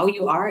how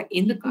you are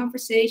in the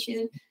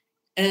conversation.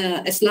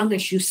 As long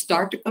as you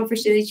start the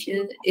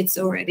conversation, it's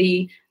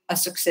already a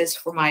success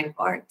for my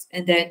part.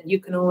 And then you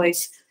can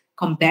always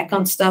come back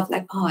on stuff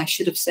like, oh, I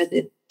should have said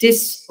it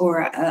this,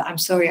 or I'm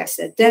sorry I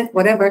said that,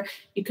 whatever.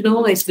 You can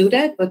always do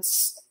that, but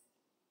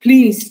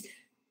please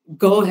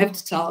go have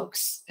the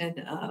talks,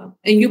 and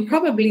you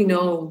probably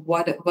know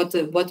what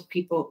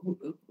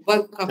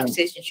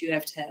conversations you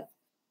have to have.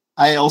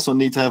 I also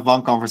need to have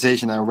one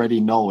conversation. I already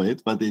know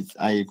it, but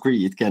I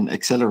agree it can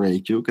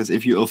accelerate you, because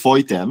if you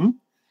avoid them,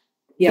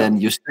 then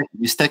you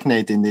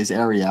stagnate in this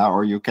area,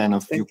 or you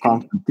can't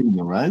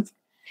continue, right?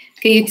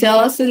 Can you tell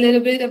us a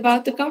little bit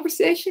about the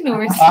conversation,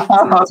 or is it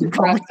the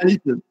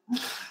conversation?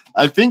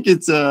 I think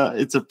it's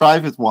a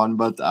private one,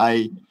 but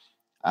I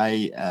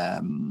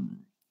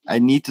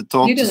need to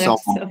talk to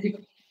someone.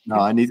 No,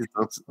 I need to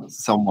talk to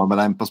someone, but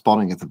I'm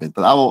postponing it a bit.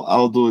 But I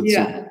will do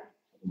it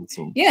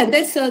soon. Yeah,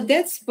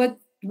 that's. But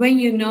when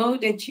you know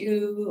that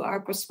you are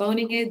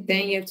postponing it,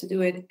 then you have to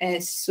do it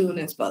as soon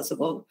as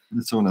possible.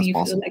 As soon as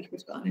possible. Feel like you're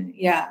postponing it.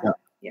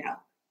 Yeah.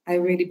 I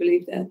really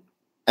believe that.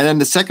 And then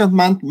the second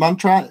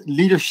mantra: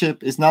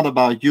 leadership is not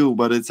about you,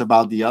 but it's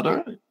about the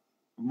other.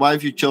 Why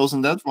have you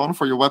chosen that one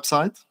for your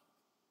website?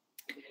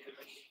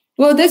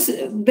 Well, that's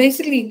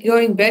basically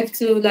going back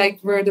to like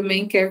we're the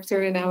main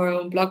character in our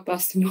own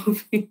blockbuster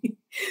movie.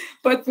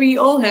 But we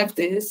all have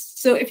this.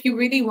 So if you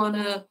really want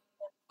to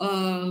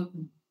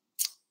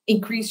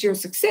increase your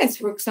success,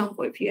 for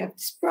example, if you have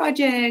this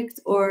project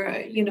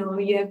or,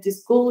 you have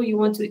this goal you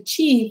want to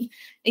achieve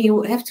and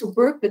you have to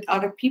work with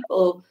other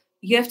people,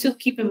 you have to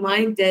keep in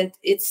mind that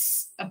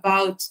it's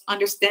about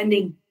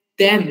understanding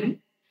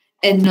them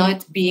and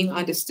not being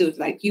understood.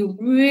 Like you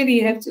really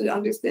have to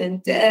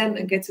understand them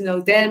and get to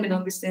know them and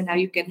understand how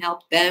you can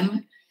help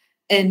them,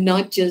 and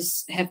not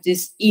just have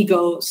this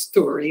ego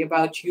story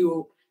about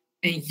you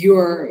and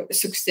your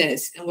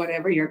success and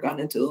whatever you're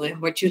gonna do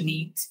and what you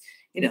need.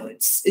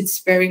 it's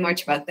very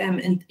much about them.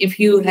 And if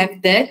you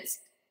have that,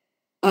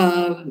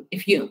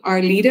 if you are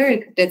a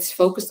leader that's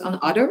focused on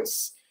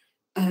others,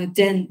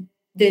 then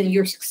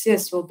your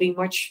success will be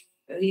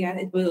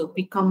it will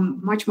become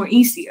much more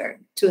easier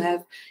to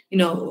have,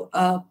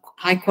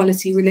 high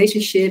quality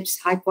relationships,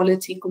 high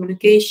quality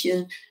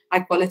communication,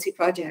 high quality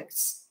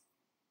projects.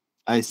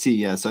 I see.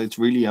 Yeah. So it's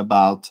really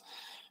about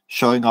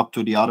showing up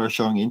to the other,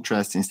 showing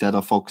interest instead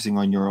of focusing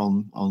on your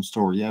own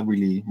story. Yeah,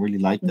 really, really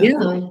like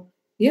that.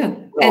 Yeah.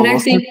 And I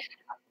think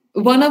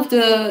one of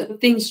the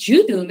things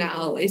you do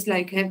now is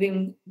like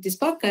having this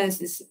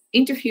podcast, is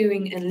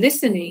interviewing and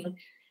listening.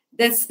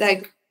 That's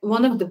like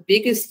one of the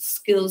biggest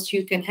skills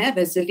you can have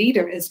as a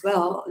leader as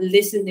well,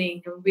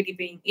 listening and really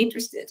being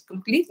interested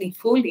completely,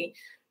 fully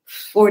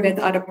for that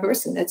other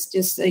person. That's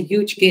just a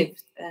huge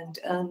gift, and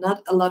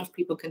not a lot of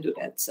people can do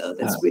that. So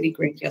that's really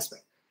great, Jasper.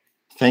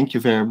 Thank you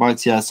very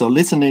much. Yeah, so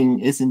listening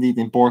is indeed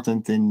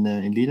important in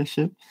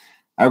leadership.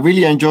 I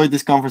really enjoyed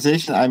this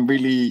conversation. I'm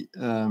really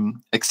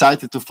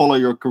excited to follow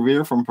your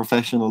career from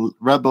professional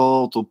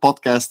rebel to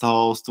podcast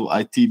host to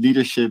IT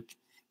leadership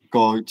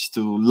coach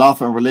to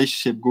love and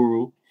relationship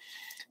guru.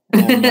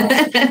 And,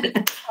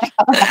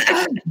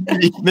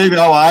 maybe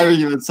I'll hire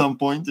you at some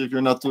point if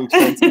you're not too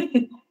expensive.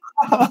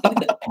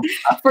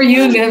 For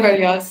you, never,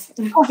 yes.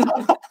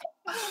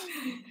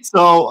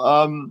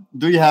 So,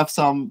 do you have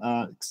some?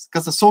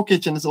 Because the Soul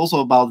Kitchen is also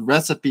about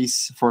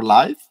recipes for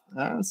life.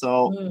 Can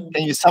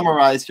you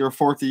summarize your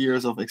 40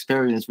 years of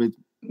experience with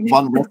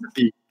one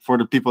recipe for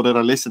the people that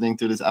are listening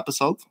to this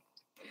episode?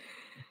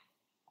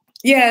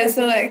 Yeah,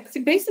 so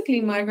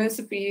basically my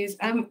recipe is,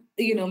 my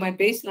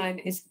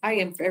baseline is I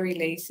am very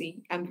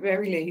lazy. I'm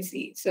very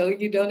lazy. So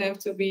you don't have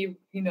to be,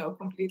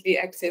 completely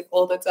active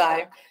all the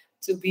time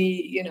to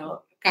be,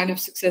 kind of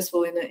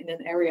successful in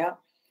an area.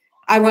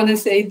 I want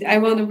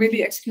to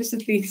really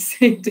explicitly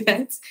say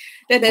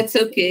that's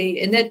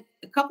okay. And that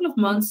a couple of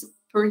months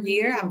per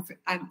year,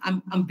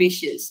 I'm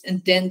ambitious,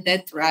 and then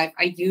that drive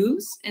I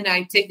use, and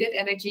I take that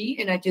energy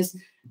and I just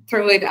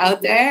throw it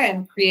out there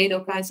and create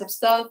all kinds of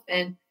stuff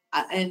and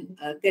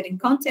get in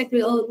contact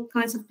with all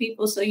kinds of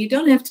people. So you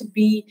don't have to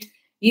be,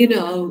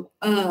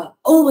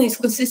 always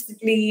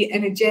consistently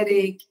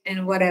energetic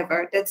and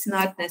whatever. That's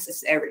not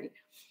necessary.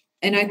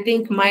 And I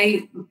think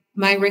my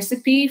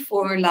recipe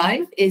for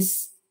life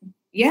is,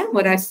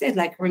 what I said,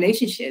 like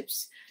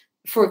relationships.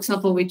 For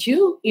example, with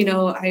you,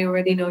 I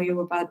already know you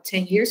about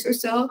 10 years or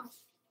so.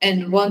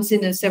 And once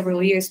in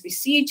several years, we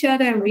see each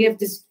other and we have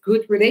this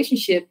good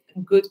relationship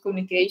and good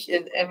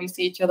communication, and we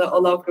see each other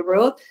all over the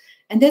world.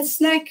 And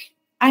that's like,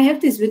 I have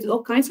this with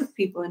all kinds of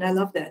people, and I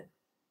love that.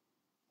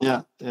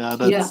 Yeah,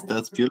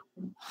 that's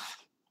beautiful.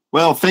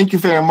 Well, thank you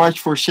very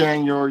much for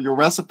sharing your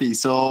recipe.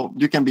 So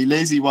you can be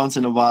lazy once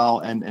in a while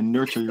and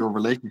nurture your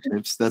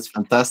relationships. That's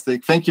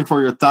fantastic. Thank you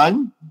for your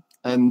time.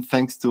 And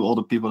thanks to all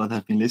the people that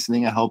have been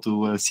listening. I hope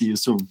to see you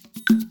soon.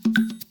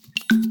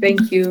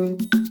 Thank you.